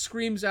 He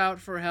screams out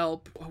for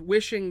help,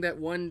 wishing that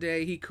one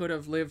day he could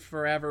have lived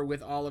forever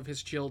with all of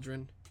his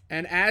children.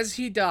 And as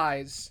he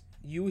dies,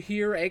 you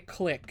hear a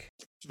click,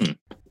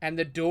 and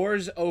the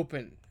doors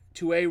open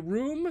to a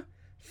room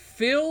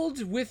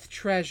filled with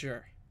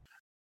treasure.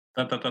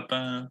 I'm just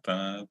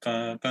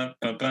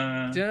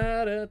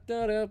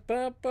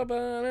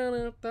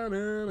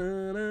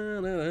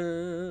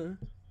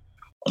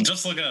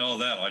looking at all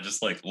that. I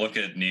just look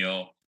at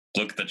Neil,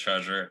 look at the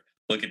treasure,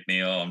 look at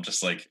Neil. I'm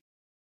just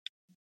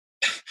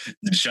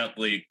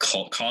gently,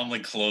 calmly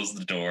close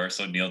the door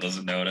so Neil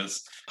doesn't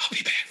notice. I'll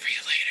be back for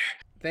you later.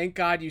 Thank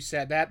God you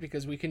said that,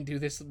 because we can do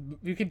this.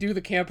 We can do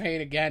the campaign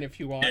again if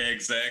you want. Yeah,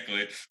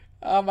 exactly.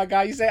 Oh my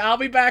God, you say, I'll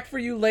be back for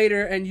you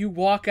later, and you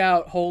walk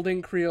out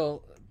holding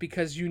Creel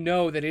because you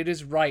know that it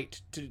is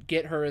right to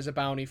get her as a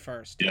bounty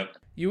first. Yep.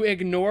 You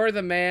ignore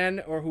the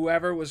man or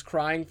whoever was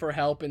crying for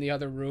help in the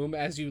other room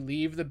as you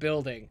leave the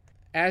building.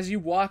 As you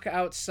walk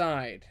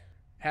outside,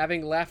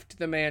 having left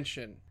the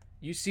mansion,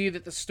 you see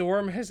that the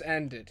storm has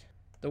ended.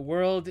 The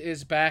world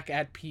is back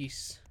at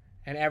peace,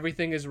 and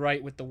everything is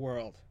right with the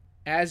world.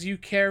 As you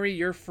carry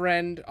your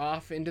friend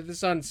off into the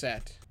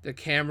sunset, the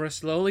camera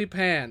slowly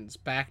pans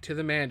back to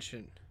the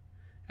mansion.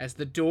 As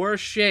the door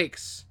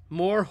shakes,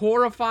 more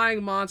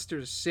horrifying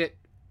monsters sit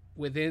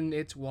within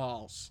its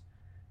walls.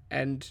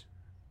 And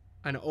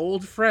an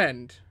old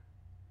friend,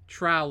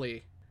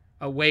 Trowley,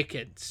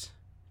 awakens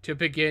to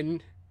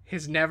begin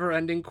his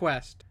never-ending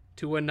quest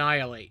to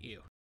annihilate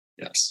you.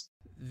 Yes.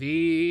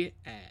 The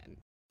end.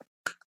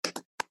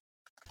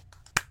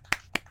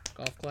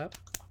 Golf clap.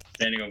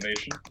 Standing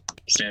ovation.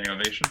 Standing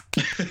ovation.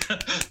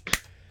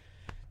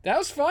 That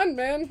was fun,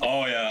 man.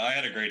 Oh yeah, I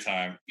had a great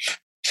time.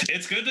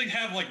 It's good to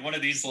have one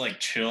of these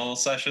chill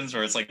sessions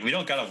where it's we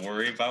don't gotta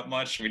worry about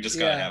much. We just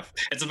gotta have.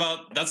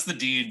 That's the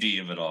D&D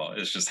of it all.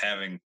 It's just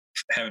having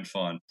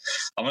fun.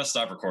 I'm gonna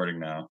stop recording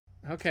now.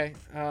 Okay.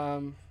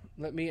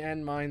 Let me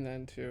end mine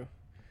then too.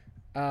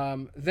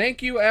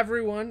 Thank you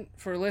everyone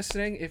for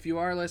listening. If you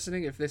are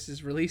listening, if this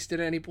is released at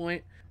any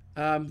point,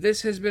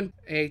 this has been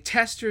a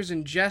Testers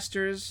and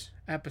Jesters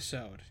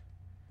episode.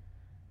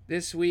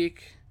 This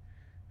week,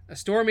 a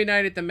stormy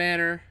night at the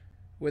manor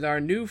with our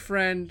new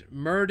friend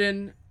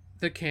Murden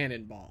the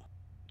Cannonball.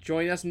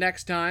 Join us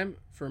next time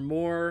for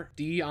more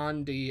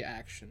D&D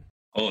action.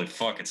 Holy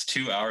fuck, it's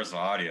 2 hours of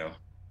audio.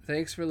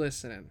 Thanks for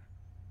listening.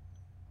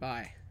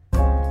 Bye.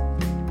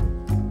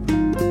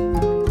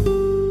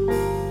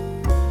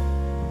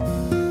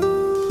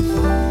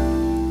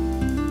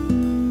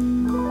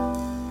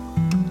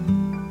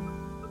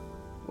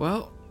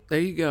 Well, there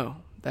you go.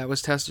 That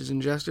was Testers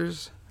and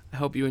Jesters. I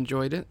hope you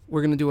enjoyed it.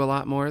 We're going to do a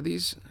lot more of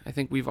these. I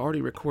think we've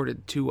already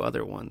recorded 2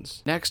 other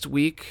ones. Next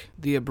week,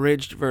 the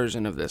abridged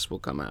version of this will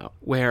come out,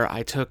 where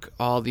I took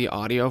all the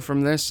audio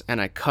from this and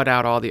I cut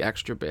out all the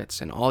extra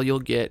bits, and all you'll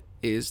get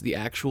is the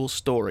actual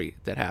story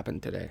that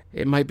happened today.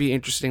 It might be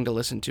interesting to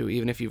listen to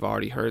even if you've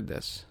already heard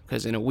this,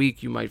 because in a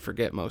week you might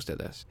forget most of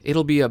this.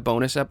 It'll be a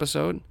bonus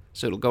episode,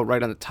 So it'll go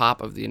right on the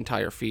top of the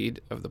entire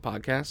feed of the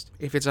podcast.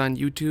 If it's on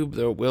YouTube,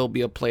 there will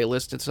be a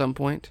playlist at some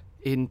point.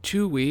 In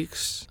 2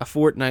 weeks, a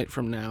fortnight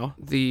from now,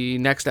 the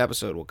next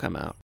episode will come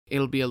out.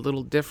 It'll be a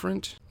little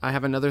different. I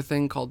have another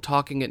thing called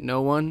Talking at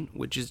No One,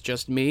 which is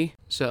just me.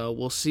 So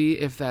we'll see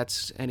if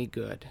that's any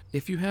good.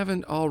 If you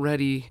haven't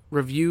already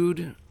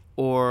reviewed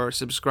or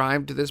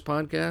subscribed to this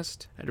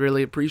podcast, I'd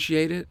really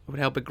appreciate it. It would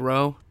help it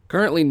grow.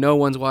 Currently, no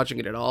one's watching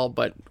it at all,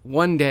 but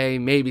one day,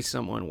 maybe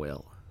someone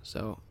will.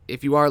 So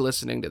if you are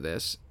listening to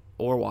this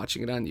or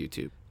watching it on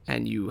YouTube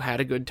and you had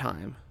a good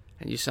time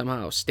and you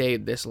somehow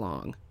stayed this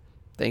long,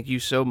 thank you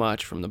so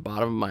much from the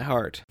bottom of my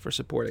heart for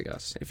supporting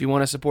us. If you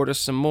want to support us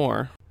some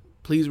more,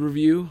 please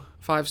review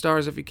 5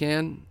 stars if you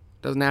can.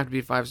 Doesn't have to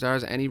be 5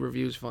 stars. Any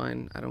review's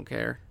fine. I don't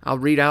care. I'll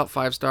read out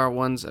 5-star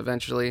ones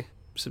eventually.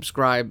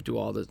 Subscribe to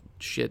all the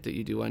shit that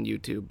you do on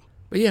YouTube.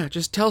 But yeah,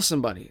 just tell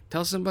somebody.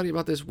 Tell somebody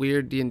about this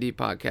weird D&D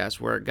podcast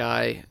where a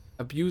guy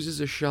abuses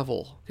a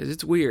shovel. Because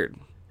it's weird.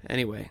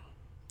 Anyway,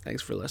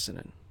 thanks for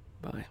listening.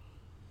 Bye.